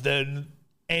fines than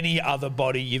any other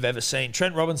body you've ever seen.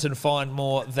 Trent Robinson fined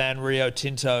more than Rio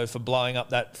Tinto for blowing up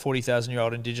that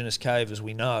 40,000-year-old Indigenous cave, as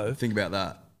we know. Think about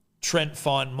that. Trent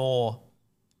fined more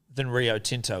than Rio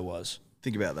Tinto was.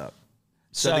 Think about that.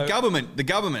 So the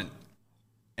government,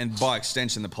 and by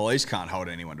extension, the police can't hold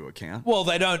anyone to account. Well,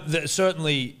 they don't.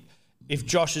 Certainly, if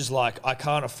Josh is like, I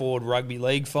can't afford rugby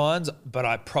league fines, but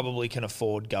I probably can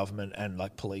afford government and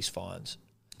like police fines.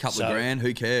 Couple of grand,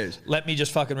 who cares? Let me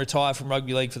just fucking retire from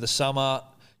rugby league for the summer,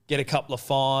 get a couple of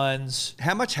fines.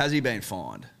 How much has he been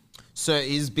fined? So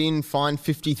he's been fined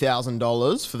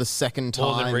 $50,000 for the second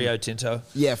time. More than Rio Tinto.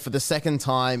 Yeah, for the second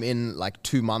time in like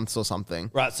 2 months or something.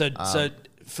 Right, so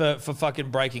for fucking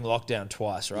breaking lockdown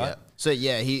twice, right? Yeah. So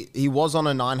yeah, he was on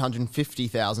a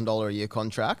 $950,000 a year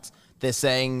contract. They're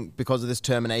saying because of this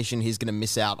termination, he's going to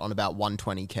miss out on about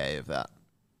 $120K of that.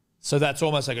 So that's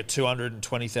almost like a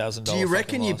 $220,000. Do you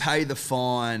reckon you pay the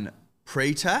fine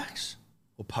pre-tax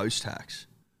or post-tax?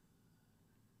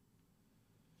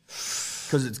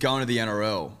 Because it's going to the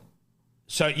NRL.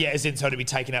 So yeah, as in so to be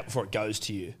taken out before it goes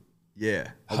to you. Yeah,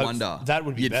 I wonder. That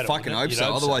would be You'd better. fucking hope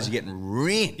so. Otherwise, you're getting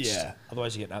rinsed. Yeah.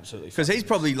 Otherwise, you're getting absolutely. Because he's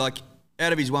probably like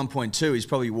out of his 1.2, he's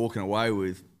probably walking away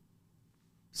with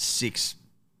 6,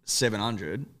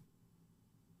 700,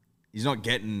 he's not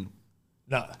getting.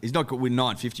 No. He's not with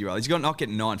 950, right? He's not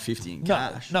getting 950 in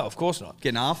cash. No, of course not.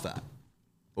 Getting half that,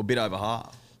 or a bit over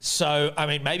half. So, I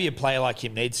mean, maybe a player like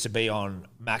him needs to be on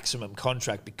maximum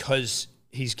contract because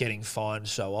he's getting fined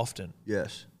so often.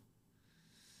 Yes.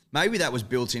 Maybe that was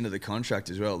built into the contract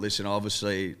as well. Listen,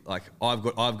 obviously, like I've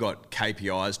got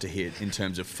KPIs to hit in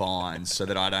terms of fines so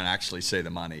that I don't actually see the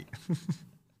money.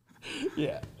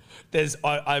 Yeah.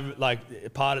 I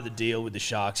like part of the deal with the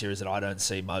Sharks here is that I don't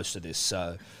see most of this.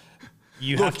 So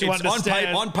you have to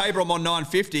understand. On paper, I'm on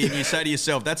 950, and you say to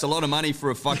yourself, "That's a lot of money for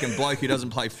a fucking bloke who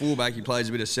doesn't play fullback. He plays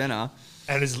a bit of centre."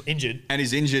 And is injured. And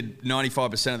is injured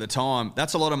 95% of the time.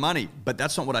 That's a lot of money, but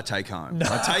that's not what I take home. No.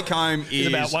 I take home is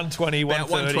about 120,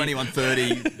 130.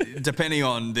 130, depending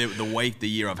on the week, the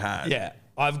year I've had. Yeah,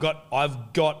 I've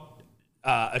got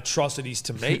atrocities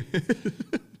to meet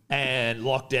and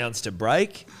lockdowns to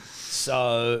break.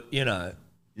 So, you know.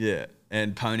 Yeah,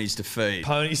 and ponies to feed.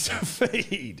 Ponies to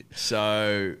feed.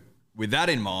 So, with that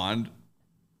in mind,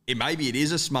 maybe it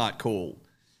is a smart call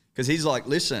because he's like,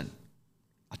 listen,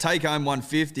 I take home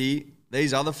 150.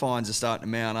 These other fines are starting to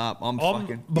mount up. I'm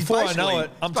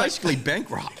basically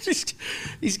bankrupt.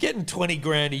 He's getting 20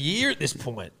 grand a year at this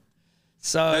point.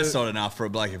 So that's not enough for a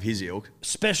bloke of his ilk.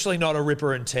 Especially not a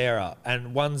ripper and tearer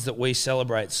and ones that we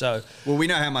celebrate. So well, we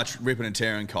know how much ripping and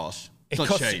tearing costs. It's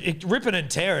not cheap. Ripping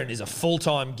and tearing is a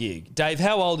full-time gig. Dave,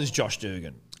 how old is Josh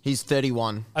Dugan? He's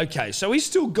 31. Okay, so he's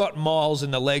still got miles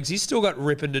in the legs. He's still got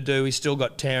ripping to do. He's still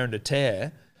got tearing to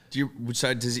tear.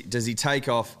 Does he take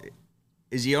off?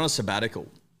 Is he on a sabbatical?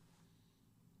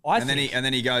 And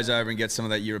then he goes over and gets some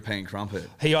of that European crumpet.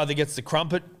 He either gets the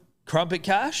crumpet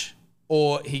cash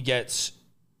or he gets,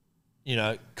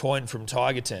 coin from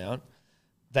Tiger Town.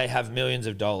 They have millions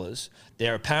of dollars.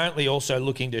 They're apparently also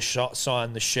looking to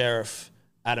sign the sheriff,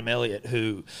 Adam Elliott,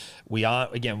 who we're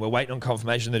waiting on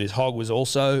confirmation that his hog was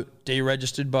also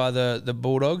deregistered by the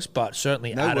Bulldogs, but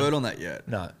certainly no word on that yet.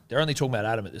 No, they're only talking about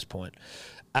Adam at this point.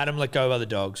 Adam let go by the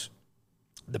Dogs.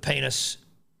 The penis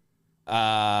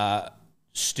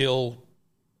still,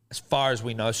 as far as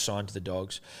we know, signed to the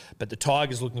Dogs. But the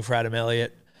Tigers looking for Adam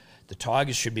Elliott. The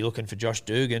Tigers should be looking for Josh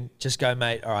Dugan. Just go,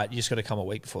 mate. All right, you just got to come a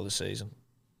week before the season.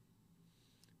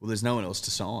 Well, there's no one else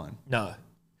to sign. No.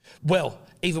 Well,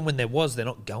 even when there was, they're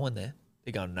not going there.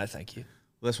 They're going, no, thank you.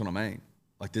 Well, that's what I mean.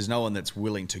 Like, there's no one that's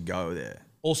willing to go there.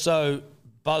 Also,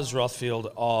 Buzz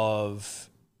Rothfield of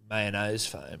mayonnaise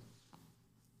fame,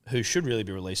 who should really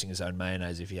be releasing his own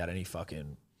mayonnaise if he had any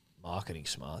fucking marketing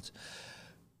smarts.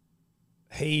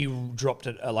 He dropped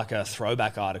a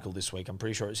throwback article this week, I'm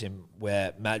pretty sure it's him,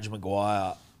 where Madge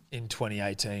Maguire in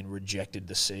 2018 rejected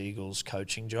the Seagulls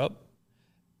coaching job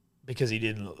because he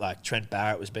didn't, Trent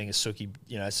Barrett was being a sookie,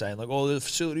 saying the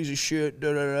facilities are shit,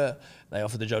 da, da, da. They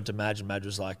offered the job to Madge and Madge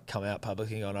was come out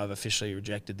publicly and I've officially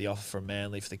rejected the offer from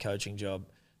Manly for the coaching job.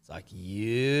 It's like,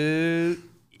 you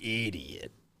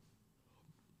idiot.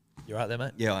 You right there,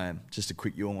 mate? Yeah, I am. Just a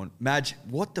quick yawn. Madge,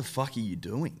 what the fuck are you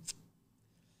doing?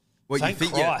 Thank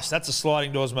Christ. That's a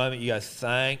sliding doors moment. You go,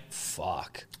 thank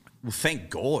fuck. Well, thank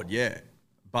God, yeah.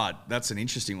 But that's an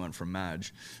interesting one from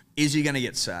Madge. Is he going to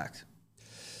get sacked?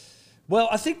 Well,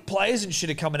 I think players and shit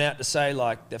are coming out to say,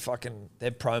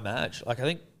 they're pro-Madge. I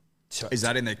think... Is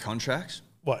that in their contracts?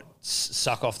 What?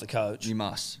 Suck off the coach? You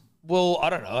must. Well, I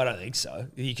don't know. I don't think so.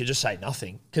 You could just say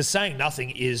nothing. Because saying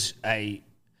nothing is a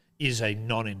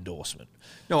non-endorsement.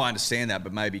 No, I understand that,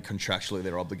 but maybe contractually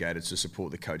they're obligated to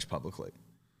support the coach publicly.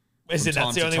 That's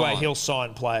the only way he'll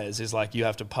sign players is you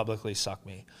have to publicly suck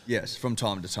me. Yes, from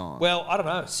time to time. Well, I don't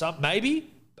know.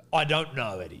 Maybe. I don't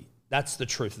know, Eddie. That's the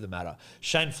truth of the matter.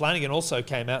 Shane Flanagan also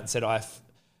came out and said, I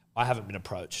haven't been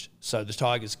approached. So the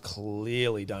Tigers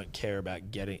clearly don't care about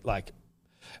getting,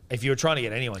 if you were trying to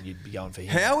get anyone, you'd be going for him.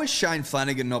 How has Shane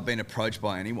Flanagan not been approached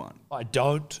by anyone? I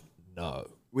don't know.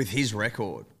 With his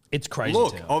record. It's crazy.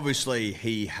 Look, obviously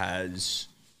he has,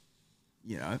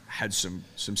 had some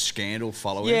scandal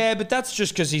following. Yeah, but that's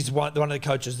just because he's one of the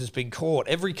coaches that's been caught.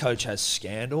 Every coach has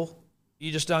scandal.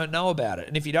 You just don't know about it.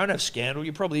 And if you don't have scandal,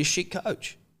 you're probably a shit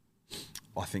coach.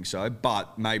 I think so.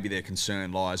 But maybe their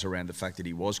concern lies around the fact that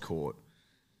he was caught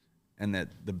and that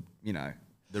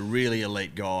the really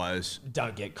elite guys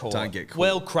don't get caught.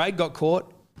 Well, Craig got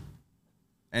caught.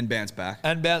 And bounced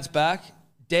back.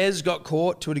 Des got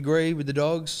caught to a degree with the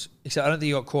Dogs. Except I don't think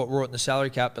he got caught raw in the salary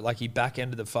cap, but he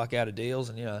back-ended the fuck out of deals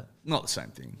and, Not the same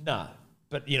thing. No.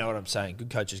 But you know what I'm saying. Good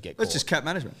coaches get caught. That's just cap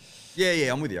management.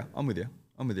 Yeah, I'm with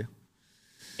you.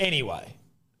 Anyway,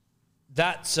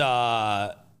 that's...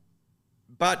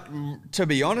 But to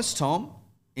be honest, Tom,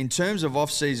 in terms of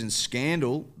off-season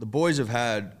scandal, the boys have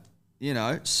had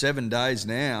 7 days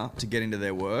now to get into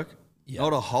their work. Yep.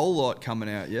 Not a whole lot coming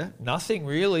out yet. Nothing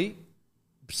really.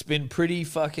 It's been pretty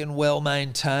fucking well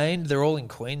maintained. They're all in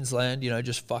Queensland,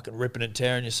 just fucking ripping and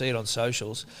tearing. You see it on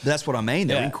socials. That's what I mean.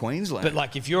 They're Yeah. in Queensland. But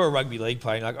like, if you're a rugby league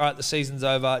player, you're like, all right, the season's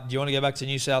over. Do you want to go back to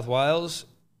New South Wales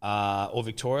or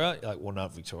Victoria? You're like, well,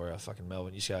 not Victoria, fucking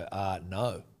Melbourne. You just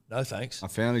go, no, thanks. My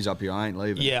family's up here. I ain't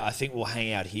leaving. Yeah, I think we'll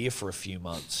hang out here for a few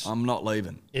months. I'm not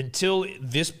leaving. Until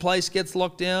this place gets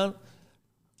locked down,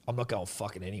 I'm not going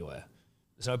fucking anywhere.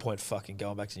 There's no point fucking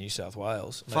going back to New South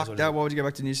Wales. May as Fuck well that. just- Why would you go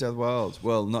back to New South Wales?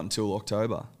 Well, not until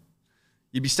October.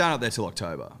 You'd be staying up there till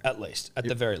October. At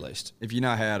the very least. If you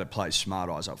know how to play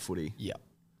smart eyes up footy. Yeah.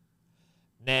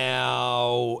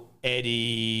 Now,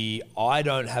 Eddie, I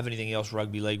don't have anything else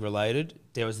rugby league related.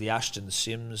 There was the Ashton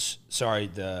Sims,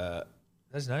 what's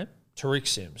his name? Tariq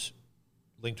Sims,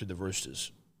 linked with the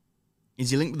Roosters.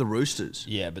 Is he linked with the Roosters?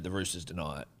 Yeah, but the Roosters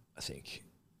deny it, I think.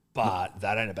 But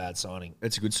that ain't a bad signing.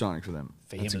 It's a good signing for them.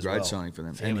 For him It's a as great well. signing for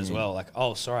them. For him as well. Like,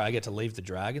 oh, sorry, I get to leave the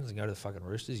Dragons and go to the fucking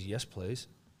Roosters? Yes, please.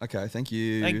 Okay, thank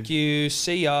you. Thank you.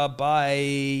 See ya.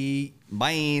 Bye.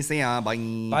 Bye. See ya.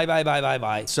 Bye.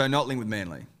 Bye. So not linked with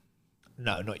Manly,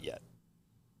 No, not yet.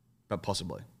 but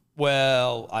possibly.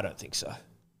 Well, I don't think so.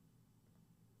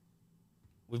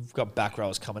 We've got back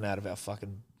rows coming out of our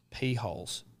fucking pee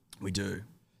holes. We do.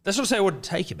 That's not to say I wouldn't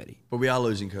take him, Eddie. But we are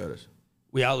losing Curtis.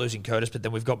 We are losing Curtis, but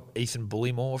then we've got Ethan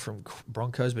Bullymore from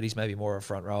Broncos, but he's maybe more a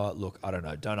front rower. Look, I don't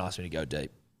know. Don't ask me to go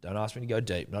deep. Not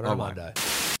on a Monday.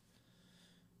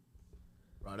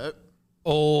 Righto.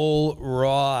 All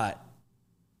right.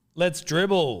 Let's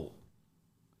dribble.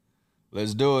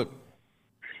 Let's do it.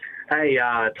 Hey,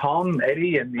 Tom,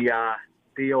 Eddie, and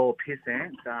the all piss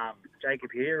ants.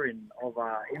 Jacob here of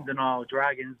In Denial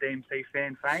Dragons DMC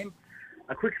fan fame.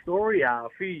 A quick story. A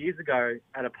few years ago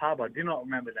at a pub I do not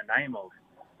remember the name of,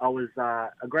 I was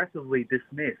aggressively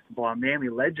dismissed by a Manly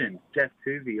legend, Jeff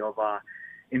Tuvey of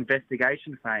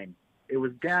Investigation fame. It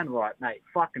was downright, mate,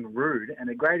 fucking rude, and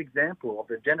a great example of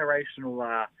the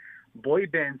generational boy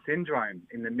band syndrome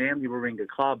in the Manly Warringah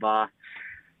Club.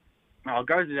 It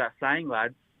goes without saying,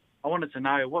 lads, I wanted to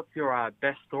know, what's your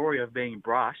best story of being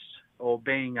brushed or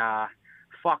being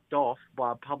fucked off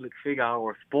by a public figure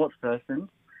or a sports person?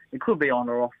 It could be on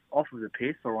or off of the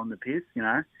piss or on the piss,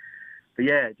 But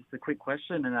yeah, just a quick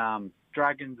question. And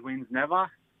Dragons wins never.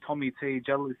 Tommy T,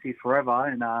 jealousy forever.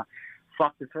 And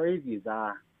fuck the three of you.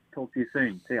 Talk to you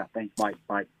soon. See ya. Thanks.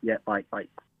 Bye. Yeah, bye.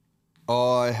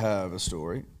 I have a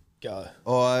story. Go.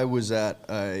 I was at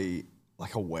a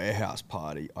warehouse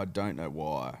party. I don't know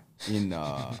why. In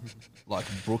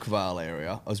Brookvale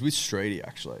area. I was with Streety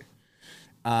actually.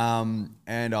 And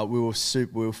we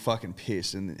were fucking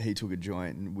pissed, and he took a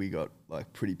joint, and we got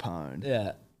pretty pwned.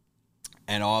 Yeah.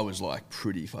 And I was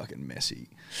pretty fucking messy.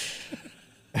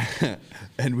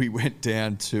 And we went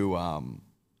down to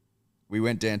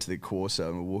the Corso,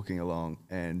 and we're walking along,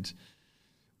 and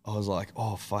I was like,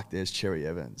 oh fuck, there's Cherry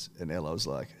Evans, and Ella was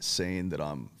seeing that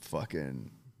I'm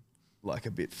fucking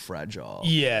a bit fragile.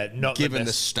 Yeah, not given the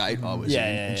best. state I was in.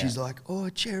 And she's like, oh,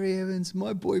 Cherry Evans,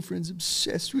 my boyfriend's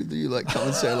obsessed with you, come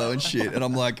and say hello and shit. And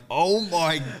I'm like, oh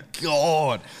my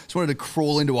God. Just wanted to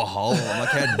crawl into a hole. I'm like,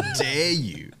 how dare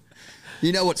you?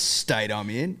 You know what state I'm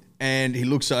in? And he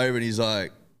looks over and he's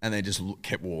like, and they just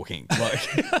kept walking.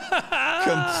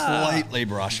 Completely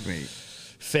brushed me.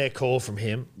 Fair call from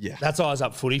him. Yeah. That's Eyes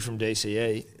Up Footy from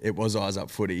DCE. It was Eyes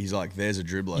Up Footy. He's like, there's a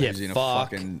dribbler Yeah, who's in a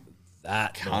fuck fucking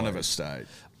that cunt of a noise. state.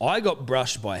 I got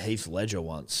brushed by Heath Ledger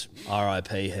once.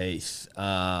 R.I.P. Heath.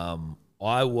 I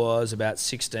was about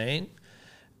 16,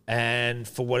 and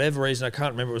for whatever reason, I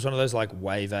can't remember. It was one of those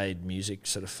Wave Aid music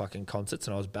sort of fucking concerts,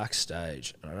 and I was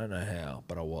backstage, and I don't know how,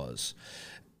 but I was.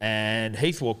 And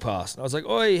Heath walked past, and I was like,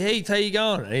 "Oi, Heath, how you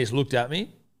going?" And he just looked at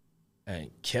me, and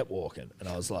kept walking, and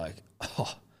I was like,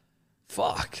 "Oh,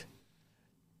 fuck,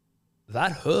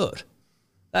 that hurt.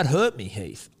 That hurt me,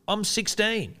 Heath. I'm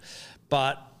 16,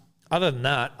 but." Other than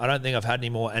that, I don't think I've had any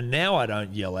more. And now I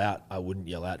don't yell out. I wouldn't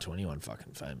yell out to anyone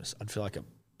fucking famous. I'd feel like a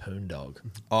poon dog.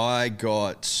 I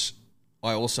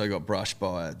also got brushed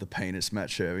by the penis Matt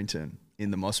Shervington in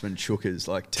the Mossman Chookers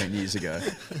 10 years ago.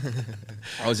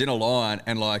 I was in a line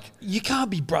and You can't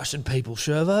be brushing people,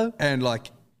 Shervo. and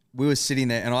we were sitting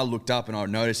there and I looked up and I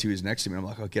noticed he was next to me. I'm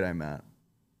like, oh, g'day, Matt.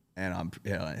 And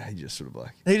he just sort of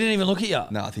He didn't even look at you.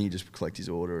 no, I think he just collected his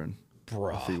order and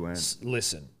Bro, off he went.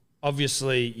 listen,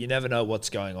 obviously you never know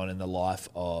what's going on in the life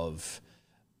of,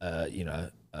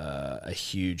 a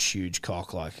huge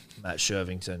cock like Matt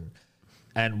Shervington,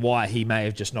 and why he may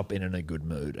have just not been in a good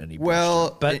mood. And he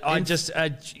Well, brushed him.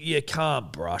 But you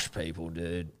can't brush people,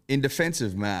 dude. In defense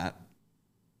of Matt,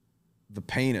 the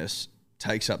penis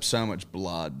takes up so much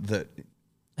blood that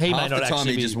He may half the not time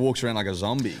actually he be. just walks around like a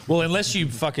zombie. Well, unless you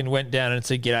fucking went down and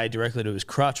said g'day directly to his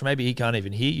crutch, maybe he can't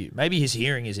even hear you. Maybe his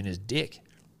hearing is in his dick.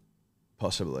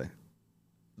 Possibly.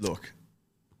 Look,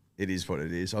 it is what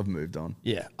it is. I've moved on.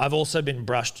 Yeah. I've also been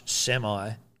brushed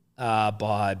semi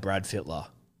by Brad Fittler.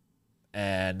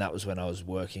 And that was when I was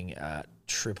working at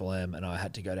Triple M and I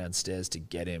had to go downstairs to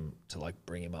get him to like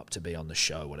bring him up to be on the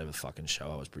show, whatever fucking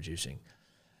show I was producing.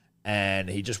 And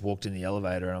he just walked in the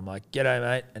elevator and I'm like, g'day,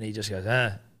 mate. And he just goes,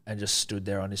 and just stood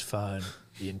there on his phone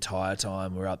the entire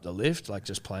time we're up the lift, like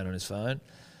just playing on his phone.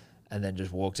 And then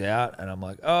just walked out and I'm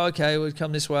like, oh, okay, we'll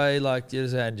come this way. Like,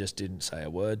 and just didn't say a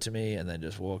word to me and then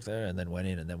just walked there and then went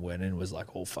in was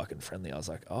like all fucking friendly. I was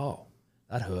like, oh,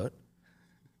 that hurt.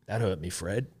 That hurt me,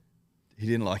 Fred. He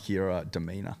didn't like your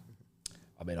demeanour.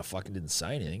 I mean, I fucking didn't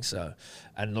say anything. So,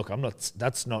 and look,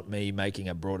 that's not me making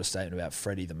a broader statement about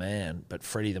Freddie the man, but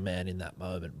Freddie the man in that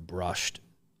moment brushed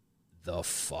the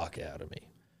fuck out of me.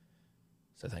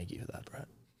 So thank you for that, Brad.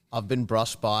 I've been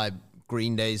brushed by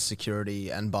Green Day's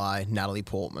security and by Natalie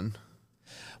Portman.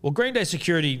 Well, Green Day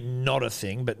security, not a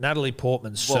thing, but Natalie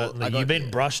Portman certainly. You've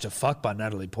been brushed to fuck by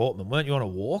Natalie Portman. Weren't you on a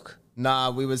walk?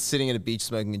 Nah, we were sitting at a beach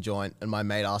smoking a joint and my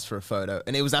mate asked for a photo.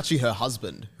 And it was actually her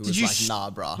husband who was like, nah,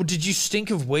 bruh. Well, did you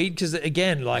stink of weed? Because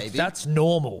again, like Maybe. that's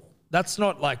normal. That's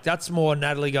not like, that's more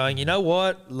Natalie going, you know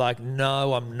what? Like,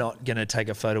 no, I'm not going to take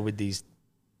a photo with these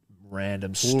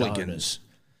random stoners.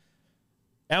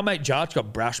 Our mate Jarch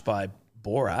got brushed by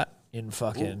Borat in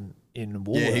fucking in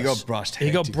Woolworths. Yeah, he got brushed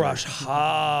He got hectically. brushed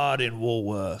hard in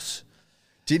Woolworths.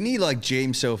 Didn't he like G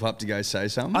himself up to go say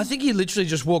something? I think he literally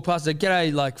just walked past and said,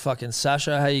 g'day, like fucking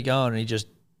Sasha, how you going? And he just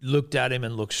looked at him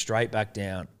and looked straight back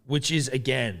down, which is,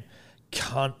 again,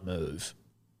 cunt move.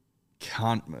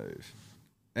 Can't move.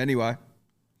 Anyway,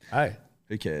 Hey,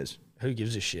 who cares? who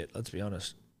gives a shit? Let's be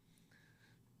honest.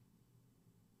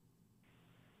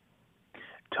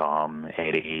 Tom,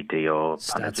 Eddie, Dior,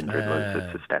 Stats punters and man.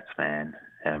 dribblers, it's the Stats Man.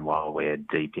 And while we're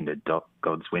deep into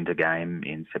God's winter game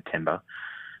in September,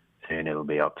 soon it'll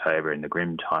be October and the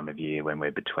grim time of year when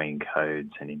we're between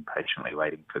codes and impatiently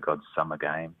waiting for God's summer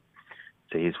game.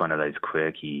 So here's one of those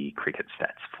quirky cricket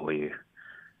stats for you.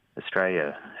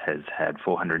 Australia has had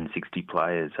 460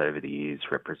 players over the years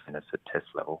represent us at test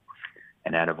level.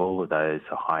 And out of all of those,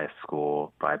 the highest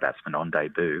score by a batsman on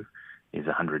debut is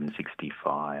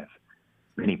 165.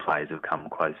 Many players have come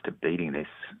close to beating this.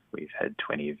 We've had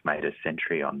 20 who've made a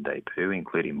century on debut,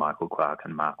 including Michael Clarke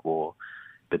and Mark Waugh.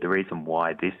 But the reason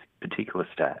why this particular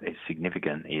stat is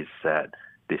significant is that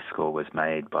this score was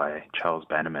made by Charles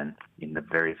Bannerman in the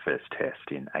very first test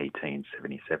in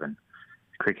 1877.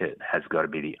 Cricket has got to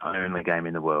be the only game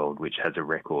in the world which has a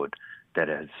record that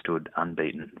has stood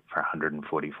unbeaten for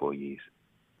 144 years.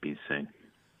 Be soon.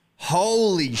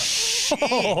 Holy shit.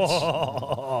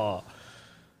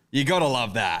 You got to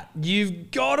love that.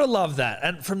 You've got to love that.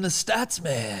 And from the stats,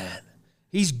 man,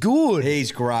 he's good.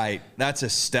 He's great. That's a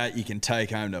stat you can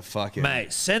take home to fucking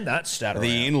Mate, send that stat around.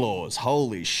 the in-laws.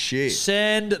 Holy shit.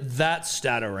 Send that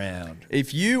stat around.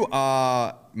 If you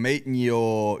are meeting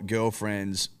your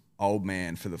girlfriend's old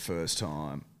man for the first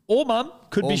time, Or mum.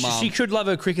 Could Or be. mum. She could love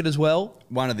her cricket as well.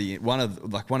 one of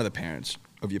the parents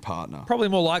of your partner, Probably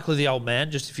more likely the old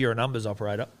man, just if you're a numbers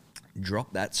operator.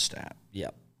 drop that stat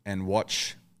Yep. and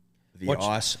watch the Watch-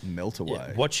 ice melt away.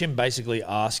 Yeah. Watch him basically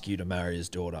ask you to marry his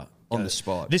daughter. On the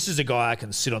spot. This is a guy I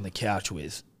can sit on the couch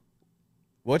with.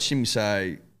 Watch him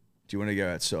say, do you want to go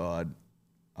outside?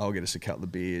 I'll get us a couple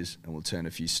of beers and we'll turn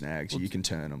a few snags. You can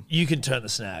turn them. You can turn the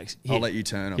snags. I'll let you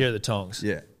turn them. Here are the tongs.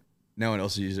 Yeah. No one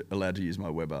else is allowed to use my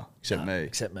Weber except me.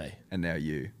 Except me. And now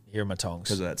you, Here are my tongs.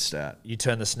 because of that stat. You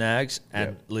turn the snags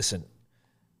and Yep. listen,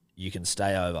 you can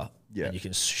stay over. Yeah. And you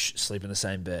can sleep in the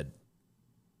same bed.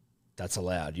 That's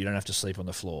allowed. You don't have to sleep on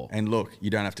the floor. And look, you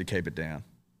don't have to keep it down.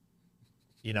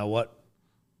 You know what?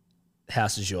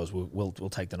 House is yours. We'll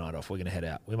take the night off. We're going to head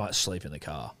out. We might sleep in the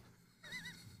car.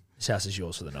 This house is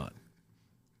yours for the night.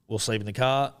 We'll sleep in the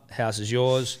car. House is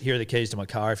yours. Here are the keys to my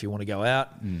car if you want to go out.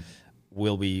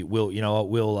 What would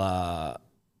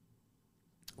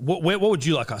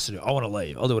you like us to do? I want to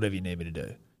leave. I'll do whatever you need me to do.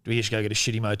 Do we just go get a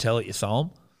shitty motel at your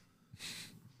thumb?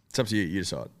 It's up to you. You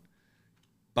decide.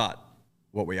 But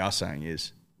what we are saying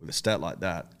is, with a stat like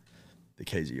that, the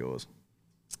keys are yours.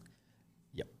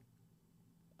 Yep.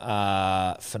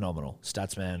 Phenomenal.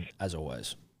 Statsman, as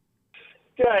always.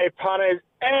 G'day, punters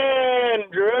and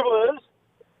dribblers.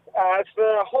 It's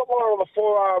the hotline on the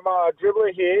forearm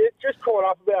dribbler here. Just caught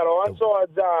up about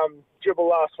Ironside's dribble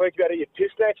last week about your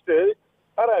piss next to.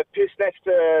 I had a piss next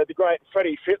to the great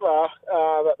Freddie Fittler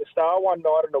at the Star one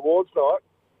night, an awards night.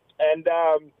 And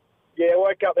I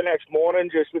woke up the next morning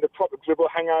just with a proper dribble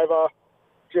hangover.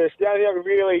 Just the only thing I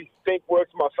really think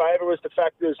worked in my favour was the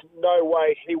fact there's no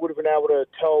way he would have been able to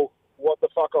tell what the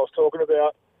fuck I was talking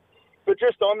about. But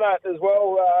just on that as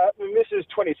well, my missus'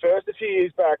 21st a few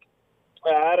years back,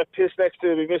 I had a piss next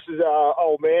to my missus'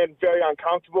 old man, very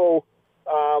uncomfortable.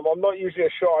 I'm not usually a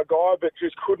shy guy, but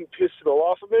just couldn't piss for the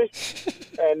life of me.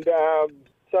 And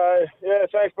so, yeah,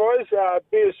 thanks, boys.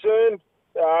 Be you soon.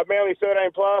 Manly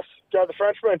 13 plus. Go the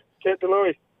Frenchman. Keep the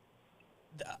Louis.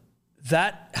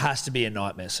 That has to be a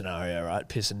nightmare scenario, right?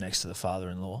 Pissing next to the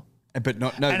father-in-law. But no,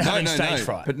 stage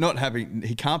fright. But not having,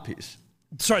 he can't piss.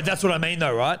 Sorry, that's what I mean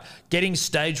though, right? Getting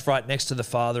stage fright next to the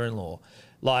father-in-law,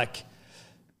 like,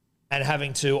 and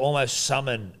having to almost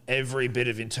summon every bit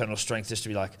of internal strength just to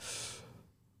be like,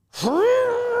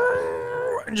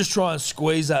 and just try and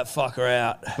squeeze that fucker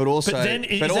out. But also,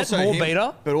 is that more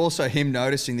beta? But also him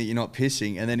noticing that you're not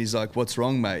pissing, and then he's like, "What's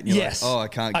wrong, mate?" And you're Yes. like, "Oh, I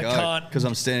can't go because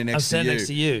I'm standing next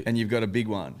to you, and you've got a big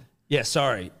one." Yeah,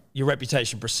 sorry, your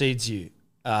reputation precedes you,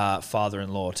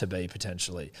 father-in-law to be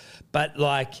potentially, but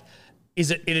like.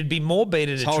 It'd be more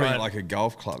beta to holding try it like a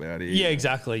golf club out here. Yeah,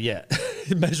 exactly. Yeah,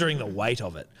 measuring the weight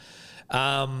of it.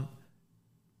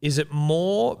 Is it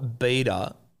more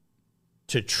beta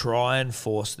to try and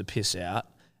force the piss out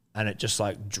and it just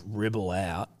like dribble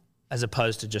out, as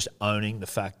opposed to just owning the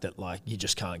fact that like you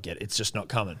just can't get it. It's just not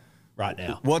coming right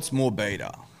now. What's more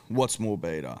beta?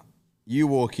 You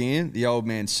walk in, the old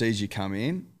man sees you come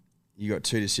in. You got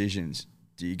two decisions.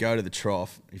 Do you go to the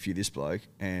trough if you're this bloke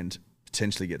and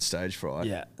potentially get stage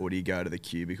fright, or do you go to the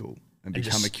cubicle and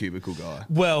become a cubicle guy?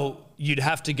 Well, you'd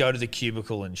have to go to the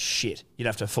cubicle and shit. You'd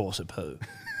have to force a poo.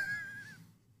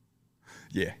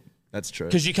 Yeah, that's true.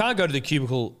 Because you can't go to the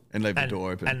cubicle and leave the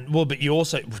door open. But you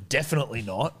also definitely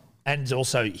not, and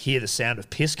also hear the sound of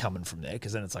piss coming from there,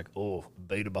 because then it's like, oh,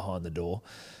 beater behind the door.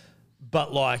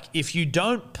 But like, if you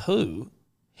don't poo,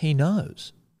 he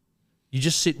knows. You're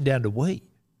just sitting down to wee.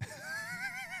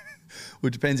 Well,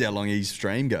 it depends how long his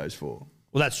stream goes for.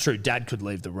 Well, that's true. Dad could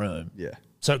leave the room. Yeah.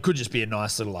 So it could just be a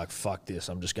nice little like, fuck this,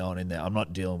 I'm just going in there. I'm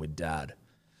not dealing with Dad.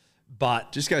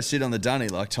 But just go sit on the dunny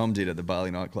like Tom did at the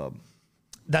Bali nightclub.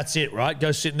 That's it, right?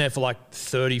 Go sit in there for like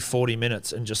 30, 40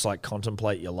 minutes and just like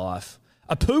contemplate your life.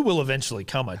 A poo will eventually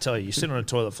come, I tell you. You sit on a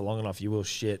toilet for long enough, you will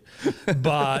shit.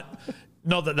 But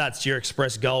not that that's your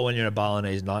express goal when you're in a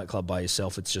Balinese nightclub by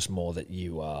yourself. It's just more that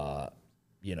you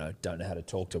don't know how to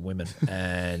talk to women,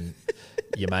 and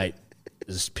your mate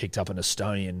has picked up an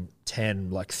Estonian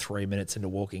 10 like 3 minutes into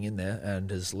walking in there and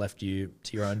has left you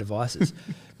to your own devices.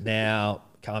 Now,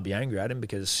 can't be angry at him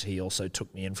because he also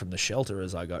took me in from the shelter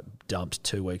as I got dumped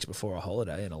 2 weeks before a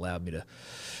holiday and allowed me to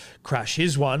crash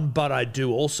his one. But I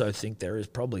do also think there is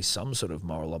probably some sort of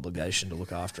moral obligation to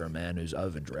look after a man who's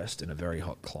overdressed in a very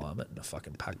hot climate in a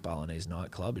fucking packed Balinese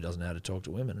nightclub who doesn't know how to talk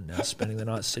to women and now spending the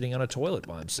night sitting on a toilet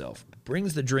by himself.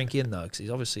 Brings the drink in though, because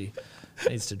he's obviously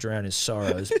needs to drown his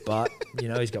sorrows, but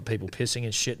he's got people pissing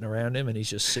and shitting around him and he's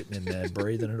just sitting in there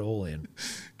breathing it all in.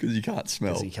 Because he can't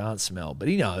smell. Because he can't smell, but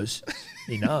he knows.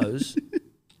 He knows,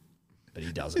 but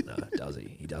he doesn't know, does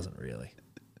he? He doesn't really.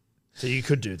 So you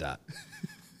could do that.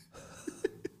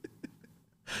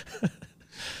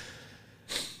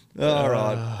 All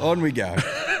right, on we go.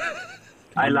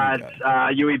 Hey lads,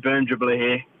 Yui Burn Dribbler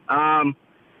here.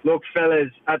 Look,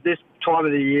 fellas, at this time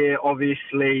of the year,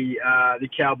 obviously the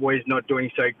Cowboys not doing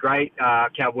so great.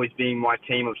 Cowboys being my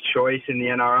team of choice in the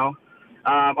NRL.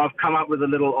 I've come up with a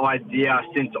little idea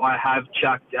since I have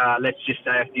chucked, let's just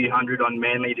say, a few hundred on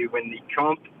Manly to win the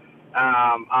comp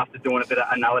after doing a bit of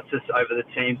analysis over the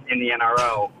teams in the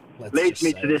NRL. Leads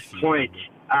me to this point.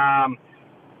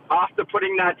 After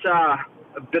putting that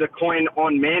a bit of coin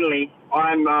on Manly,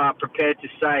 I'm prepared to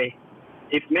say,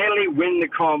 if Manly win the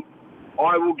comp,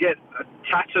 I will get a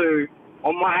tattoo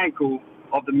on my ankle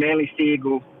of the Manly Sea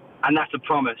Eagle, and that's a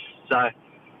promise. So,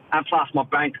 and plus my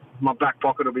back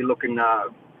pocket will be looking a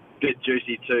bit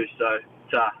juicy too.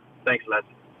 So, thanks, lads.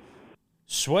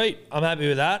 Sweet, I'm happy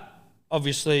with that.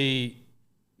 Obviously,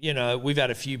 we've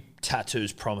had a few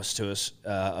tattoos promised to us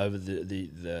over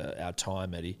our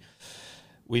time, Eddie.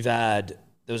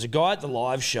 There was a guy at the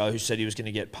live show who said he was going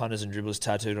to get punters and dribblers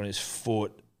tattooed on his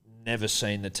foot. Never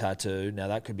seen the tattoo. Now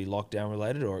that could be lockdown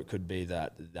related, or it could be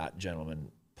that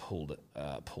gentleman pulled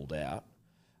out.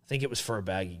 I think it was for a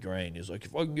baggy green. He was like,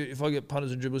 if I get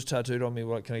punters and dribblers tattooed on me,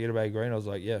 can I get a baggy green? I was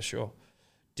like, yeah, sure.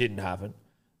 Didn't happen.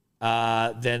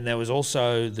 Then there was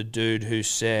also the dude who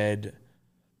said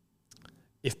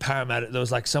if Parramatta, there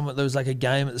was like a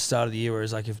game at the start of the year where it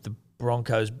was like if the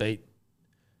Broncos beat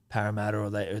Parramatta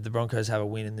or if the Broncos have a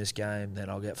win in this game, then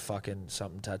I'll get fucking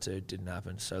something tattooed. Didn't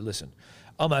happen. So listen,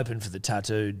 I'm open for the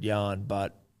tattooed yarn,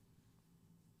 but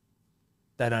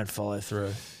they don't follow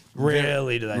through.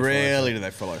 Rarely do they follow through. Rarely do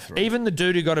they follow through. Even the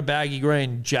dude who got a baggy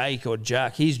green, Jake or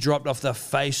Jack, he's dropped off the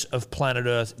face of planet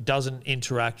Earth, doesn't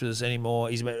interact with us anymore.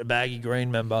 He's a baggy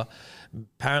green member.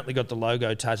 Apparently got the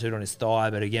logo tattooed on his thigh,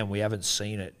 but again, we haven't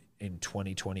seen it in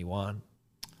 2021.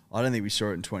 I don't think we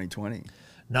saw it in 2020.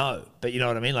 No, but you know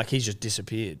what I mean? Like, he's just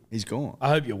disappeared. He's gone. I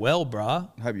hope you're well, bruh.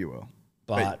 I hope you will.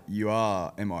 But you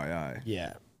are MIA.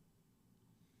 Yeah.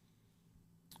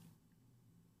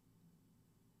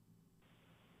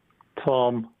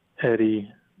 Tom,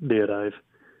 Eddie, dear Dave,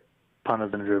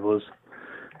 punters and dribblers.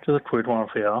 Just a quick one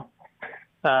for you.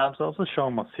 So I was just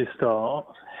showing my sister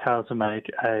how to make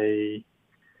a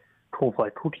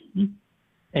cornflake cookie,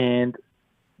 and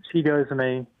she goes to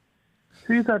me,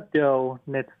 "Who's that girl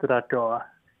next to that guy?"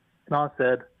 And I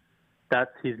said, "That's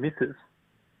his missus."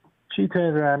 She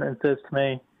turns around and says to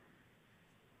me,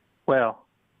 "Well,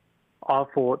 I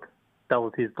thought that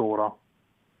was his daughter."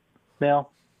 Now,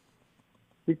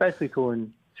 she is basically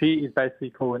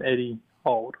calling Eddie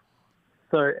old.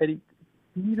 So, Eddie,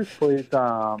 can you just please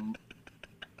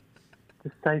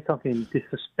just say something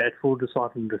disrespectful just so I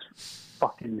can just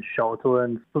fucking show it to her?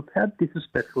 And look, how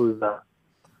disrespectful is that?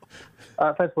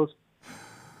 Thanks, boys.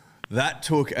 That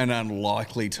took an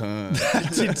unlikely turn.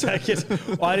 Didn't take it.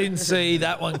 I didn't see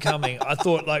that one coming. I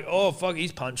thought, like, oh, fuck,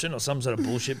 he's punching or some sort of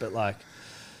bullshit, but like...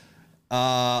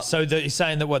 so you're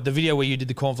saying that the video where you did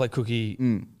the cornflake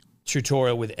cookie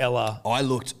tutorial with Ella... I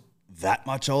looked that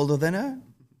much older than her?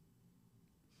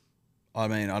 I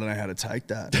mean, I don't know how to take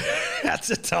that.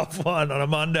 That's a tough one on a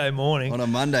Monday morning. On a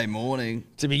Monday morning.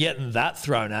 To be getting that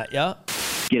thrown at you.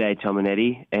 G'day, Tom and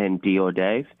Eddie and Dior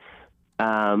Dave.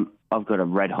 I've got a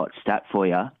red-hot stat for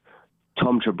you.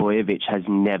 Tom Trebojevic has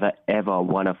never, ever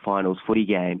won a finals footy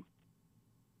game.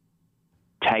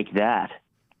 Take that.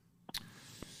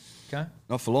 Okay.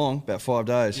 Not for long, about 5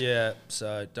 days. Yeah,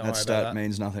 so don't worry That stat about that.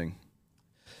 means nothing.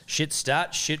 Shit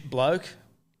stat, shit bloke.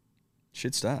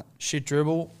 Shit stat. Shit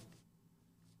dribble.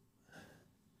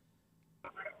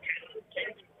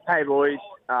 Hey boys,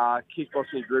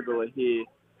 kickboxing dribbler here.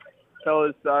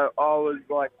 Fellas, so I was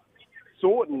like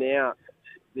sorting out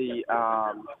the,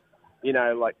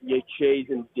 like your cheese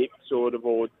and dip sort of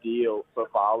ordeal for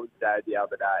Father's Day the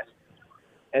other day.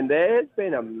 And there's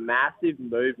been a massive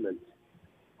movement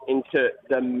into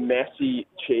the messy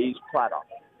cheese platter.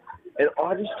 And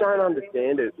I just don't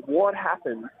understand it. What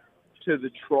happened to the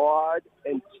tried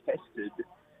and tested,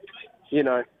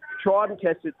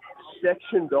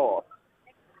 sectioned off,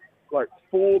 like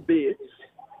 4 bits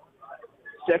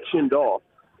sectioned off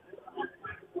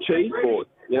cheese board,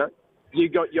 You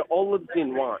got your olives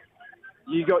in one.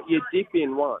 You got your dip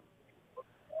in one.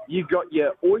 You got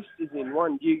your oysters in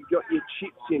one. You got your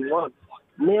chips in one.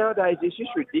 Nowadays, it's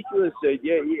just ridiculous, dude.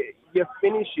 You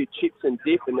finish your chips and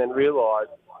dip and then realise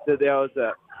that there was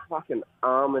a fucking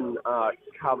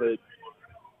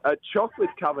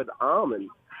chocolate-covered almond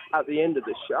at the end of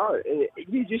the show. And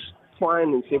you're just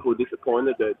plain and simple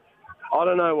disappointed, dude. I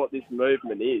don't know what this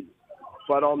movement is,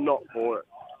 but I'm not for it.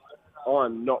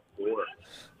 I'm not for it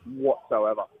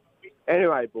whatsoever.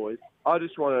 Anyway, boys, I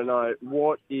just want to know,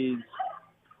 what is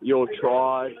your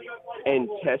tried and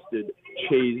tested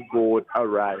cheese board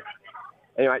array?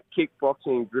 Anyway,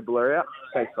 kickboxing dribbler out.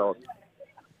 Thanks, fellas.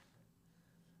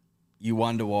 You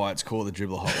wonder why it's called the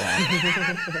Dribbler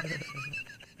Hotline.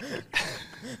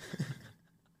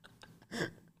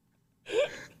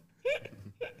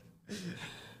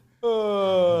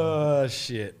 Oh,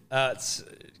 shit. It's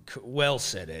well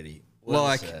said, Eddie.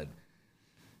 Well said.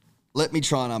 Let me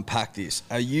try and unpack this.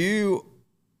 Are you,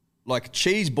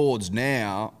 cheese boards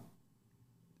now,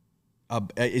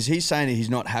 is he saying he's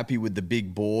not happy with the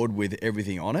big board with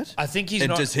everything on it? I think he's and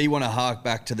not. Does he want to hark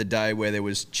back to the day where there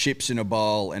was chips in a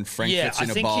bowl and frankfurts in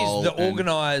a bowl? Yeah, I think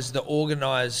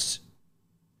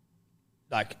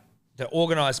the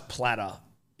organised platter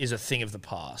is a thing of the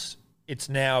past. It's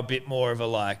now a bit more of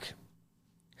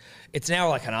it's now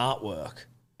like an artwork,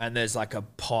 and there's like a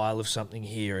pile of something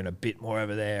here and a bit more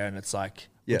over there, and it's like,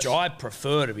 yes. Which I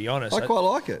prefer, to be honest. I quite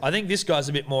like it. I think this guy's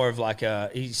a bit more of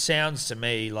he sounds to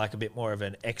me like a bit more of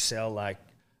an Excel,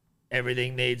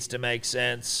 everything needs to make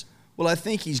sense. Well, I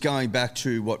think he's going back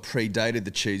to what predated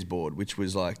the cheese board, which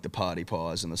was the party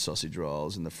pies and the sausage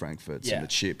rolls and the frankfurts and the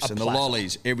chips and the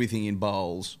lollies, everything in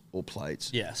bowls or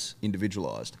plates. Yes.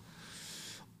 Individualised.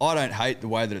 I don't hate the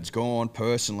way that it's gone,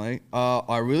 personally.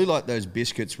 I really like those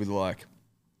biscuits with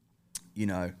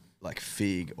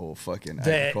fig or fucking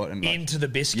apricot. And into the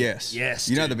biscuit. Yes.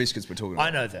 You know the biscuits we're talking about.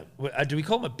 I know them. Do we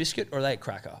call them a biscuit or are they a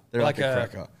cracker? They're like a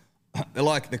cracker.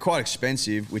 They're quite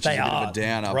expensive, which is a bit of a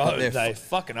downer. Bro, they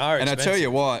fucking are expensive. And I tell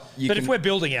you what, if we're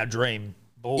building our dream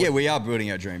board. Yeah, we are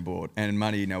building our dream board, and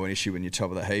money no an issue when you're top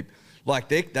of the heap. Like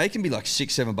they can be like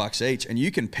 $6-7 each, and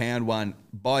you can pound one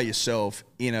by yourself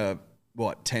in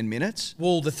 10 minutes.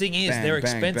 Well, the thing is, Bang, they're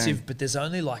bang, expensive, bang. but there's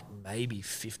only like maybe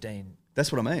 15.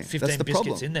 That's what I mean. 15 That's the biscuits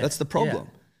problem. in there. That's the problem.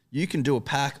 Yeah. You can do a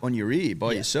pack on your ear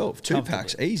by yourself. 2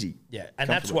 packs, easy. Yeah, and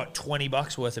that's what,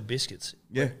 $20 worth of biscuits.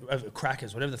 Yeah.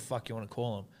 Crackers, whatever the fuck you want to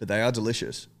call them. But they are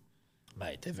delicious.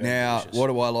 Mate, they're very Now, delicious. what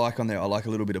do I like on there? I like a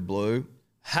little bit of blue.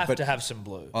 Have to have some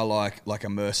blue. I like a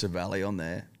Mercer Valley on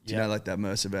there. Do you Yeah. know like that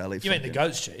Mercer Valley? You mean the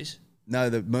goat's cheese? No,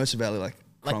 the Mercer Valley Like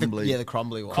crumbly. the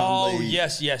crumbly one. Oh,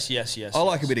 yes. I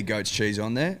like a bit of goat's cheese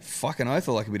on there. Fucking oath,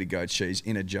 I like a bit of goat's cheese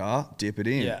in a jar. Dip it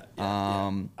in. Yeah,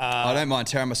 I don't mind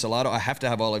tiramisu. I have to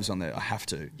have olives on there. I have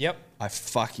to. Yep. I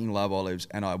fucking love olives,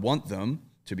 and I want them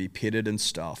to be pitted and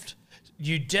stuffed.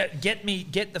 You get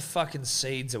the fucking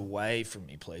seeds away from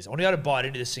me, please. I want to be able to bite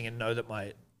into this thing and know that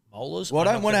my molars. Well, are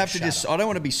I don't not want to gonna have to shatter. I don't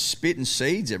want to be spitting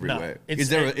seeds everywhere. it's-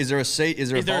 Is there a seed? Is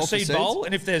there a bowl for seed seeds? bowl?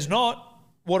 And if there's not,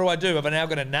 what do I do? Have I now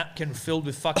got a napkin filled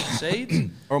with fucking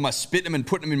seeds? Or am I spitting them and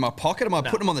putting them in my pocket? Am I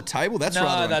putting them on the table? That's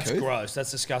rather that's uncouth. gross.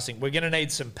 That's disgusting. We're going to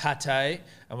need some pate,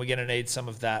 and we're going to need some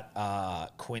of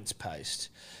that quince paste.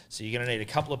 So you're going to need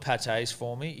a couple of pates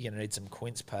for me. You're going to need some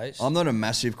quince paste. I'm not a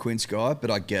massive quince guy, but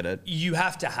I get it. You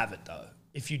have to have it though.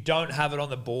 If you don't have it on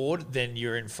the board, then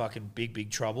you're in fucking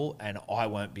big trouble, and I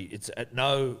won't be. It's at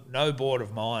no board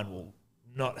of mine will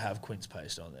not have quince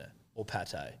paste on there or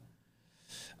pate.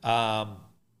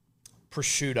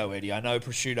 Prosciutto, Eddie. I know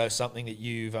prosciutto is something that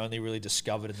you've only really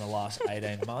discovered in the last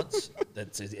 18 months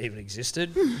that's even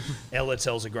existed. Ella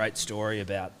tells a great story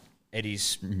about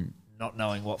Eddie's not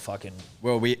knowing what fucking...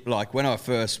 Well, when I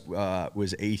first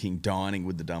was dining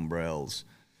with the Dumbrells.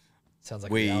 Sounds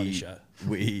like a reality show.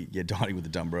 Dining with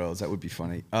the Dumbrells. That would be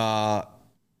funny.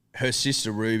 Her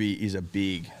sister Ruby is a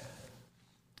big...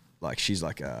 she's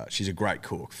a great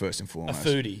cook, first and foremost. A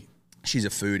foodie. She's a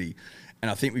foodie. And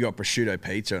I think we got prosciutto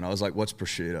pizza, and I was like, what's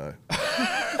prosciutto?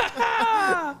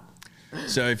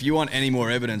 So if you want any more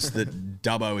evidence that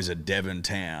Dubbo is a Devon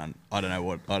town, I don't know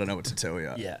what to tell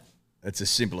you. Yeah. It's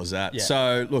as simple as that. Yeah.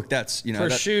 So look, that's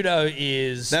prosciutto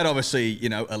is that obviously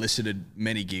elicited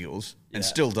many giggles and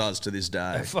still does to this day.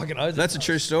 I fucking owe them That's a those.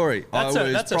 true story. That's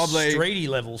a probably streety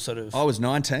level sort of... I was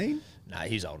 19. No,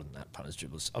 he's older than that, punters,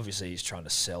 dribblers. Obviously, he's trying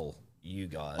to sell you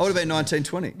guys. I would have been 19,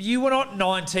 20. You were not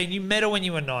 19. You met her when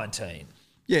you were 19.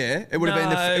 Yeah, it would have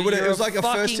been. It was like a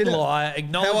first fucking liar.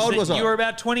 Acknowledge How old that was I? you were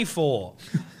about 24,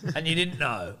 and you didn't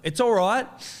know. It's all right.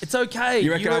 It's okay.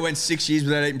 You reckon I went 6 years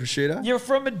without eating prosciutto? You're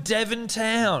from a Devon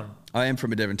town. I am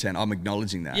from a Devon town. I'm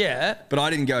acknowledging that. Yeah. But I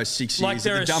didn't go 6 Like years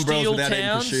there at are the Dumbrells steel without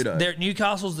towns. eating prosciutto.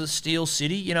 Newcastle's the steel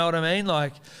city. You know what I mean?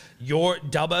 Like your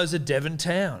Dubbo's a Devon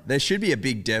town. There should be a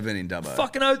big Devon in Dubbo.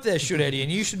 Fucking oath there should, Eddie,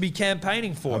 and you should be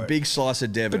campaigning for A it. big slice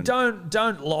of Devon. But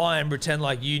don't lie and pretend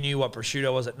like you knew what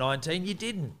prosciutto was at 19. You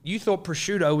didn't. You thought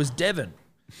prosciutto was Devon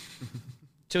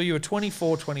till you were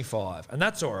 24, 25, and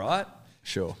that's all right.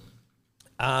 Sure.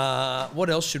 What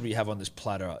else should we have on this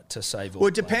platter to save all? Well,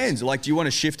 it depends. Like, do you want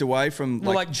to shift away from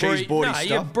cheese boardy stuff?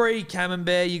 Yeah, brie,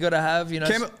 camembert. You got to have. You know.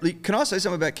 Can I say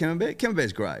something about camembert?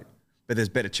 Camembert's great, but there's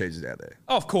better cheeses out there.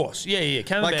 Oh, of course. Yeah.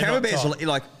 Camembert. Like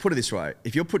camembert's put it this way: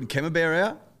 if you're putting camembert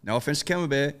out, no offense to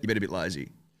camembert, you better be lazy.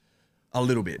 A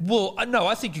little bit. Well, no,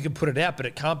 I think you can put it out, but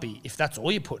it can't be. If that's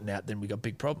all you're putting out, then we got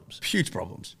big problems. Huge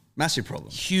problems. Massive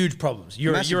problems. Huge problems.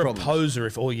 You're a poser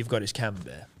if all you've got is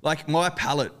camembert. Like my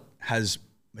palate has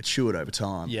matured over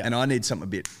time, and I need something a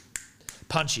bit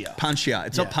punchier.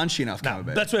 It's not punchy enough.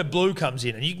 Camembert. That's where blue comes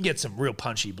in, and you can get some real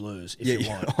punchy blues if you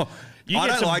want.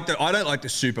 I don't like the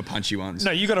super punchy ones.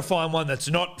 No, you got to find one that's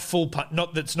not full,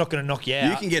 that's not going to knock you out.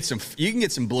 You can get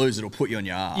some blues that'll put you on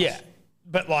your ass. Yeah,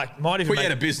 but might even put you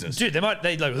out of business, dude.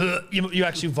 They you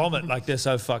actually vomit like they're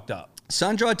so fucked up.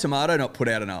 Sun-dried tomato not put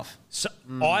out enough. So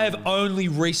I have only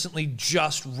recently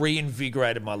just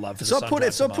reinvigorated my love for the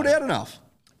sun-dried tomato. Put out enough.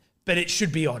 But it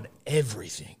should be on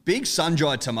everything. Big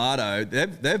sun-dried tomato,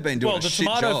 they've been doing a shit job.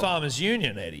 Well, the Tomato Farmers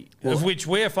Union, Eddie, of which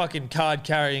we're fucking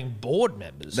card-carrying board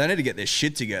members. They need to get their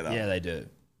shit together. Yeah, they do.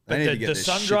 They need to get the their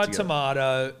sun-dried shit together.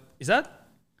 tomato, is that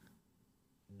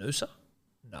Noosa?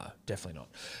 No, definitely not.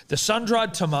 The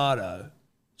sun-dried tomato,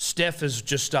 Steph has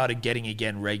just started getting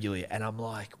again regularly, and I'm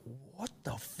like, what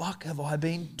the fuck have I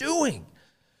been doing?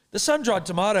 The sun-dried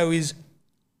tomato is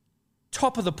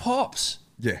top of the pops.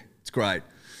 Yeah, it's great.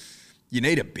 You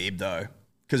need a bib though,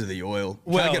 because of the oil.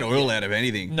 You can't get oil out of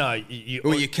anything. No,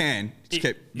 you can. Just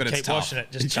it's keep tough. washing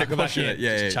it. Just You chuck keep it back washing in. it.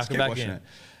 Yeah, just chuck keep it back washing in. it.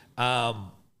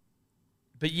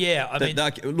 But yeah, I mean,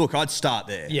 look, I'd start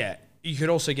there. Yeah, you could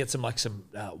also get some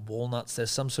walnuts.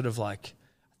 There's some sort of I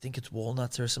think it's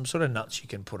walnuts. There are some sort of nuts you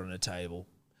can put on a table.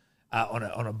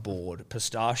 on a board.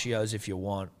 Pistachios if you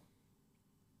want.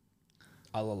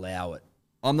 I'll allow it.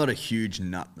 I'm not a huge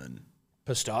nutman.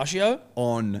 Pistachio?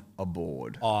 On a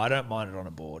board. Oh, I don't mind it on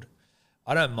a board.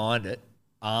 I don't mind it.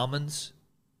 Almonds.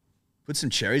 Put some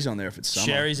cherries on there if it's summer.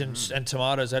 Cherries and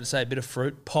tomatoes. I'd say a bit of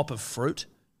fruit. Pop of fruit.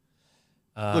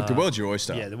 Look, the world's your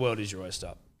oyster. Yeah, the world is your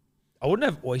oyster. I wouldn't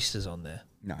have oysters on there.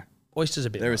 No. Oysters are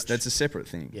a bit much. That's a separate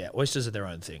thing. Yeah, oysters are their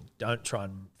own thing. Don't try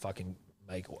and fucking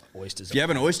make oysters. If you're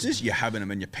having oysters, you're having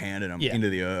them and you're pounding them into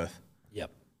the earth.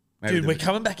 Yep. Maybe Dude, we're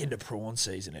coming back into prawn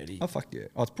season, Eddie. Oh, fuck yeah.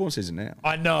 Oh, it's prawn season now.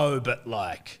 I know, but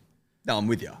like... No, I'm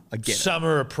with you. I get it.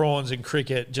 Summer of prawns and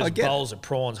cricket, just bowls of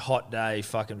prawns, hot day,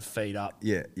 fucking feed up.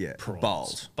 Yeah.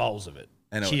 Prawns. Bowls of it.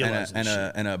 And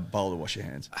a bowl to wash your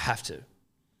hands. I have to.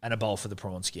 And a bowl for the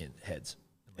prawn skin heads.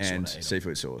 And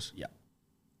seafood sauce. Yeah.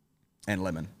 And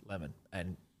lemon.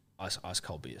 And ice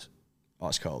cold beers.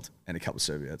 Ice cold. And a couple of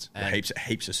serviettes. And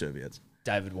heaps of serviettes.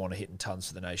 David Warner hitting tons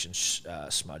for the nation,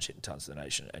 Smudge hitting tons for the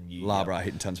nation, and you Labra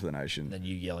hitting tons for the nation. And then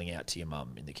you yelling out to your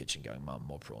mum in the kitchen going, Mum,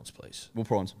 more prawns, please. More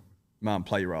prawns. Mum,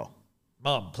 play your role.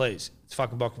 Mum, please. It's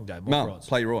fucking Boxing Day. More prawns.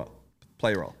 Play your role.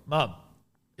 Play your role. Mum,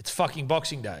 it's fucking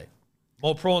Boxing Day.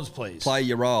 More prawns, please. Play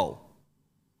your role.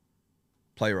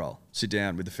 Play your role. Sit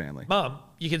down with the family. Mum,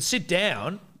 you can sit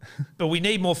down, but we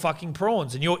need more fucking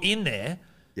prawns, and you're in there.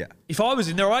 Yeah. If I was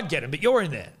in there, I'd get them, but you're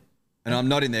in there. And I'm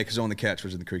not in there because I'm on the couch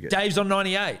watching the cricket. Dave's on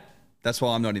 98. That's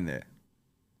why I'm not in there.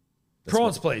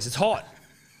 Prawns, please. It's hot.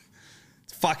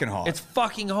 It's fucking hot. It's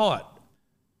fucking hot.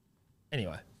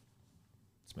 Anyway,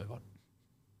 let's move on.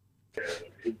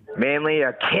 Manly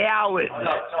are cowards.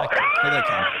 Here they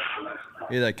come.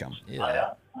 Here they come.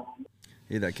 Yeah.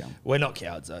 Here they come. We're not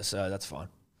cowards though, so that's fine.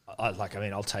 I'll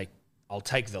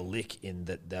take the lick in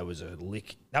that there was a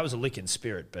lick. That was a lick in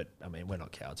spirit, but I mean, we're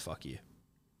not cowards. Fuck you.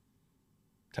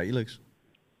 Take your licks.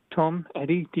 Tom,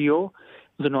 Eddie, Dior.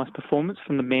 It was a nice performance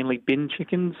from the Manly bin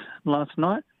chickens last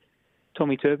night.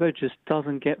 Tommy Turbo just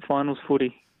doesn't get finals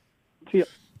footy. See ya.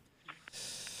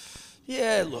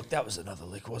 Yeah, look, that was another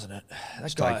lick, wasn't it?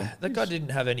 That guy didn't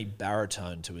have any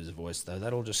baritone to his voice though.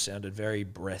 That all just sounded very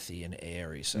breathy and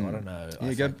airy. So I don't know.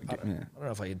 I don't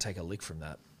know if I can take a lick from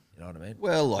that. You know what I mean?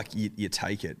 Well, like you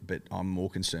take it, but I'm more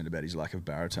concerned about his lack of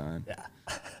baritone. Yeah.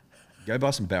 Go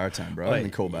buy some baritone, bro, and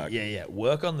then call back. Yeah.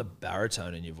 Work on the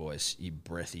baritone in your voice, you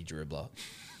breathy dribbler.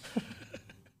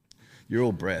 You're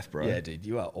all breath, bro. Yeah, dude,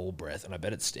 you are all breath, and I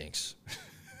bet it stinks.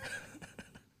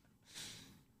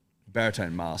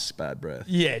 Baritone masks bad breath.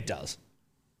 Yeah, it does.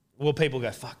 Well, people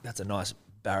go, fuck, that's a nice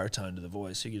baritone to the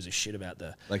voice. Who gives a shit about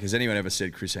the... Like, has anyone ever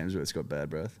said Chris Hemsworth's got bad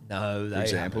breath? No, they For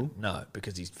example? haven't. No,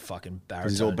 because he's fucking baritone.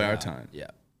 He's all baritone. Yeah.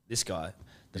 This guy...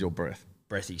 He's all breath.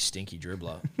 Breathy, stinky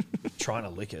dribbler. Trying to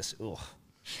lick us. Ugh.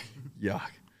 Yuck.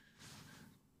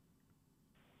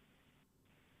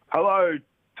 Hello,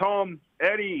 Tom,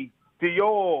 Eddie,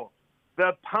 Dior,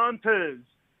 the punters.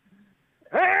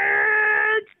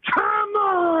 It's come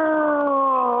on!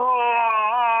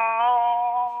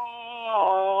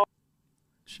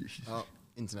 Jeez. Oh,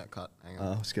 internet cut. Hang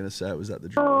on. I was going to say, was that the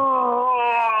drill?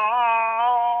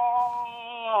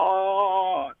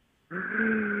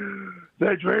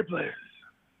 The dribblers.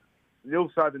 Neil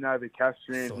Sabanova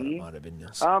Castrian here. Might have been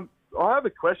this. I have a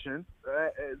question.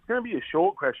 It's going to be a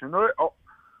short question. I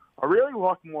really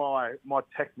like my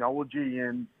technology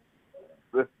and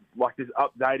this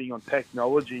updating on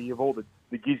technology of all the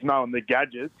gizmo and the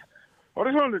gadgets. I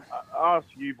just wanted to ask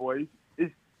you boys,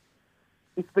 is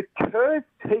the Curve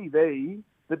TV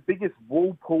the biggest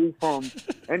wool pull from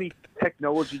any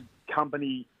technology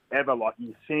company ever, like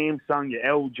your Samsung, your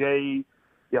LG,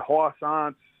 your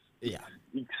Hisense,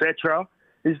 etc.?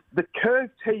 Is the Curve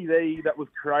TV that was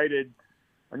created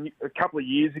a couple of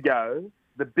years ago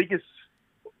the biggest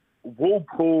wool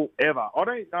pull ever? I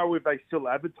don't know if they still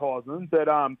advertise them, but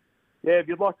if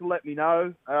you'd like to let me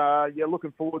know.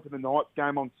 Looking forward to the Knights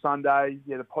game on Sunday.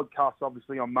 Yeah, the podcast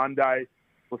obviously on Monday.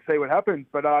 We'll see what happens.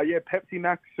 But Pepsi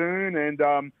Max soon, and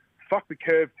fuck the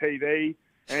Curve TV.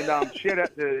 And shout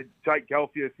out to Jake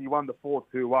Gelfius. He won the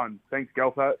 4-2-1. Thanks,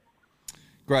 Gelfo.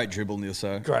 Great dribble,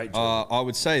 Nilso. Great dribble. I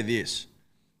would say this.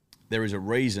 There is a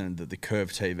reason that the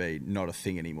Curve TV not a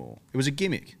thing anymore. It was a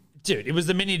gimmick. Dude, it was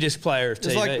the mini disc player of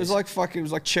TV. It was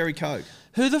like Cherry Coke.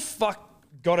 Who the fuck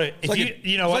got it? It's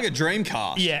like a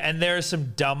Dreamcast. Yeah, and there are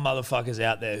some dumb motherfuckers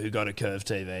out there who got a Curve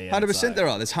TV. 100% there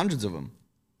are. There's hundreds of them.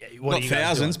 Yeah, what not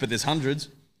thousands, but there's hundreds.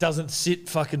 Doesn't sit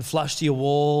fucking flush to your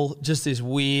wall. Just this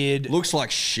weird. Looks like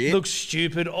shit. Looks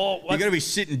stupid. Oh, you got to be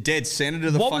sitting dead center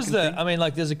to the fucking What was the? thing. I mean,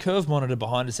 like, there's a Curve monitor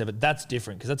behind us there, but that's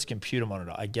different because that's a computer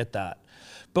monitor. I get that.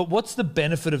 But what's the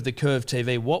benefit of the Curve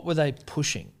TV? What were they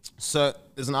pushing? So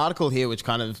there's an article here which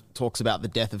kind of talks about the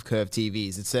death of curved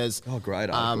TVs. It says, Oh, great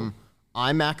article.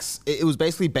 IMAX, it was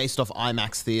basically based off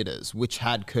IMAX theaters, which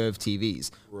had curved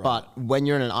TVs. But when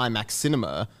you're in an IMAX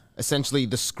cinema, essentially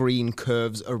the screen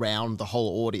curves around the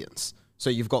whole audience. So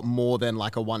you've got more than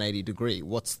like a 180 degree.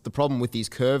 What's the problem with these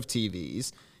curved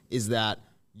TVs is that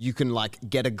you can like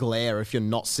get a glare if you're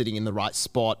not sitting in the right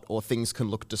spot, or things can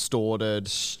look distorted.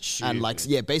 And like,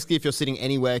 yeah, basically if you're sitting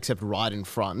anywhere except right in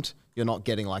front, you're not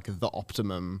getting like the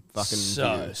optimum fucking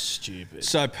So view. stupid.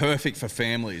 So perfect for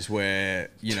families where,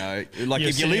 you know, like You're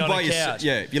if you sitting live on by a yourself, couch.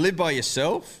 if you live by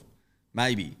yourself,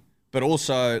 maybe. But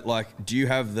also, like, do you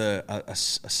have a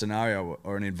scenario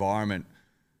or an environment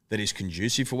that is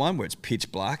conducive for one where it's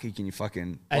pitch black? You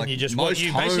fucking And like you just most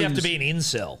you basically have to homes- be an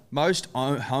incel. Most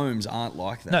homes aren't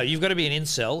like that. No, you've got to be an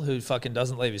incel who fucking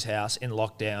doesn't leave his house in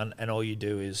lockdown, and all you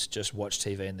do is just watch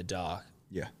TV in the dark.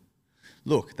 Yeah.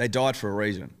 Look, they died for a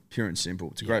reason, pure and simple.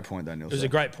 It's a great point, though, Neil. It was a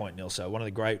great point, Nilso. One of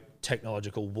the great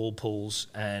technological wool pools,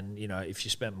 and you know, if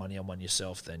you spent money on one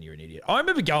yourself, then you're an idiot. I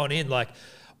remember going in like,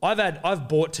 I've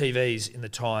bought TVs in the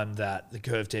time that the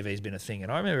curved TV has been a thing,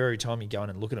 and I remember every time you go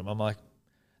in and look at them, I'm like,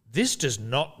 this does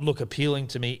not look appealing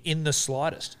to me in the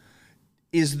slightest.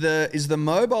 Is the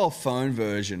mobile phone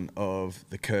version of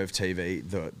the curved TV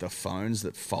the phones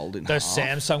that fold in Those half?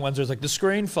 Samsung ones where it's like the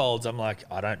screen folds. I'm like,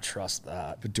 I don't trust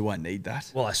that. But do I need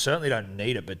that? Well, I certainly don't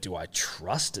need it, but do I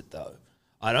trust it though?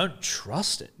 I don't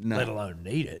trust it, No. let alone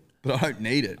need it. But I don't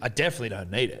need it. I definitely don't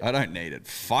need it. I don't need it.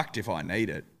 Fucked if I need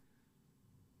it.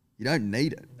 You don't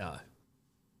need it. No.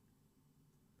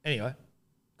 Anyway,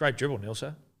 great dribble,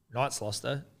 Nilso. Knights lost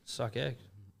though. Suck eggs.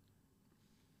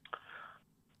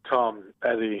 Tom,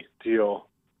 Eddie, Dior,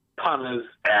 punters,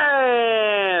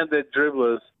 and the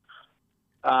dribblers.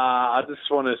 I just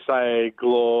want to say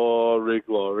glory,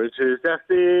 glory to South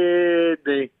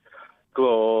Sydney.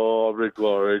 Glory,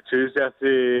 glory to South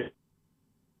Sydney.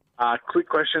 Quick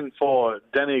question for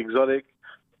Danny Exotic.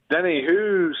 Danny,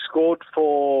 who scored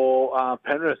for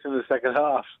Penrith in the second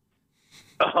half?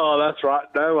 Oh, that's right,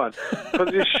 no one.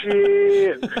 Because this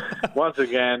shit. Once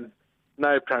again,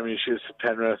 no premierships for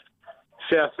Penrith.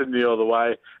 South Sydney all the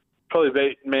way. Probably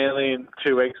beat Manly in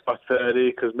 2 weeks by 30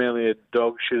 because Manly had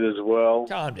dog shit as well.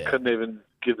 Calm down. Couldn't even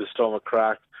give the Storm a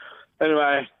crack.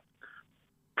 Anyway,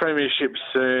 premiership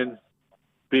soon.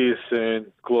 Beers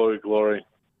soon. Glory, glory.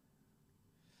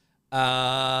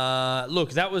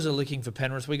 Look, that was a licking for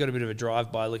Penrith. We got a bit of a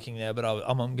drive-by licking there, but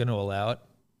I'm going to allow it.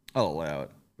 I'll allow it.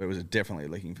 But it was definitely a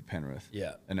licking for Penrith.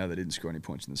 Yeah. I know they didn't score any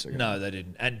points in the second. No, they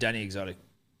didn't. And Danny Exotic,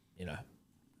 you know,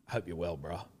 hope you're well,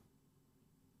 bro.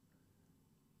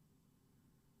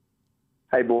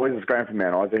 Hey boys, it's Graham from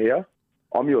Mount Isa here.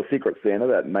 I'm your secret Santa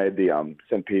that made the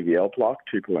St. PVL plaque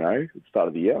 2.0 at the start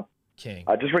of the year. King.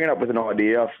 Just ringing up with an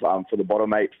idea for the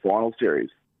bottom 8 final series.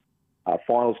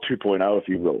 Finals 2.0, if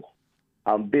you will.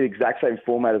 Be the exact same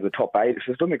format as the top 8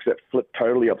 system, except flipped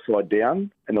totally upside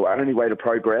down. And the only way to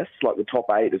progress, like the top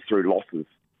 8, is through losses.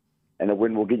 And the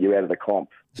win will get you out of the comp.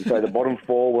 So the bottom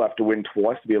 4 will have to win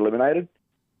twice to be eliminated.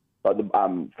 But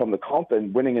from the comp,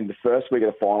 and winning in the first week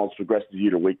of the finals progresses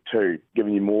you to week 2,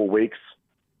 giving you more weeks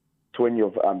to win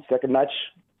your second match.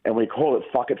 And we call it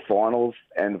Fuck It Finals.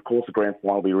 And, of course, the grand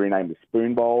final will be renamed the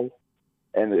Spoon Bowl,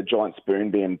 and the giant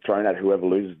spoon being thrown at whoever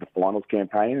loses the finals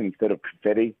campaign. Instead of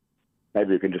confetti,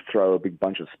 maybe we can just throw a big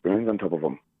bunch of spoons on top of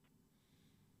them.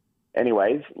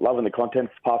 Anyways, loving the content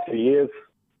for the past few years.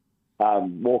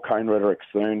 More cone rhetoric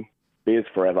soon. Beers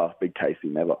forever. Big tasty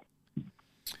never.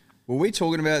 Were we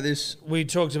talking about this? We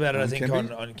talked about it, I on think,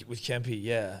 Kempy? with Kempy,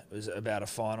 yeah. It was about a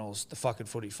finals, the fucking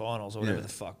footy finals, or whatever Yeah. the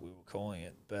fuck we were calling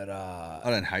it. But I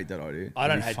don't hate that idea. I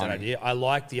don't It'd be hate that funny. idea. I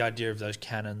like the idea of those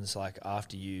cannons, like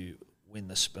after you win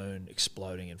the spoon,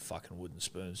 exploding and fucking wooden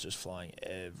spoons just flying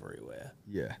everywhere.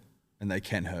 Yeah, and they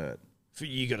can hurt.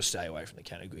 You got to stay away from the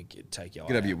cannon. It could take you You got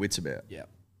to have out. your wits about. Yeah.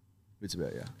 Wits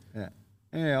about, yeah.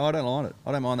 Yeah, I don't mind it.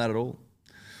 I don't mind that at all.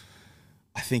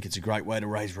 I think it's a great way to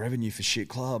raise revenue for shit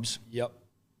clubs. Yep.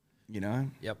 You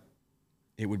know? Yep.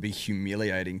 It would be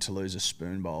humiliating to lose a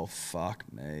spoon bowl. Fuck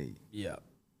me. Yeah.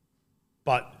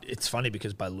 But it's funny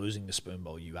because by losing the spoon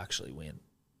bowl, you actually win.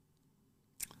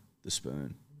 The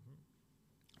spoon.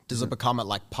 Does it become at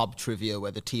like pub trivia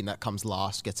where the team that comes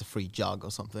last gets a free jug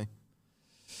or something?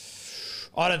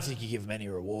 I don't think you give them any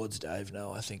rewards, Dave.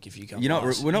 No, I think if you come You're not,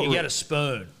 last, we're not, you get a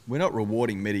spoon. We're not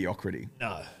rewarding mediocrity.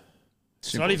 No.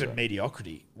 It's Simple not as even that.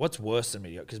 mediocrity. What's worse than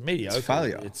mediocrity? Because mediocrity,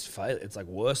 It's failure. It's like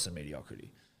worse than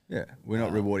mediocrity. Yeah, we're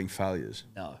not rewarding failures.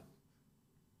 No.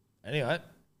 Anyway.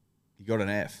 You got an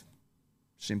F.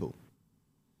 Simple.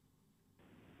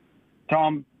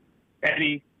 Tom,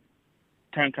 Eddie,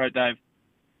 Turncoat Dave.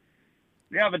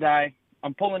 The other day,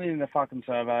 I'm pulling in the fucking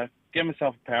servo, get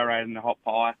myself a Powerade and a hot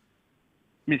pie.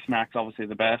 Miss Max, obviously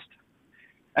the best.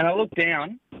 And I look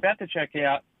down, about to check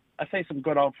out, I see some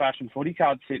good old-fashioned footy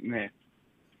cards sitting there.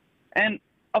 And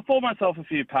I bought myself a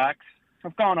few packs.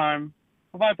 I've gone home.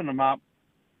 I've opened them up.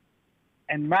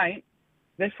 And, mate,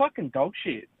 they're fucking dog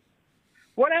shit.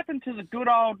 What happened to the good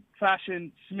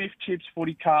old-fashioned Smith Chips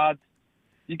footy cards?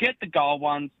 You get the gold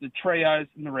ones, the trios,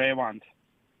 and the rare ones.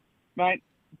 Mate,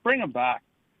 bring them back.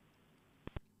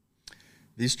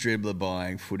 This dribbler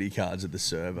buying footy cards at the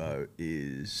servo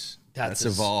is... That's a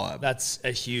vibe. That's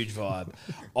a huge vibe.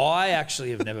 I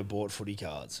actually have never bought footy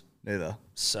cards. Neither.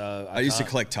 So I used to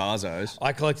collect Tarzos.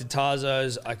 I collected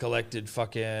Tarzos. I collected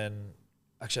fucking...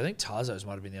 Actually, I think Tarzos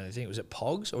might have been the only thing. Was it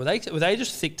Pogs? Or were they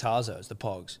just thick Tarzos, the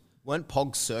Pogs? Weren't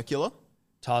Pogs circular?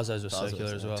 Tarzos were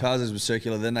circular as well. Tarzos were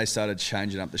circular. Then they started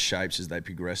changing up the shapes as they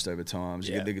progressed over time.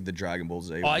 So you get the Dragon Ball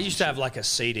Z. I used to have like a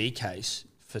CD case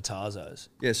for Tarzos.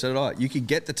 Yeah, so did I. You could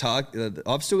get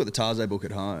I've still got the Tarzo book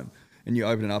at home. And you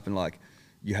open it up and like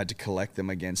you had to collect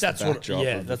them against the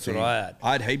backdrop. That's what I had.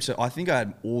 I had heaps of. I think I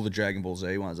had all the Dragon Ball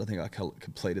Z ones. I think I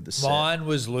completed the set. Mine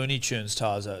was Looney Tunes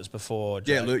Tarzos before.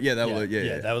 They were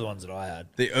the ones that I had.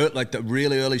 The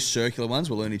really early circular ones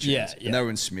were Looney Tunes. And they were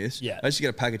in Smiths. Yeah. I used to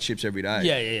get a pack of chips every day.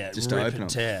 Yeah. Just to open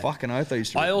them. Fucking oath, I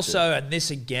used to. I also, and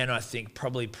this again, I think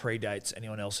probably predates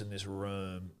anyone else in this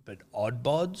room, but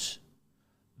Oddbods.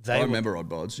 I remember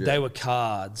Oddbods. Yeah. They were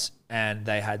cards, and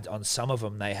they had on some of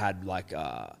them they had like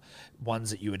ones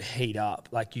that you would heat up,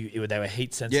 like they were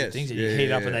heat sensitive things that you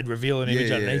heat up, and they'd reveal an image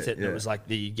underneath it, and it was like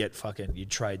you'd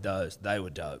trade those. They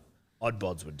were dope.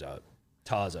 Oddbods were dope.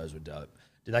 Tarzos were dope.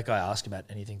 Did that guy ask about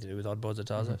anything to do with Oddbods or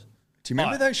Tarzos? Do you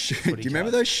remember those shoes? Do you remember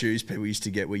those shoes people used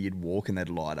to get where you'd walk and they'd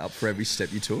light up for every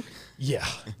step you took? Yeah,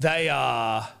 they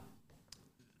are.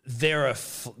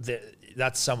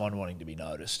 That's someone wanting to be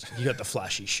noticed. You got the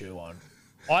flashy shoe on.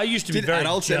 I used to be very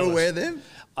jealous. Did adults ever wear them?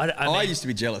 I used to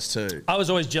be jealous too. I was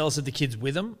always jealous of the kids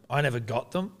with them. I never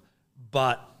got them,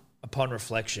 but upon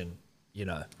reflection, it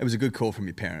was a good call from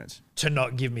your parents to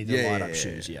not give me the light up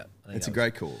shoes. Yeah, it's a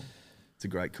great call. It's a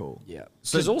great call. Yeah,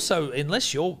 because also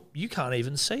unless you can't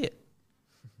even see it.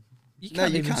 You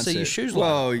can't even see your shoes.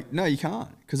 Well, no, you can't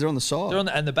because they're on the side. They're on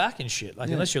and the back and shit. Like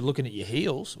unless you're looking at your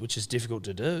heels, which is difficult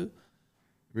to do.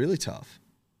 Really tough.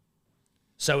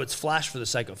 So it's flash for the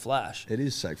sake of flash. It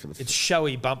is sake for the. It's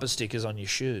showy bumper stickers on your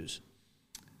shoes.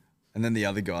 And then the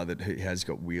other guy who has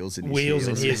got wheels in his heels.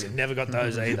 Wheels in his. Never got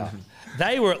those either.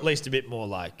 They were at least a bit more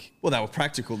like. Well, they were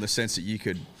practical in the sense that you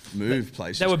could move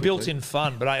places. They were quickly. built in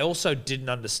fun, but I also didn't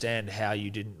understand how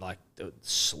you didn't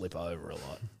slip over a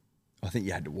lot. I think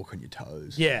you had to walk on your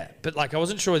toes. Yeah, but I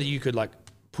wasn't sure that you could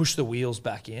push the wheels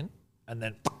back in and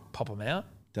then pop them out.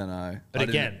 Don't know.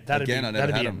 But that'd be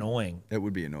annoying. It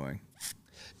would be annoying.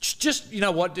 Just, you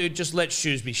know what, dude? Just let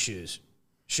shoes be shoes.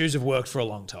 Shoes have worked for a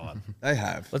long time. They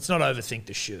have. Let's not overthink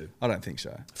the shoe. I don't think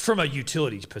so. From a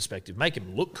utility perspective, make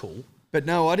them look cool. But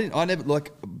no, I never,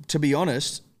 to be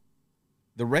honest,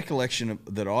 the recollection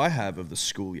that I have of the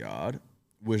schoolyard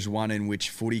was one in which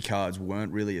footy cards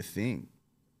weren't really a thing.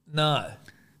 No.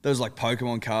 There was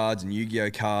Pokemon cards and Yu-Gi-Oh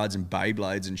cards and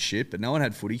Beyblades and shit, but no one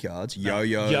had footy cards.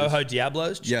 Yo-yos. Yo-ho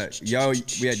Diablos? Yeah,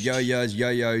 we had yo-yos,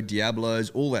 yo-yo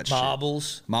Diablos, all that shit.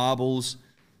 Marbles.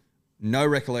 No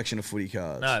recollection of footy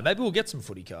cards. No, maybe we'll get some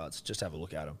footy cards. Just have a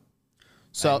look at them.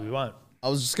 So maybe we won't. I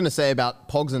was just going to say about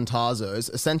Pogs and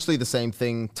Tarzos, essentially the same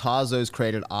thing. Tarzos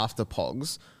created after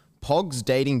Pogs. Pogs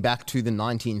dating back to the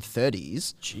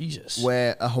 1930s. Jesus.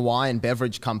 Where a Hawaiian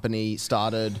beverage company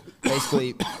started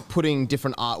basically putting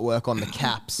different artwork on the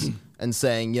caps and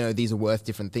saying, these are worth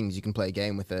different things. You can play a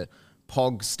game with it.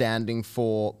 Pog standing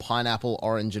for pineapple,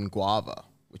 orange, and guava,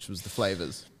 which was the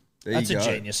flavors. That's a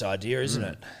genius idea, isn't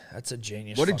it? That's a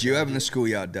genius. What did you have in the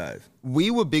schoolyard, Dave?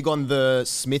 We were big on the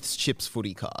Smith's Chips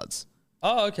footy cards.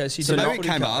 Oh, okay. So maybe it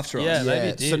came after us. Yeah, maybe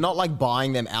it did. So not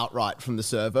buying them outright from the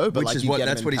servo, but that's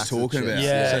what he's talking about.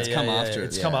 Yeah, so it's come after us.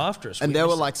 It's come after us. And there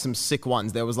were some sick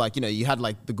ones. There was you had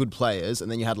the good players,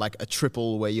 and then you had a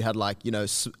triple where you had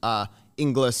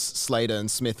Inglis, Slater, and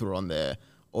Smith were on there.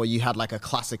 Or you had a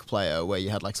classic player where you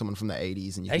had someone from the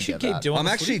 80s and you they should keep doing I'm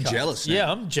actually jealous now.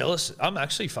 Yeah, I'm jealous. I'm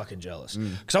actually fucking jealous.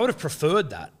 Because I would have preferred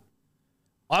that.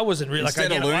 I wasn't really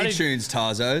Instead of Looney Tunes,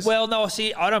 Tarzos. Well, no,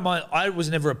 see, I don't mind. I was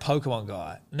never a Pokemon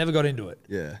guy. Never got into it.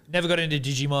 Yeah. Never got into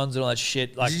Digimons and all that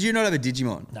shit. Did you not have a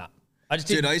Digimon? No.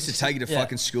 Dude, I used to take you to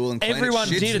fucking school and everyone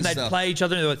did, and they'd stuff. play each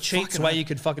other. There were cheats where you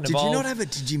could fucking evolve. Did you not have a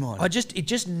Digimon? It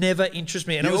just never interested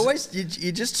me. And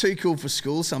you're just too cool for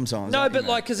school sometimes. No, but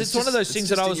because it's one of those things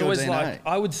that I was always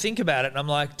I would think about it, and I'm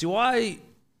like, do I?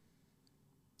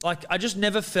 I just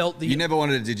never felt the. You never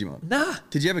wanted a Digimon? Nah.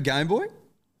 Did you have a Game Boy?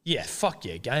 Yeah, fuck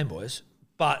yeah, Game Boys.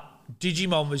 But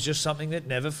Digimon was just something that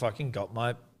never fucking got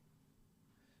my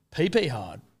PP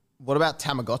hard. What about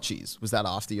Tamagotchis? Was that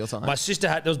after your time? My sister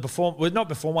had, that was before, well, not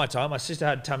before my time. My sister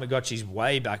had Tamagotchis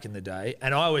way back in the day.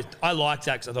 And I liked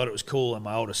that because I thought it was cool. And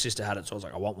my older sister had it. So I was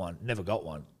like, I want one. Never got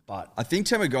one. But I think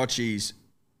Tamagotchis,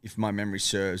 if my memory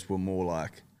serves, were more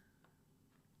like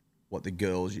what the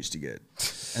girls used to get.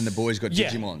 And the boys got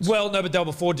Digimons. Well, no, but they were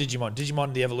before Digimon.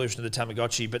 Digimon, the evolution of the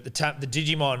Tamagotchi. But the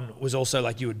Digimon was also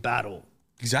like you would battle.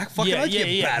 Exactly.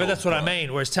 Yeah. But that's what I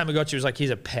mean. Whereas Tamagotchi was like,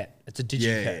 here's a pet. It's a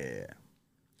Digi-pet. Yeah.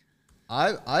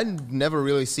 I've never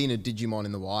really seen a Digimon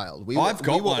in the wild. We were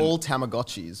all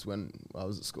Tamagotchis when I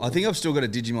was at school. I think I've still got a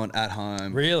Digimon at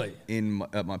home. Really?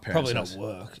 At my parents' Probably house. not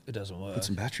work. It doesn't work. Put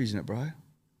some batteries in it, bro.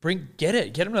 Get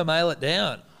it. Get them to mail it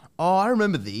down. Oh, I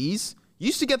remember these. You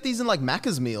used to get these in like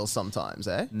Macca's meals sometimes,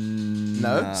 eh?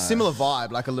 No? Similar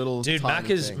vibe, like a little Dude, tiny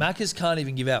thing. Macca's can't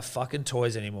even give out fucking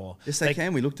toys anymore. Yes, they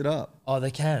can. We looked it up. Oh,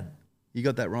 they can. You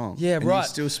got that wrong. Yeah, and right. You're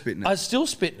still spitting it. I was still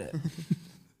spitting it.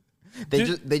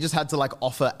 They just had to like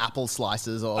offer apple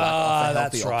slices or like offer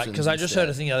healthy that's right. options Because I just instead. heard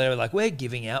a thing the other day, like, we're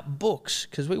giving out books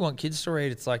because we want kids to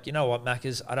read. It's like, you know what,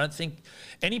 Macca's, I don't think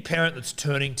any parent that's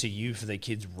turning to you for their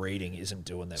kids reading isn't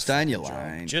doing that. Stay in your job.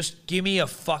 lane. Just give me a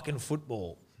fucking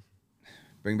football.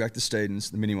 Bring back the Steedens,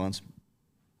 the mini ones.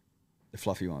 The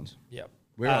fluffy ones. Yep.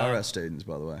 Where are our Steedens,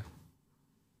 by the way?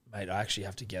 Mate, I actually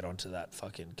have to get onto that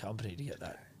fucking company to get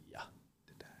that. Yeah.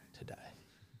 Today.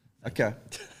 Okay.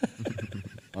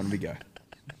 On we go.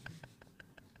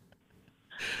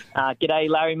 G'day,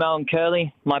 Larry, Mel and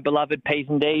Curly, my beloved P's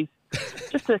and D's.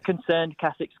 Just a concerned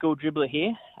Catholic school dribbler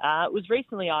here. It was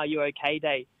recently Are You OK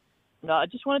Day. I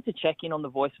just wanted to check in on the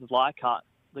voice of Leichhardt,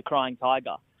 the crying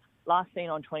tiger. Last seen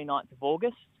on 29th of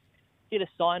August. Did a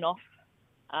sign-off.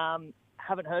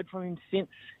 Haven't heard from him since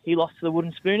he lost to the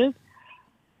Wooden Spooners.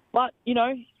 But,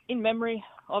 in memory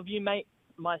of you, mate,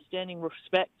 my standing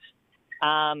respect,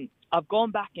 I've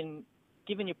gone back and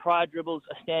given your prior dribbles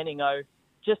a standing O.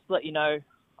 Just to let you know,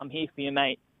 I'm here for you,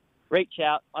 mate. Reach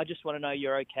out. I just want to know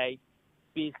you're okay.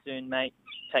 See you soon, mate.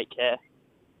 Take care.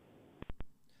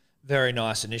 Very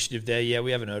nice initiative there. Yeah,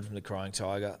 we haven't heard from the crying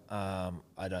tiger.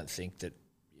 I don't think that,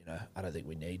 I don't think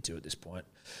we need to at this point.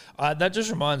 That just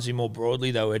reminds me more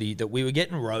broadly, though, Eddie, that we were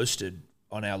getting roasted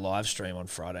on our live stream on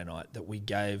Friday night, that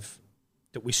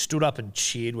we stood up and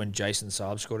cheered when Jason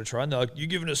Saab scored a try. And they're like, you're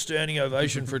giving a standing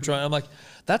ovation for a try. I'm like,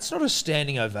 that's not a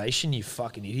standing ovation, you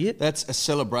fucking idiot. That's a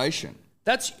celebration.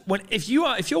 That's when if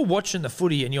you're watching the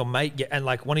footy and your mate and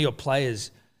like one of your players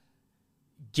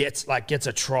gets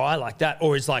a try like that,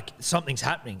 or is like something's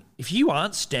happening. If you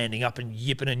aren't standing up and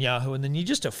yipping and yahooing, then you're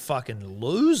just a fucking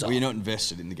loser. Well, you're not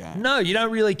invested in the game. No, you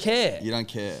don't really care. You don't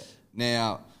care.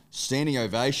 Now, standing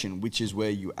ovation, which is where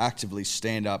you actively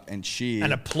stand up and cheer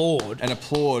and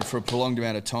applaud for a prolonged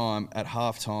amount of time at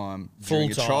halftime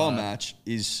during a Full-time. trial match,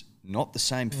 is not the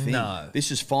same thing. No.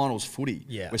 This is finals footy,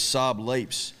 Yeah. where Saab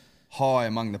leaps high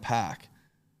among the pack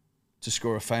to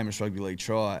score a famous rugby league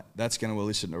try. That's going to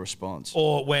elicit a response.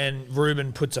 Or when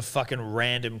Ruben puts a fucking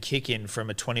random kick in from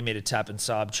a 20-metre tap and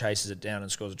Saab chases it down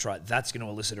and scores a try, that's going to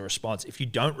elicit a response. If you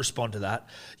don't respond to that,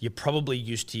 you're probably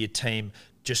used to your team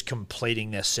just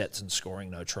completing their sets and scoring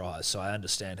no tries. So I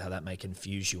understand how that may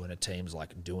confuse you when a team's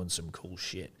like doing some cool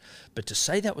shit. But to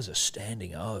say that was a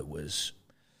standing O was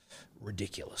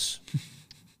ridiculous.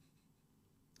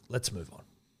 Let's move on.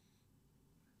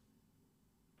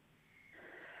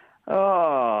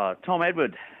 Oh, Tom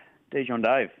Edward, Dijon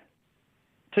Dave.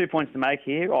 2 points to make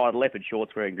here. The leopard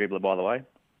shorts wearing dribbler, by the way.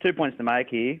 2 points to make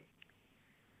here.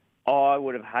 I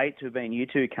would have hated to have been you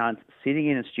two cunts sitting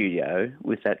in a studio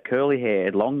with that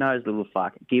curly-haired, long-nosed little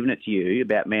fuck giving it to you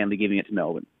about Manly giving it to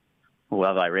Melbourne. Or the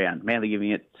other way around. Melbourne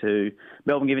giving it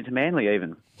to Manly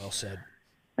even. Well said.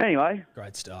 Anyway.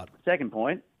 Great start. Second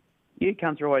point. You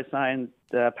cunts are always saying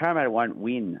Parramatta won't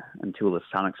win until the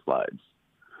sun explodes.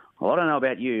 Well, I don't know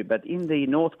about you, but in the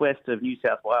northwest of New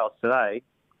South Wales today,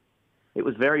 it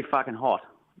was very fucking hot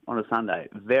on a Sunday.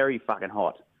 Very fucking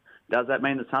hot. Does that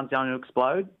mean the sun's going to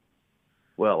explode?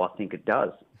 Well, I think it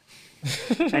does.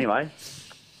 Anyway.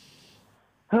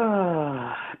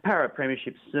 Parrot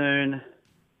premiership soon.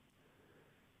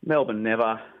 Melbourne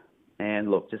never. And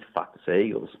look, just fuck the Sea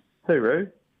Eagles.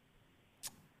 Hooroo.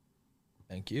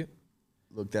 Thank you.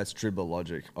 Look, that's dribbler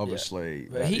logic. Obviously,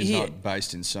 But that is not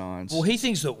based in science. Well, he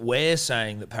thinks that we're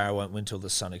saying that Para won't win till the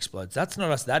sun explodes. That's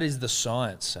not us. That is the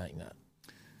science saying that.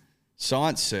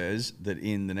 Science says that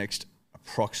in the next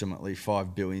approximately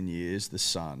 5 billion years, the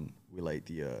sun will eat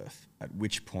the earth, at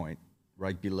which point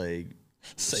rugby league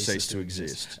cease to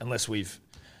exist. Unless we've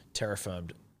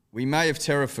terraformed. We may have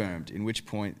terraformed, in which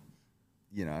point,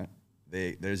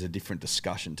 there's a different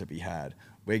discussion to be had.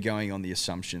 We're going on the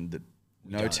assumption that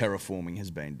no terraforming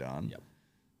has been done,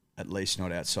 at least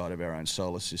not outside of our own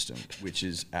solar system, which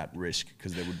is at risk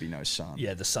because there would be no sun.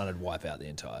 Yeah, the sun would wipe out the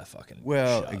entire fucking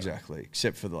Well, show. exactly,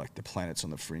 except for the planet on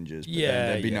the fringes. But Yeah, then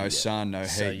there'd be yeah, no yeah. sun, no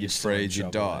So heat, you're you'd still in freeze,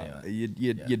 you'd die. trouble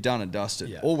You're done and dusted.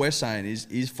 Yeah. All we're saying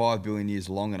is 5 billion years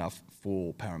long enough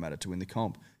for Parramatta to win the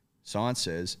comp? Science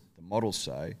says, the models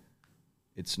say,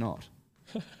 it's not.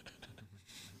 That's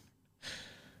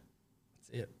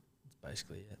it. That's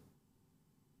basically it.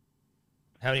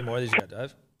 How many more of these you got,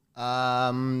 Dave?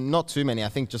 Not too many. I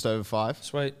think just over 5.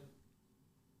 Sweet.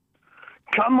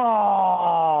 Come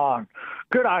on!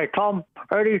 G'day, Tom,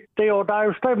 Eddie, Theo,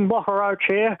 Dave, Stephen Blocker Roach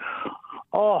here.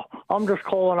 Oh, I'm just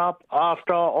calling up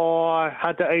after I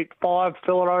had to eat 5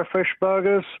 Filet fish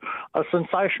burgers, a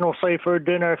sensational seafood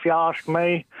dinner, if you ask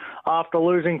me, after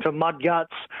losing to Mudguts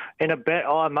in a bet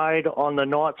I made on the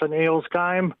Knights and Eels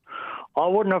game. I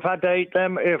wouldn't have had to eat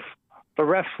them if the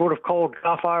refs would have called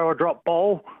Guffo a drop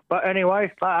ball, but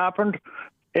anyway, that happened.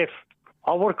 If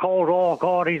I would have called, oh,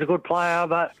 God, he's a good player,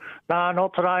 but no,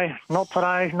 not today, not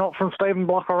from Stephen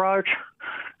Blocker Roach.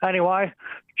 Anyway,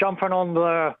 jumping on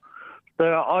the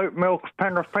oat milk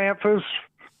Penrith Panthers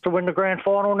to win the grand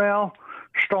final now.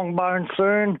 Strong bones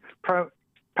soon.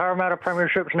 Parramatta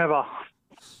premierships never.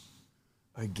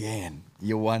 Again,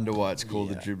 you wonder why it's called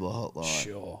the dribbler hotline.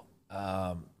 Sure.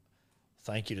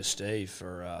 Thank you to Steve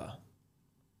for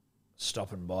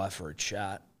stopping by for a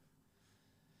chat.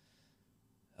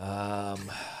 I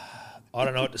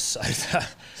don't know what to say to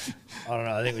that. I don't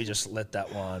know. I think we just let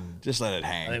that one. Just let it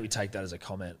hang. I think we take that as a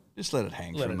comment. Just let it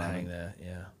hang Let for a it moment. hang there,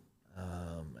 yeah.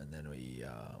 And then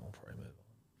we'll probably move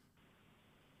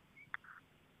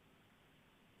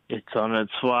on. It's on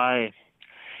its way.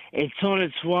 It's on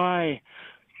its way.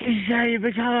 This is how you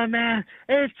become a man.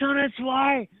 It's on its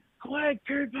way. Quade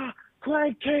Cooper.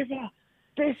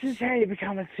 This is how you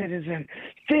become a citizen.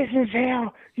 This is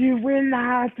how you win the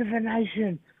hearts of a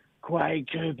nation. Quade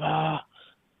Cooper.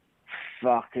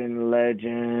 Fucking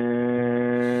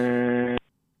legend.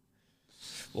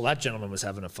 Well, that gentleman was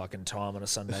having a fucking time on a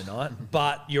Sunday night.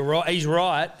 But you're right. He's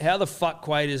right. How the fuck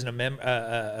Quade isn't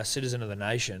a citizen of the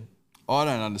nation? I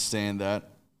don't understand that.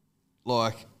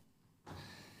 Like,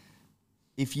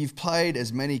 if you've played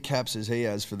as many caps as he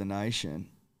has for the nation,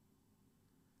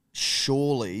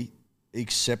 surely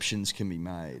exceptions can be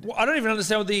made. Well, I don't even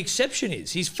understand what the exception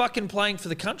is. He's fucking playing for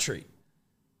the country.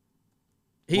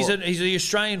 He's the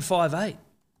Australian 5'8".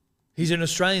 He's an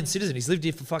Australian citizen. He's lived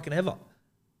here for fucking ever.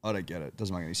 I don't get it. It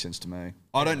doesn't make any sense to me.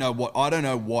 I don't know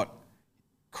what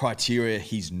criteria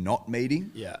he's not meeting.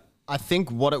 Yeah. I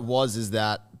think what it was is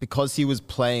that because he was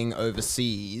playing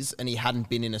overseas and he hadn't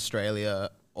been in Australia,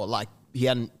 or like he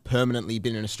hadn't permanently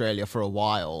been in Australia for a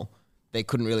while, they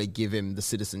couldn't really give him the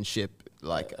citizenship,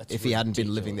 like if he hadn't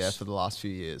been living there for the last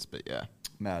few years. But yeah.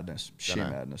 Madness. Sheer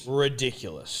madness.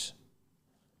 Ridiculous.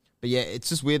 But yeah, it's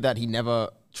just weird that he never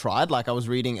tried. Like I was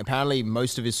reading, apparently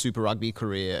most of his Super Rugby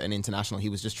career and international, he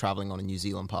was just traveling on a New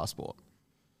Zealand passport.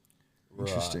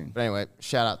 Interesting. But anyway,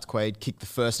 shout out to Quade. Kicked the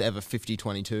first ever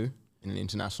 50-22 in an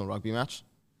international rugby match.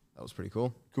 That was pretty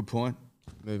cool. Good point.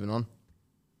 Moving on.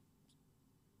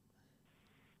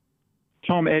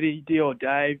 Tom, Eddie, Dio,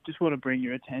 Dave, just want to bring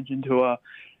your attention to a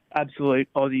absolute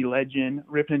Aussie legend,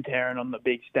 ripping and tearing on the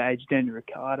big stage, Daniel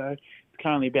Ricciardo. It's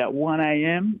currently about 1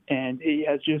 a.m. and he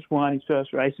has just won his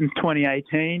first race since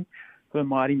 2018 for the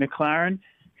mighty McLaren.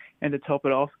 And to top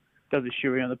it off, does a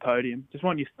shoey on the podium. Just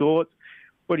want your thoughts.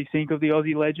 What do you think of the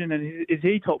Aussie legend? And is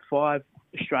he top 5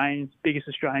 Australians, biggest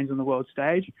Australians on the world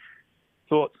stage?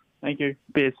 Thoughts? Thank you.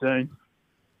 Be here soon.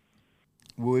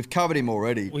 Well, we've covered him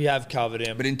already. We have covered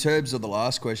him. But in terms of the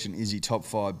last question, is he top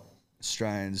 5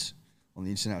 Australians on the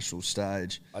international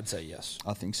stage? I'd say yes.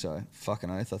 I think so. Fucking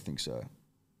oath, I think so.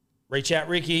 Reach out,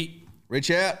 Ricky.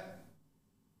 Reach out.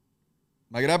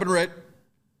 Make it happen, Red.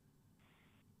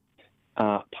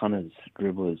 Punters,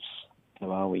 dribblers,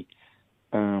 how are we?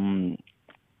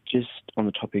 Just on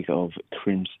the topic of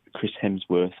Chris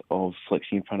Hemsworth of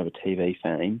flexing in front of a TV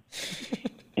fame,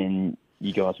 and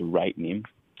you guys are rating him,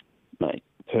 mate.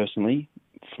 Personally,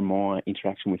 from my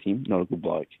interaction with him, not a good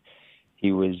bloke.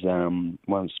 He was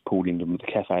once pulled into the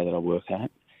cafe that I work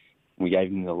at. We gave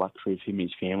him the luxury of him and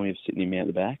his family of sitting him out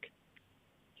the back.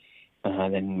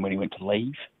 Then when he went to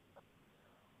leave,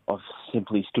 I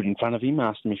simply stood in front of him,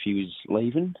 asked him if he was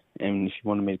leaving and if he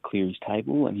wanted me to clear his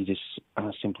table, and he just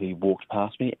simply walked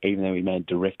past me, even though we made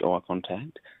direct eye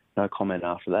contact. No comment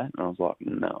after that, and I was like,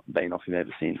 no, been off him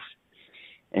ever since.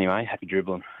 Anyway, happy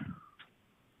dribbling.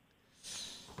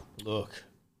 Look,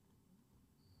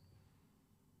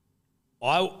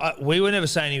 We were never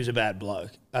saying he was a bad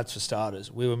bloke. That's for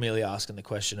starters. We were merely asking the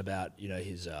question about,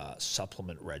 his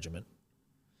supplement regimen.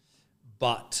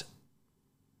 But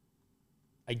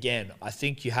again, I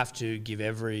think you have to give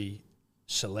every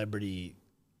celebrity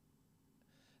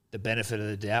the benefit of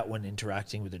the doubt when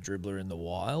interacting with a dribbler in the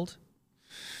wild.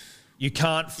 You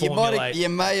can't formulate... You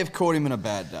may have caught him in a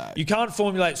bad day. You can't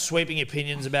formulate sweeping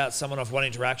opinions about someone off one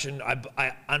interaction.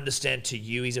 I understand to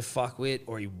you he's a fuckwit,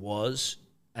 or he was,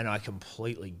 and I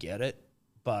completely get it.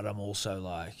 But I'm also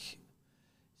like,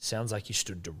 sounds like you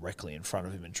stood directly in front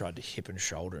of him and tried to hip and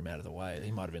shoulder him out of the way.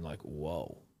 He might have been like,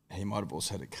 whoa. He might have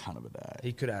also had a cunt of a day.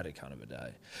 He could have had a cunt of a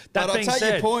day. But That being I'll take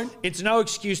said, your point. it's no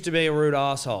excuse to be a rude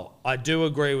asshole. I do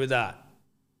agree with that.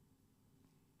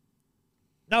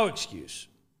 No excuse.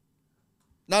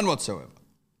 None whatsoever.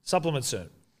 Supplement soon.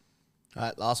 All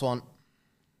right, last one.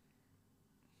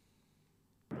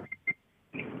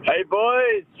 Hey,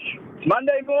 boys. It's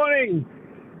Monday morning.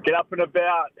 Get up and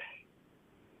about.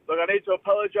 Look, I need to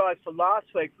apologise for last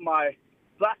week for my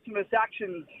blasphemous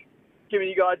actions, giving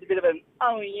you guys a bit of an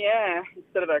oh yeah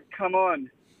instead of a come on.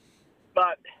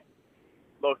 But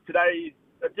look, today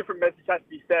a different message has to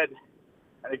be said,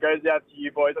 and it goes out to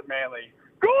you boys at Manly.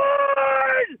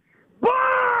 Good bye!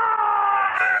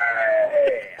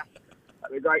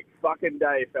 Have a great fucking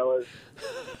day, fellas.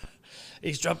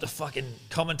 He's dropped a fucking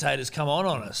commentators come on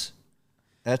us.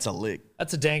 That's a lick.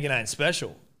 That's a Danganane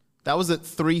special. That was at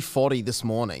 3:40 this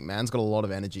morning. Man's got a lot of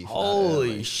energy for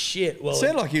Holy shit. Well,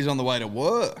 Sounded like he was on the way to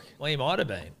work. Well, he might have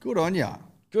been. Good on ya.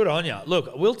 Good on you. Look,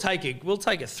 we'll take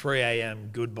a 3 a.m.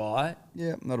 goodbye.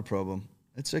 Yeah, not a problem.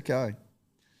 It's okay.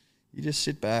 You just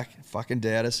sit back, fucking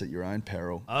doubt us at your own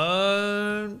peril.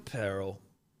 Own peril.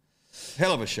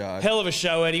 Hell of a show. Hell of a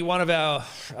show, Eddie. One of our,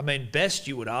 best,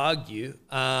 you would argue.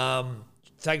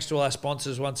 Thanks to all our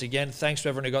sponsors once again. Thanks to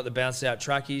everyone who got the bounced out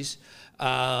trackies.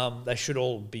 They should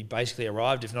all be basically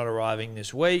arrived, if not arriving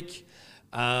this week.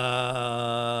 I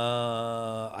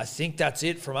think that's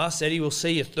it from us, Eddie. We'll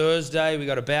see you Thursday. We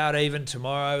got About Even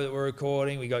tomorrow that we're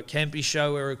recording. We got Kempy's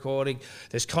show we're recording.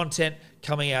 There's content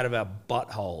coming out of our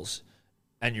buttholes,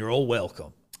 and you're all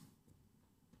welcome.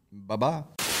 Bye-bye.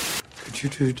 Could you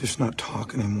two just not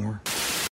talk anymore?